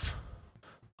have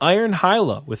Iron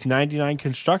Hyla with 99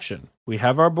 construction. We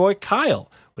have our boy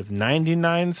Kyle with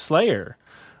 99 Slayer.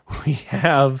 We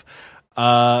have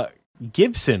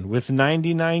Gibson with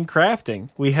 99 crafting.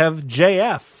 We have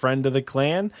JF, friend of the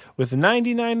clan, with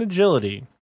 99 agility.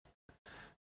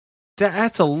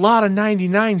 That's a lot of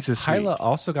 99s this Hyla week.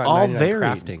 also got All 99 varied.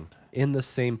 crafting in the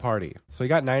same party. So he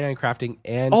got 99 crafting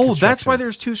and Oh, that's construction. why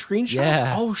there's two screenshots?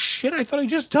 Yeah. Oh, shit. I thought I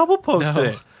just double posted No.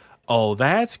 it. Oh,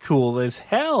 that's cool as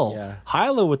hell. Yeah.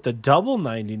 Hyla with the double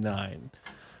 99.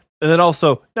 And then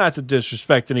also, not to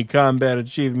disrespect any combat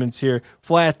achievements here,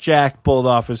 Flat Jack pulled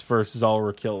off his first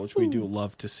Zulrah kill, which we do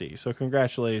love to see. So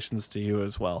congratulations to you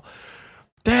as well.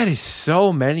 That is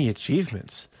so many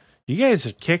achievements. You guys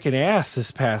are kicking ass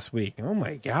this past week. Oh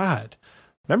my God.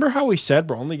 Remember how we said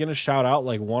we're only going to shout out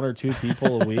like one or two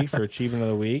people a week for Achievement of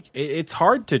the Week? It's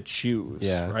hard to choose,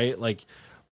 right? Like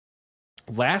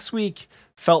last week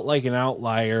felt like an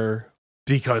outlier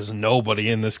because nobody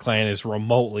in this clan is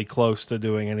remotely close to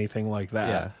doing anything like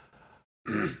that.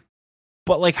 Yeah.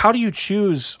 But like, how do you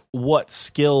choose what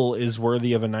skill is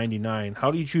worthy of a 99?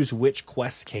 How do you choose which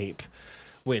quest cape?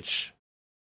 Which,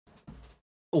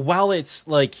 while it's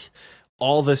like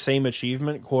all the same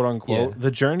achievement, quote unquote,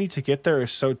 the journey to get there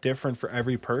is so different for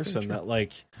every person that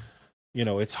like, you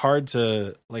know, it's hard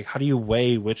to like, how do you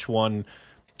weigh which one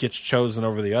gets chosen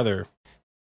over the other?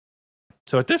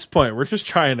 So at this point, we're just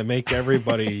trying to make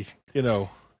everybody, you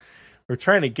know, we're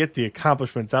trying to get the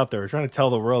accomplishments out there. We're trying to tell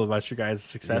the world about your guys'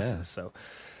 successes. Yeah. So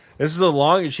this is a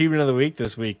long achievement of the week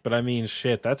this week, but I mean,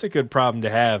 shit, that's a good problem to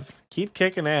have. Keep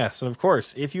kicking ass. And of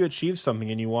course, if you achieve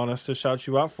something and you want us to shout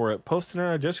you out for it, post it in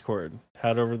our Discord.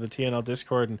 Head over to the TNL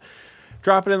Discord and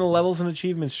drop it in the levels and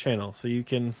achievements channel so you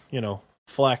can, you know,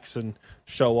 flex and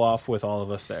show off with all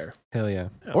of us there. Hell yeah.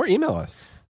 Or email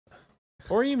us.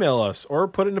 Or email us, or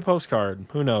put it in a postcard.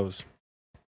 Who knows?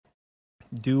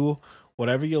 Do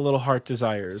whatever your little heart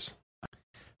desires.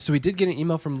 So we did get an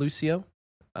email from Lucio.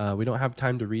 We don't have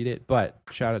time to read it, but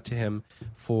shout out to him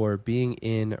for being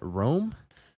in Rome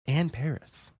and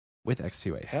Paris with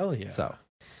XP Waste. Hell yeah. So,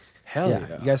 Hell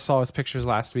yeah. You guys saw his pictures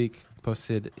last week,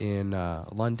 posted in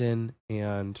London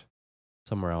and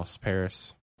somewhere else,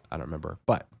 Paris. I don't remember.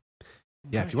 But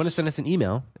yeah, if you want to send us an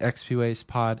email,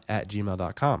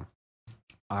 xpwastepod@gmail.com.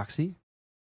 Oxy,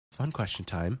 it's fun question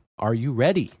time. Are you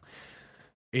ready?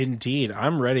 Indeed,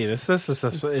 I'm ready. This is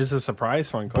a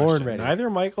surprise fun question. Born ready. Neither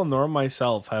Michael nor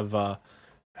myself have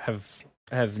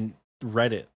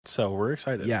read it, so we're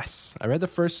excited. Yes. I read the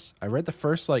first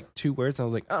like 2 words and I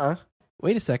was like,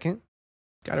 wait a second.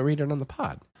 Gotta read it on the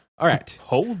pod. All right.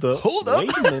 Hold up.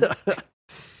 Wait a minute.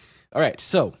 All right.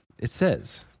 So it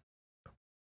says,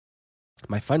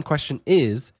 my fun question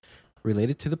is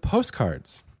related to the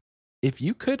postcards. If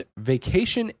you could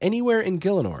vacation anywhere in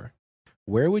Gielinor,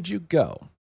 where would you go?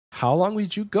 How long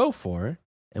would you go for?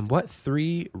 And what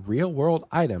 3 real-world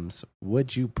items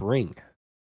would you bring?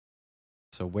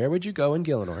 So where would you go in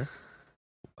Gielinor?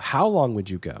 How long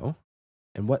would you go?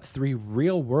 And what 3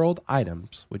 real-world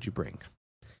items would you bring?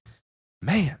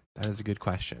 Man, that is a good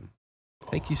question.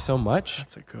 Thank you so much,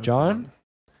 That's a good John. one.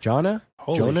 Jonna.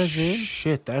 Holy Jonah Zoom?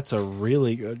 shit, that's a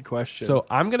really good question. So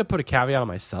I'm going to put a caveat on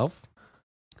myself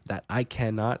that I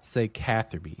cannot say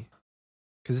Catherby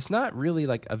because it's not really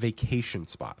like a vacation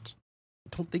spot. I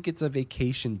don't think it's a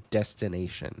vacation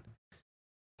destination.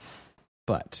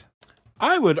 But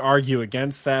I would argue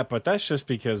against that, but that's just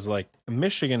because like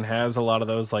Michigan has a lot of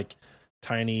those like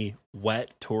tiny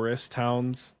wet tourist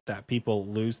towns that people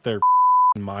lose their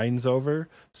minds over.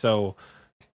 So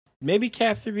maybe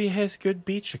Catherby has good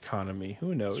beach economy.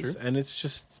 Who knows? true. And it's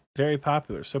just very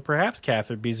popular. So perhaps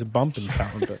Catherby's a bumping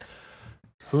town, but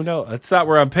who knows? That's not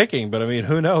where I'm picking, but I mean,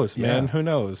 who knows, man? Yeah. Who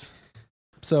knows?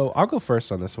 so I'll go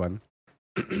first on this one,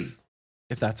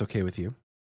 if that's okay with you.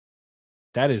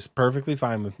 That is perfectly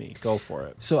fine with me. Go for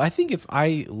it. So I think if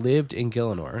I lived in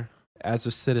Gielinor as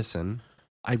a citizen,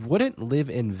 I wouldn't live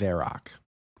in Varrock.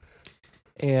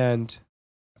 And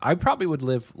I probably would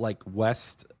live like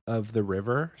west of the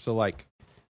river. So like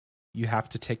you have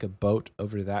to take a boat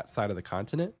over to that side of the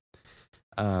continent.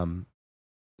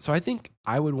 So I think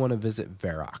I would want to visit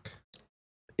Varrock.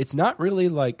 It's not really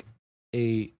like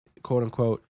a quote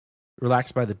unquote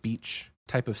relaxed by the beach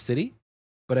type of city,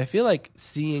 but I feel like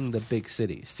seeing the big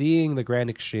city, seeing the Grand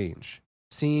Exchange,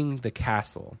 seeing the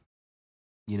castle,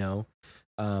 you know,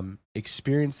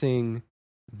 experiencing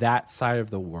that side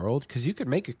of the world, because you could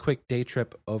make a quick day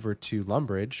trip over to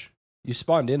Lumbridge. You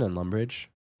spawned in on Lumbridge,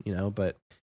 you know, but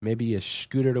maybe you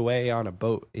scooted away on a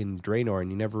boat in Draenor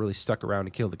and you never really stuck around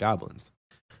to kill the goblins.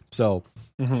 So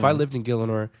if I lived in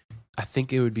Gielinor, I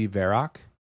think it would be Varrock.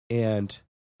 And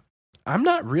I'm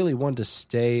not really one to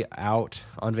stay out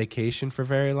on vacation for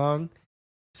very long.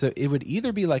 So it would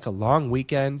either be like a long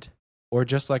weekend or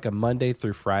just like a Monday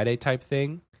through Friday type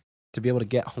thing to be able to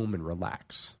get home and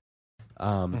relax.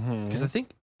 Because I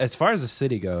think as far as the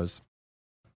city goes,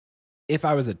 if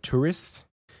I was a tourist,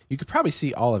 you could probably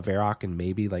see all of Varrock in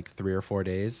maybe like 3 or 4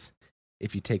 days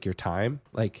if you take your time.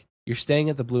 Like, you're staying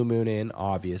at the Blue Moon Inn,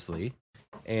 obviously,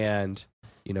 and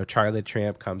you know Charlie the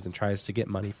Tramp comes and tries to get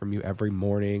money from you every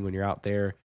morning when you're out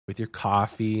there with your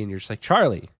coffee, and you're just like,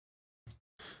 Charlie,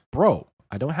 bro,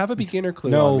 I don't have a beginner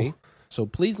clue on me, so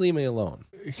please leave me alone.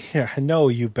 Yeah, no,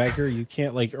 you beggar, you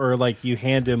can't you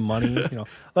hand him money. You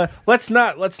know, let's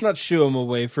not shoo him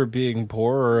away for being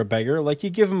poor or a beggar. Like, you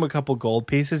give him a couple gold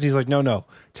pieces, he's like, no,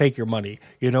 take your money.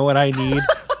 You know what I need?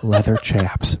 Leather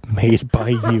chaps made by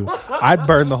you. I'd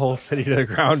burn the whole city to the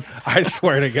ground. I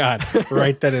swear to God,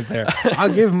 right then and there.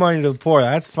 I'll give money to the poor.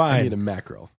 That's fine. I need a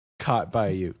mackerel caught by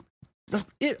you.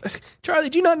 Charlie,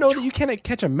 do you not know that you can't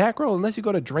catch a mackerel unless you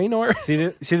go to Draenor?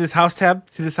 See this house tab?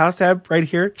 See this house tab right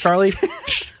here, Charlie?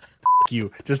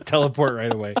 You just teleport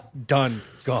right away. Done.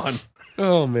 Gone.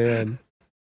 Oh man.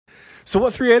 So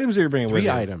what 3 items are you bringing with you?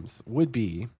 3 items would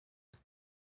be,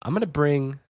 I'm gonna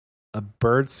bring a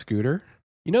bird scooter.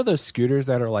 You know those scooters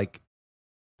that are like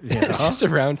just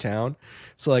around town?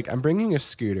 So like, I'm bringing a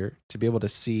scooter to be able to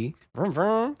see,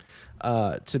 to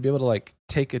be able to like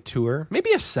take a tour,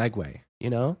 maybe a Segway. You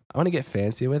know, I want to get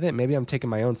fancy with it. Maybe I'm taking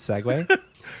my own Segway.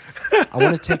 I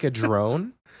want to take a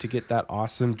drone to get that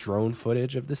awesome drone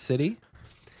footage of the city,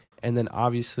 and then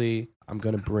obviously I'm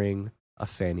gonna bring a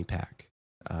fanny pack,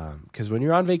 because when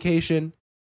you're on vacation,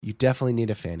 you definitely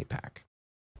need a fanny pack.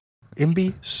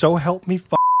 Imby, so help me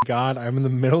God, I'm in the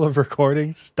middle of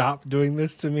recording. Stop doing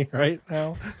this to me right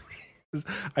now.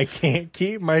 I can't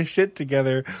keep my shit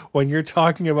together when you're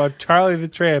talking about Charlie the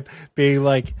Tramp being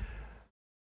like,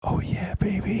 oh yeah,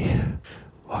 baby,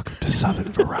 welcome to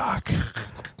Southern Varrock.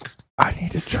 I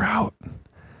need a trout,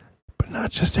 but not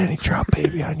just any trout,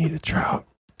 baby. I need a trout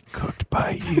cooked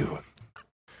by you.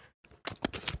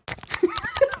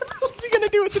 What's he gonna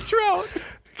do with the trout?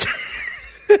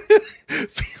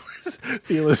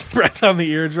 Feel his breath on the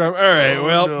eardrum. All right,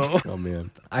 Oh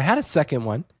man, I had a second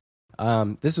one.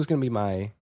 This was gonna be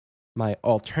my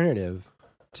alternative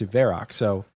to Varrock.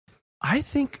 So I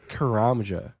think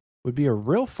Karamja would be a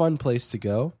real fun place to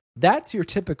go. That's your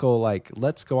typical like,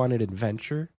 let's go on an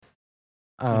adventure.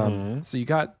 So you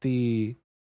got the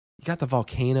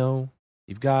volcano.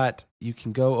 You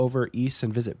can go over east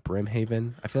and visit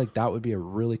Brimhaven. I feel like that would be a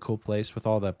really cool place with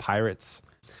all the pirates.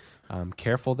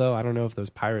 Careful though, I don't know if those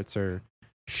pirates are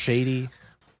shady.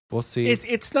 We'll see.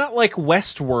 It's not like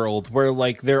Westworld where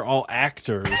like they're all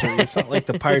actors. Or it's not like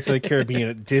the Pirates of the Caribbean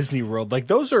at Disney World. Like,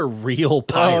 those are real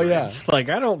pirates. Like,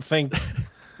 I don't think.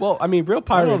 Well, I mean, real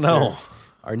pirates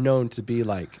are known to be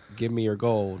like, give me your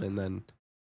gold, and then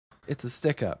it's a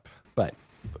stick up. But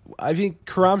I think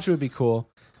Karamja would be cool.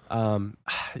 Do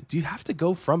you have to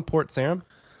go from Port Sarim?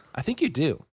 I think you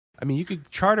do. I mean, you could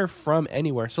charter from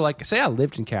anywhere. So, like, say I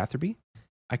lived in Catherby,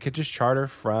 I could just charter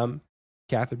from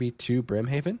Catherby to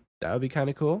Brimhaven. That would be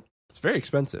kind of cool. It's very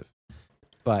expensive,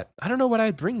 but I don't know what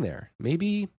I'd bring there.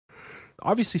 Maybe,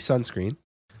 obviously, sunscreen.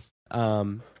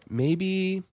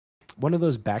 Maybe one of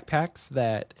those backpacks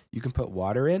that you can put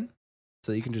water in,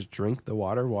 so you can just drink the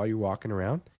water while you're walking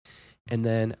around, and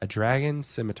then a dragon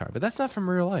scimitar. But that's not from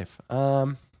real life.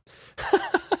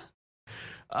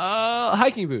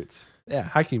 Hiking boots. Yeah,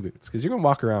 hiking boots, because you're going to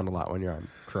walk around a lot when you're on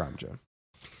Karamja.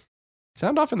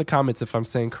 Sound off in the comments if I'm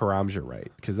saying Karamja right,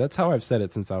 because that's how I've said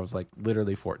it since I was like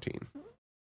literally 14.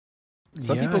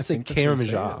 Some people say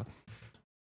Karamja.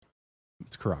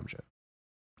 It's Karamja.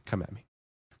 Come at me.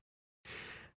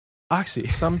 Oxy.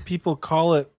 Some people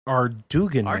call it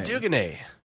Ardugane. Ardugane.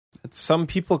 Some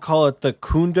people call it the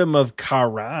Kingdom of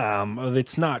Karam.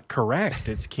 It's not correct.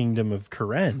 It's Kingdom of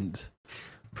Karend.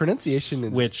 Pronunciation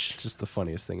is just the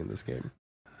funniest thing in this game.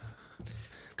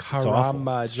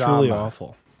 Karamajama. It's truly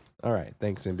awful. All right,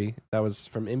 thanks, Imby. That was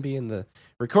from Imby in the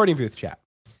recording booth chat.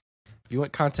 If you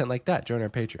want content like that, join our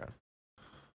Patreon.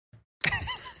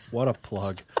 What a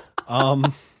plug.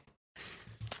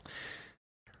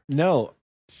 No.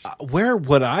 Where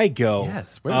would I go?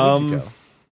 Yes, where would you go?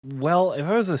 Well, if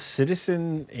I was a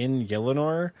citizen in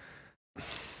Gielinor,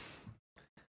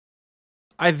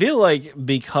 I feel like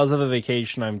because of the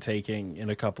vacation I'm taking in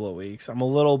a couple of weeks, I'm a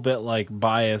little bit like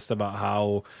biased about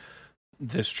how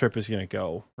this trip is going to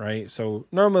go, right? So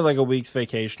normally like a week's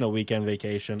vacation, a weekend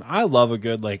vacation. I love a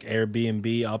good like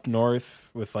Airbnb up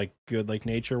north with like good like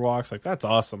nature walks. Like that's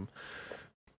awesome.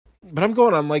 But I'm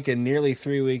going on like a nearly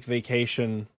 3-week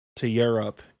vacation to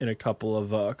Europe in a couple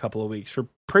of weeks for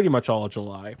pretty much all of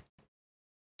July.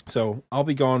 So I'll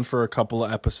be gone for a couple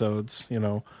of episodes, you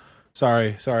know.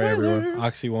 Sorry everyone.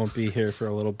 Oxy won't be here for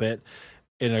a little bit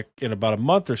in about a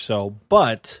month or so,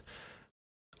 but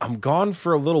I'm gone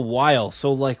for a little while.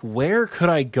 So like where could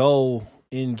I go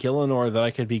in Gielinor that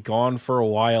I could be gone for a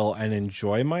while and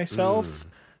enjoy myself?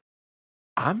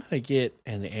 I'm going to get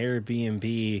an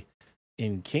Airbnb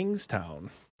in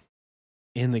Kingstown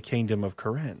in the Kingdom of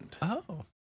Korend. Oh.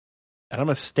 And I'm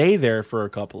going to stay there for a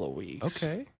couple of weeks.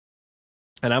 Okay.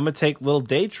 And I'm going to take little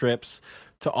day trips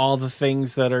to all the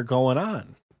things that are going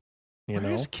on.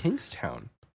 Where's Kingstown?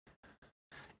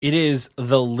 It is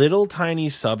the little tiny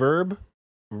suburb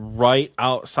right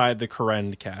outside the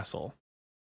Korend Castle.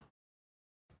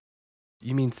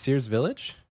 You mean Sears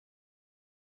Village?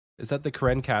 Is that the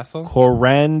Korend Castle?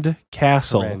 Korend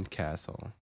Castle. Korend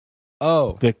Castle.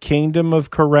 Oh. The Kingdom of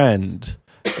Korend.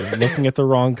 You're looking at the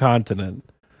wrong continent.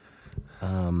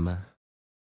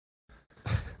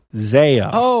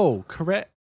 Zaya. Oh, correct.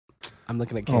 I'm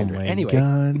looking at Kandra. Oh my anyway,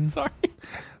 God. sorry.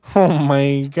 Oh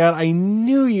my God. I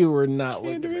knew you were not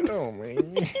Kandra. looking at Oh my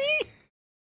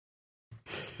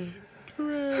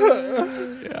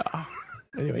Yeah.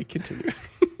 Anyway, continue.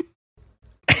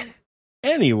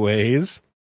 Anyways,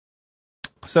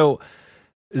 so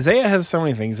Zaya has so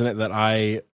many things in it that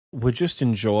I would just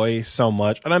enjoy so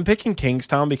much. And I'm picking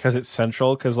Kingstown because it's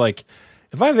central. Because, like,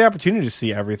 if I have the opportunity to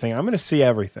see everything, I'm going to see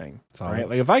everything. Right?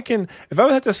 Like, if I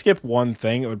would have to skip one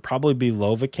thing, it would probably be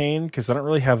Lovacane because I don't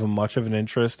really have much of an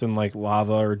interest in, like,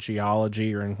 lava or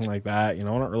geology or anything like that. You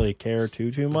know, I don't really care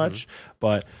too much.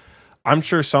 But I'm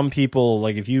sure some people,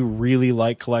 like, if you really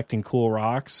like collecting cool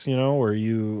rocks, you know, or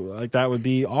you like, that would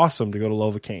be awesome to go to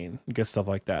Lovacane and get stuff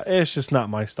like that. It's just not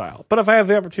my style. But if I have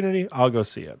the opportunity, I'll go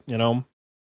see it, you know.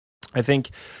 I think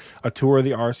a tour of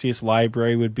the Arceus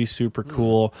Library would be super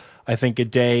cool. I think a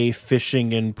day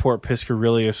fishing in Port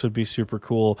Piscarius would be super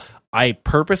cool. I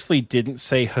purposely didn't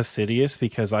say Hasidius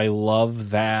because I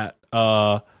love that.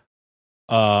 I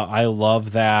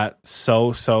love that so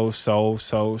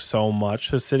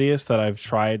much Hasidius that I've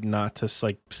tried not to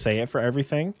like say it for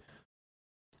everything.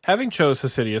 Having chose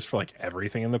Hasidius for like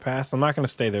everything in the past, I'm not going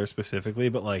to stay there specifically,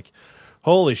 but like,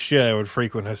 holy shit, I would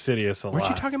frequent Hasidius a lot. Weren't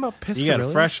you talking about Piscarius? You got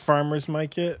a fresh farmer's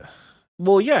market.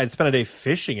 Well, yeah, I'd spend a day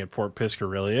fishing at Port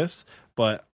Piscarius,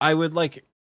 but I would like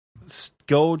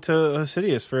go to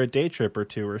Hasidius for a day trip or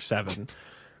 2 or 7.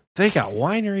 They got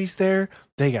wineries there.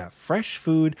 They got fresh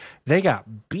food. They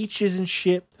got beaches and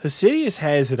shit. Hasidius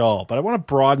has it all, but I want to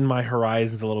broaden my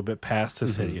horizons a little bit past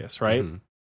Hasidius, right?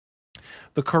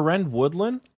 The Korend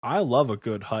Woodland, I love a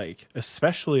good hike,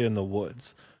 especially in the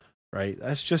woods, right?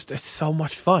 That's just, it's so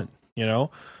much fun, you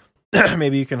know?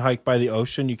 Maybe you can hike by the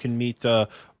ocean. You can meet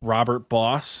Robert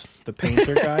Boss, the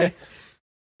painter guy.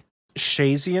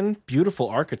 Shazian, beautiful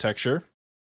architecture.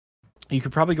 You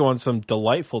could probably go on some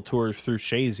delightful tours through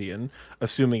Shazian,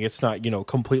 assuming it's not, you know,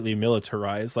 completely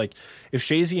militarized. Like, if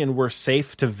Shazian were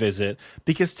safe to visit,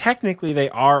 because technically they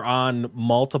are on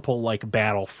multiple, like,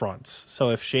 battlefronts.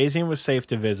 So if Shazian was safe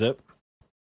to visit,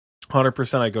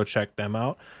 100% I'd go check them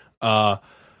out.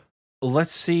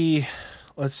 Let's see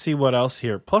what else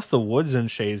here. Plus the woods in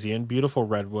Shazian, beautiful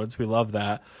redwoods. We love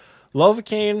that.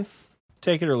 Lovacane,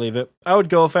 take it or leave it. I would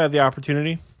go if I had the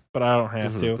opportunity, but I don't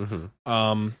have to.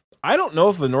 I don't know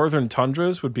if the Northern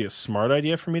Tundras would be a smart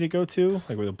idea for me to go to,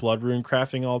 like where the Blood Rune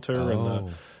crafting altar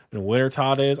and the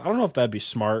Wintertot is. I don't know if that'd be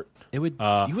smart. It would.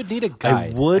 You would need a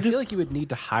guide. I feel like you would need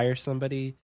to hire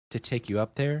somebody to take you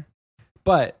up there.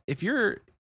 But if you're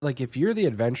the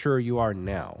adventurer you are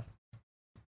now,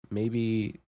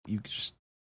 maybe you could just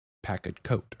pack a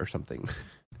coat or something.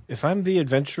 If I'm the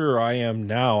adventurer I am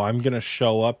now, I'm going to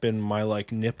show up in my,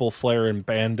 like, nipple flare and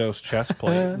Bandos chest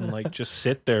plate and, like, just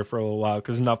sit there for a little while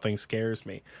because nothing scares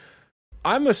me.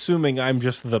 I'm assuming I'm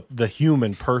just the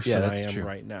human person I am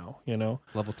right now, you know?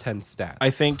 Level 10 stats. I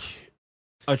think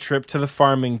a trip to the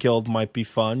farming guild might be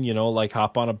fun, you know, like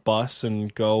hop on a bus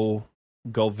and go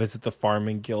visit the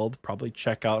farming guild, probably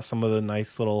check out some of the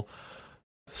nice little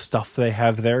stuff they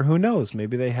have there. Who knows?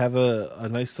 Maybe they have a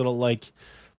nice little, like,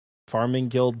 farming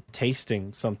guild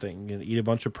tasting something, and eat a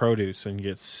bunch of produce and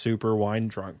get super wine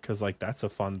drunk because, like, that's a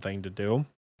fun thing to do.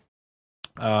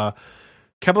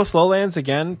 Kebos Lowlands,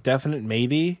 again, definite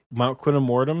maybe. Mount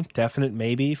Quinamortum, definite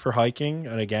maybe for hiking.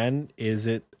 And again, is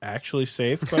it actually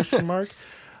safe? Question mark.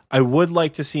 I would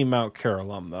like to see Mount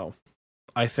Carolum though.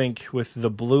 I think with the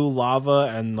blue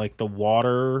lava and like the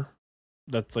water,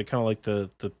 that's like kind of like the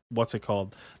what's it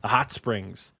called? The hot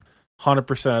springs.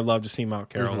 100%. I'd love to see Mount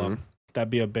Caroline. That'd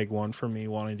be a big one for me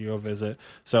wanting to go visit.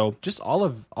 So Just all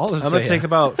of I'm gonna take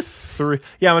about 3.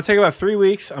 Yeah, I'm gonna take about 3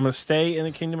 weeks. I'm gonna stay in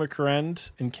the Kingdom of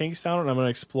Korend in Kingstown, and I'm gonna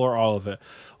explore all of it.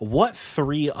 What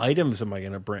 3 items am I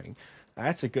gonna bring?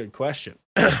 That's a good question.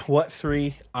 What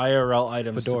 3 IRL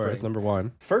items? Fedora to is bring? number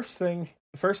 1. First thing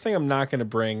I'm not gonna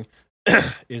bring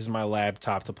is my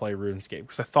laptop to play RuneScape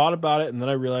because I thought about it and then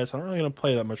I realized I'm not really gonna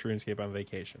play that much RuneScape on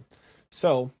vacation.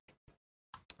 So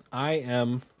I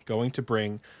am going to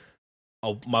bring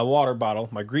my water bottle,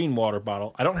 my green water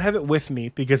bottle. I don't have it with me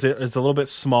because it is a little bit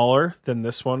smaller than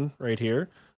this one right here.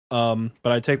 But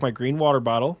I take my green water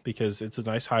bottle because it's a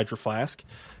nice hydro flask,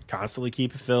 constantly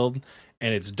keep it filled,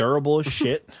 and it's durable as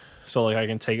shit. So like I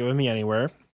can take it with me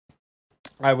anywhere.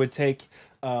 I would take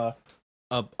a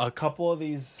couple of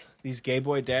these Gay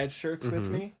Boy Dad shirts with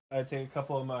me. I'd take a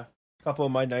couple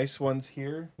of my nice ones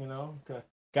here. You know,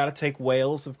 got to take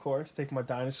whales, of course. Take my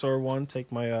dinosaur one.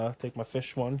 Take my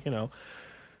fish one. You know,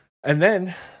 and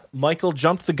then Michael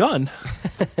jumped the gun.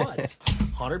 But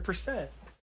 100%,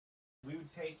 we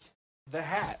would take the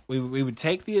hat. We would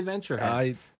take the adventure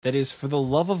hat. That is, for the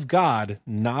love of God,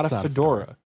 not a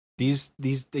fedora. These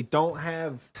they don't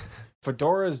have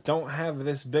fedoras. Don't have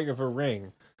this big of a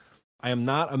ring. I am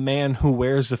not a man who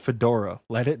wears a fedora.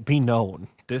 Let it be known.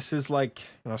 This is like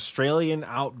an Australian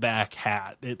outback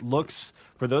hat. It looks,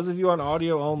 for those of you on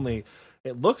audio only,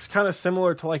 it looks kind of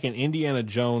similar to like an Indiana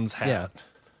Jones hat.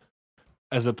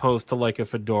 As opposed to like a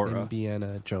fedora.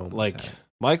 Indiana Jones Like, hat.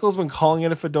 Michael's been calling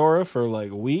it a fedora for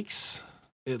like weeks.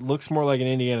 It looks more like an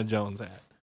Indiana Jones hat.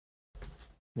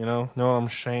 Know what I'm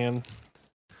saying?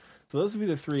 So those would be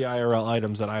the 3 IRL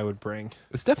items that I would bring.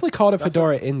 It's definitely called a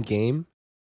fedora in game.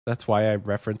 That's why I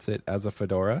reference it as a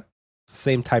fedora. It's the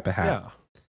same type of hat.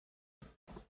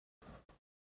 Yeah.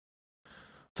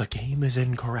 The game is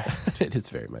incorrect. It is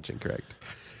very much incorrect.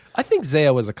 I think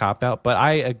Zaya was a cop-out, but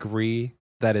I agree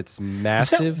that it's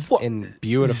massive and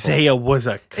beautiful. Zaya was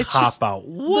a cop-out.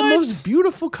 What? The most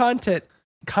beautiful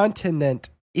continent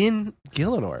in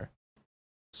Gielinor.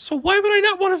 So why would I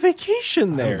not want a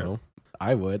vacation there? I don't know.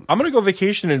 I would. I'm going to go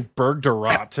vacation in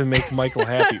Bergderot to make Michael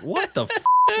happy. What the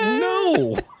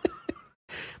No.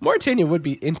 Mauritania would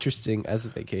be interesting as a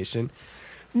vacation.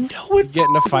 No, it get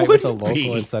in a fight with a local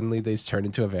be. And suddenly they turn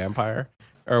into a vampire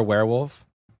or a werewolf.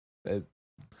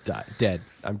 Dead.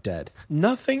 I'm dead.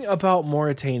 Nothing about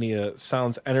Mauritania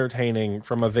sounds entertaining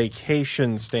from a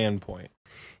vacation standpoint.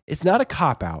 It's not a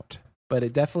cop-out, but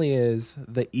it definitely is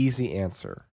the easy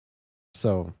answer.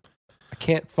 So I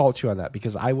can't fault you on that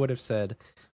because I would have said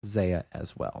Zaya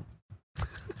as well.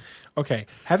 Okay,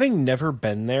 having never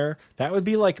been there, that would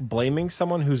be like blaming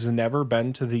someone who's never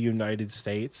been to the United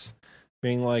States,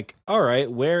 being like, all right,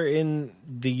 where in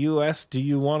the U.S. do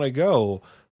you want to go?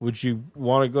 Would you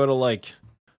want to go to like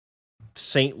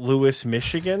St. Louis,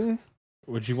 Michigan?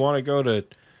 Would you want to go to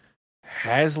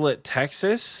Hazlet,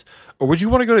 Texas? Or would you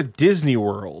want to go to Disney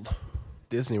World?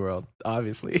 Disney World,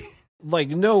 obviously. Like,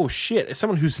 no shit. As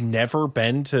someone who's never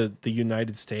been to the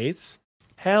United States,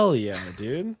 hell yeah,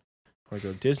 dude. I want to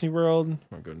go to Disney World. I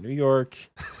want to go to New York.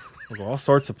 I want to go all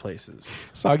sorts of places.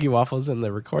 Soggy Waffles in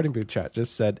the recording booth chat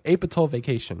just said, Ape Atoll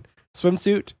vacation.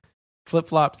 Swimsuit,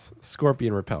 flip-flops,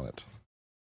 scorpion repellent.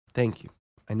 Thank you.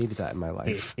 I needed that in my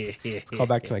life. Let's call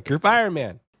back to my group Iron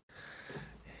Man.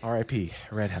 R.I.P.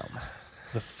 Red Helm.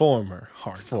 The former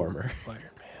Former Iron Man.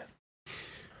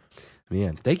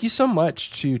 Man, thank you so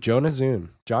much to Jonah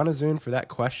Zune for that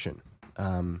question.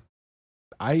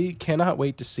 I cannot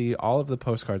wait to see all of the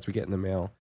postcards we get in the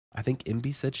mail. I think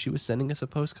Imbi said she was sending us a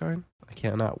postcard. I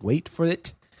cannot wait for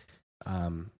it.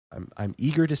 I'm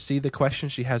eager to see the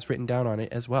questions she has written down on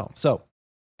it as well. So,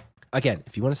 again,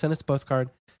 if you want to send us a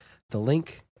postcard, the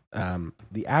link,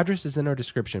 the address is in our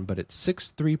description, but it's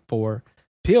 634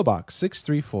 P.O. Box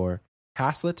 634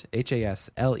 Haslet,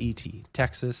 Haslet,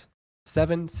 Texas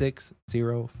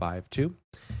 76052.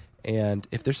 And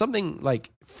if there's something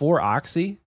like for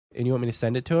Oxy and you want me to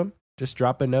send it to him, just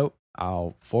drop a note.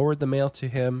 I'll forward the mail to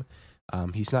him.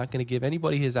 He's not going to give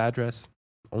anybody his address.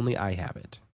 Only I have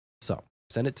it. So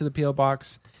send it to the P.O.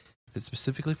 Box. If it's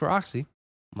specifically for Oxy,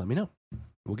 let me know.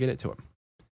 We'll get it to him.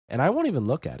 And I won't even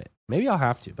look at it. Maybe I'll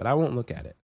have to, but I won't look at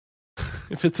it.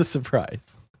 If it's a surprise.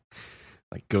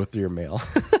 Like, go through your mail.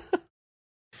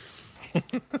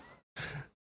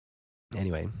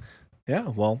 Anyway. Yeah,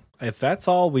 well, if that's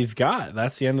all we've got,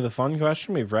 that's the end of the fun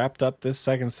question. We've wrapped up this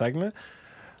second segment.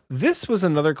 This was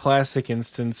another classic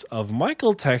instance of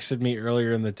Michael texted me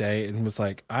earlier in the day and was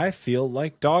like, I feel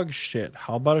like dog shit.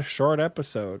 How about a short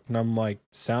episode? And I'm like,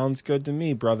 sounds good to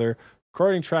me, brother.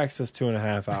 Recording track says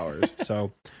 2.5 hours.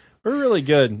 So we're really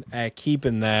good at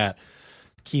keeping that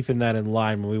in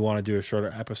line when we want to do a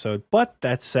shorter episode. But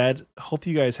that said, hope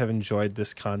you guys have enjoyed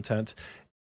this content.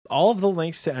 All of the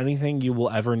links to anything you will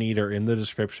ever need are in the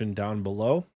description down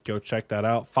below. Go check that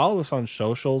out. Follow us on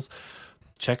socials.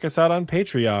 Check us out on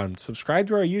Patreon. Subscribe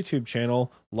to our YouTube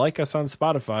channel. Like us on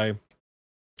Spotify.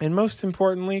 And most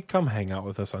importantly, come hang out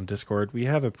with us on Discord. We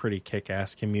have a pretty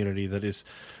kick-ass community that is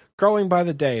growing by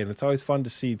the day, and it's always fun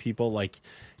to see people like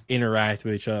interact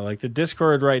with each other. Like the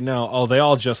Discord right now, they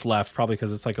all just left, probably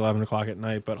because it's like 11 o'clock at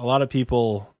night, but a lot of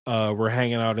people were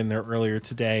hanging out in there earlier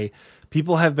today.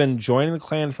 People have been joining the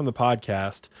clan from the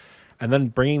podcast and then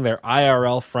bringing their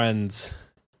IRL friends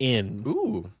in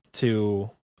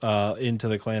into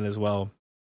the clan as well.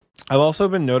 I've also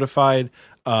been notified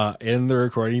in the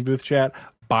recording booth chat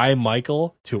by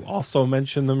Michael to also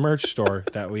mention the merch store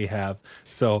that we have.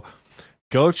 So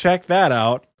go check that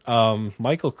out.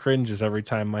 Michael cringes every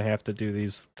time I have to do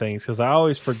these things because I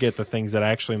always forget the things that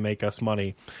actually make us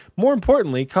money. More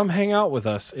importantly, come hang out with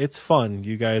us. It's fun.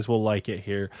 You guys will like it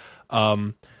here.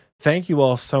 Thank you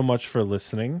all so much for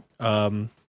listening.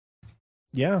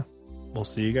 Yeah, we'll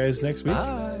see you guys next week.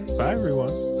 Bye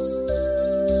everyone.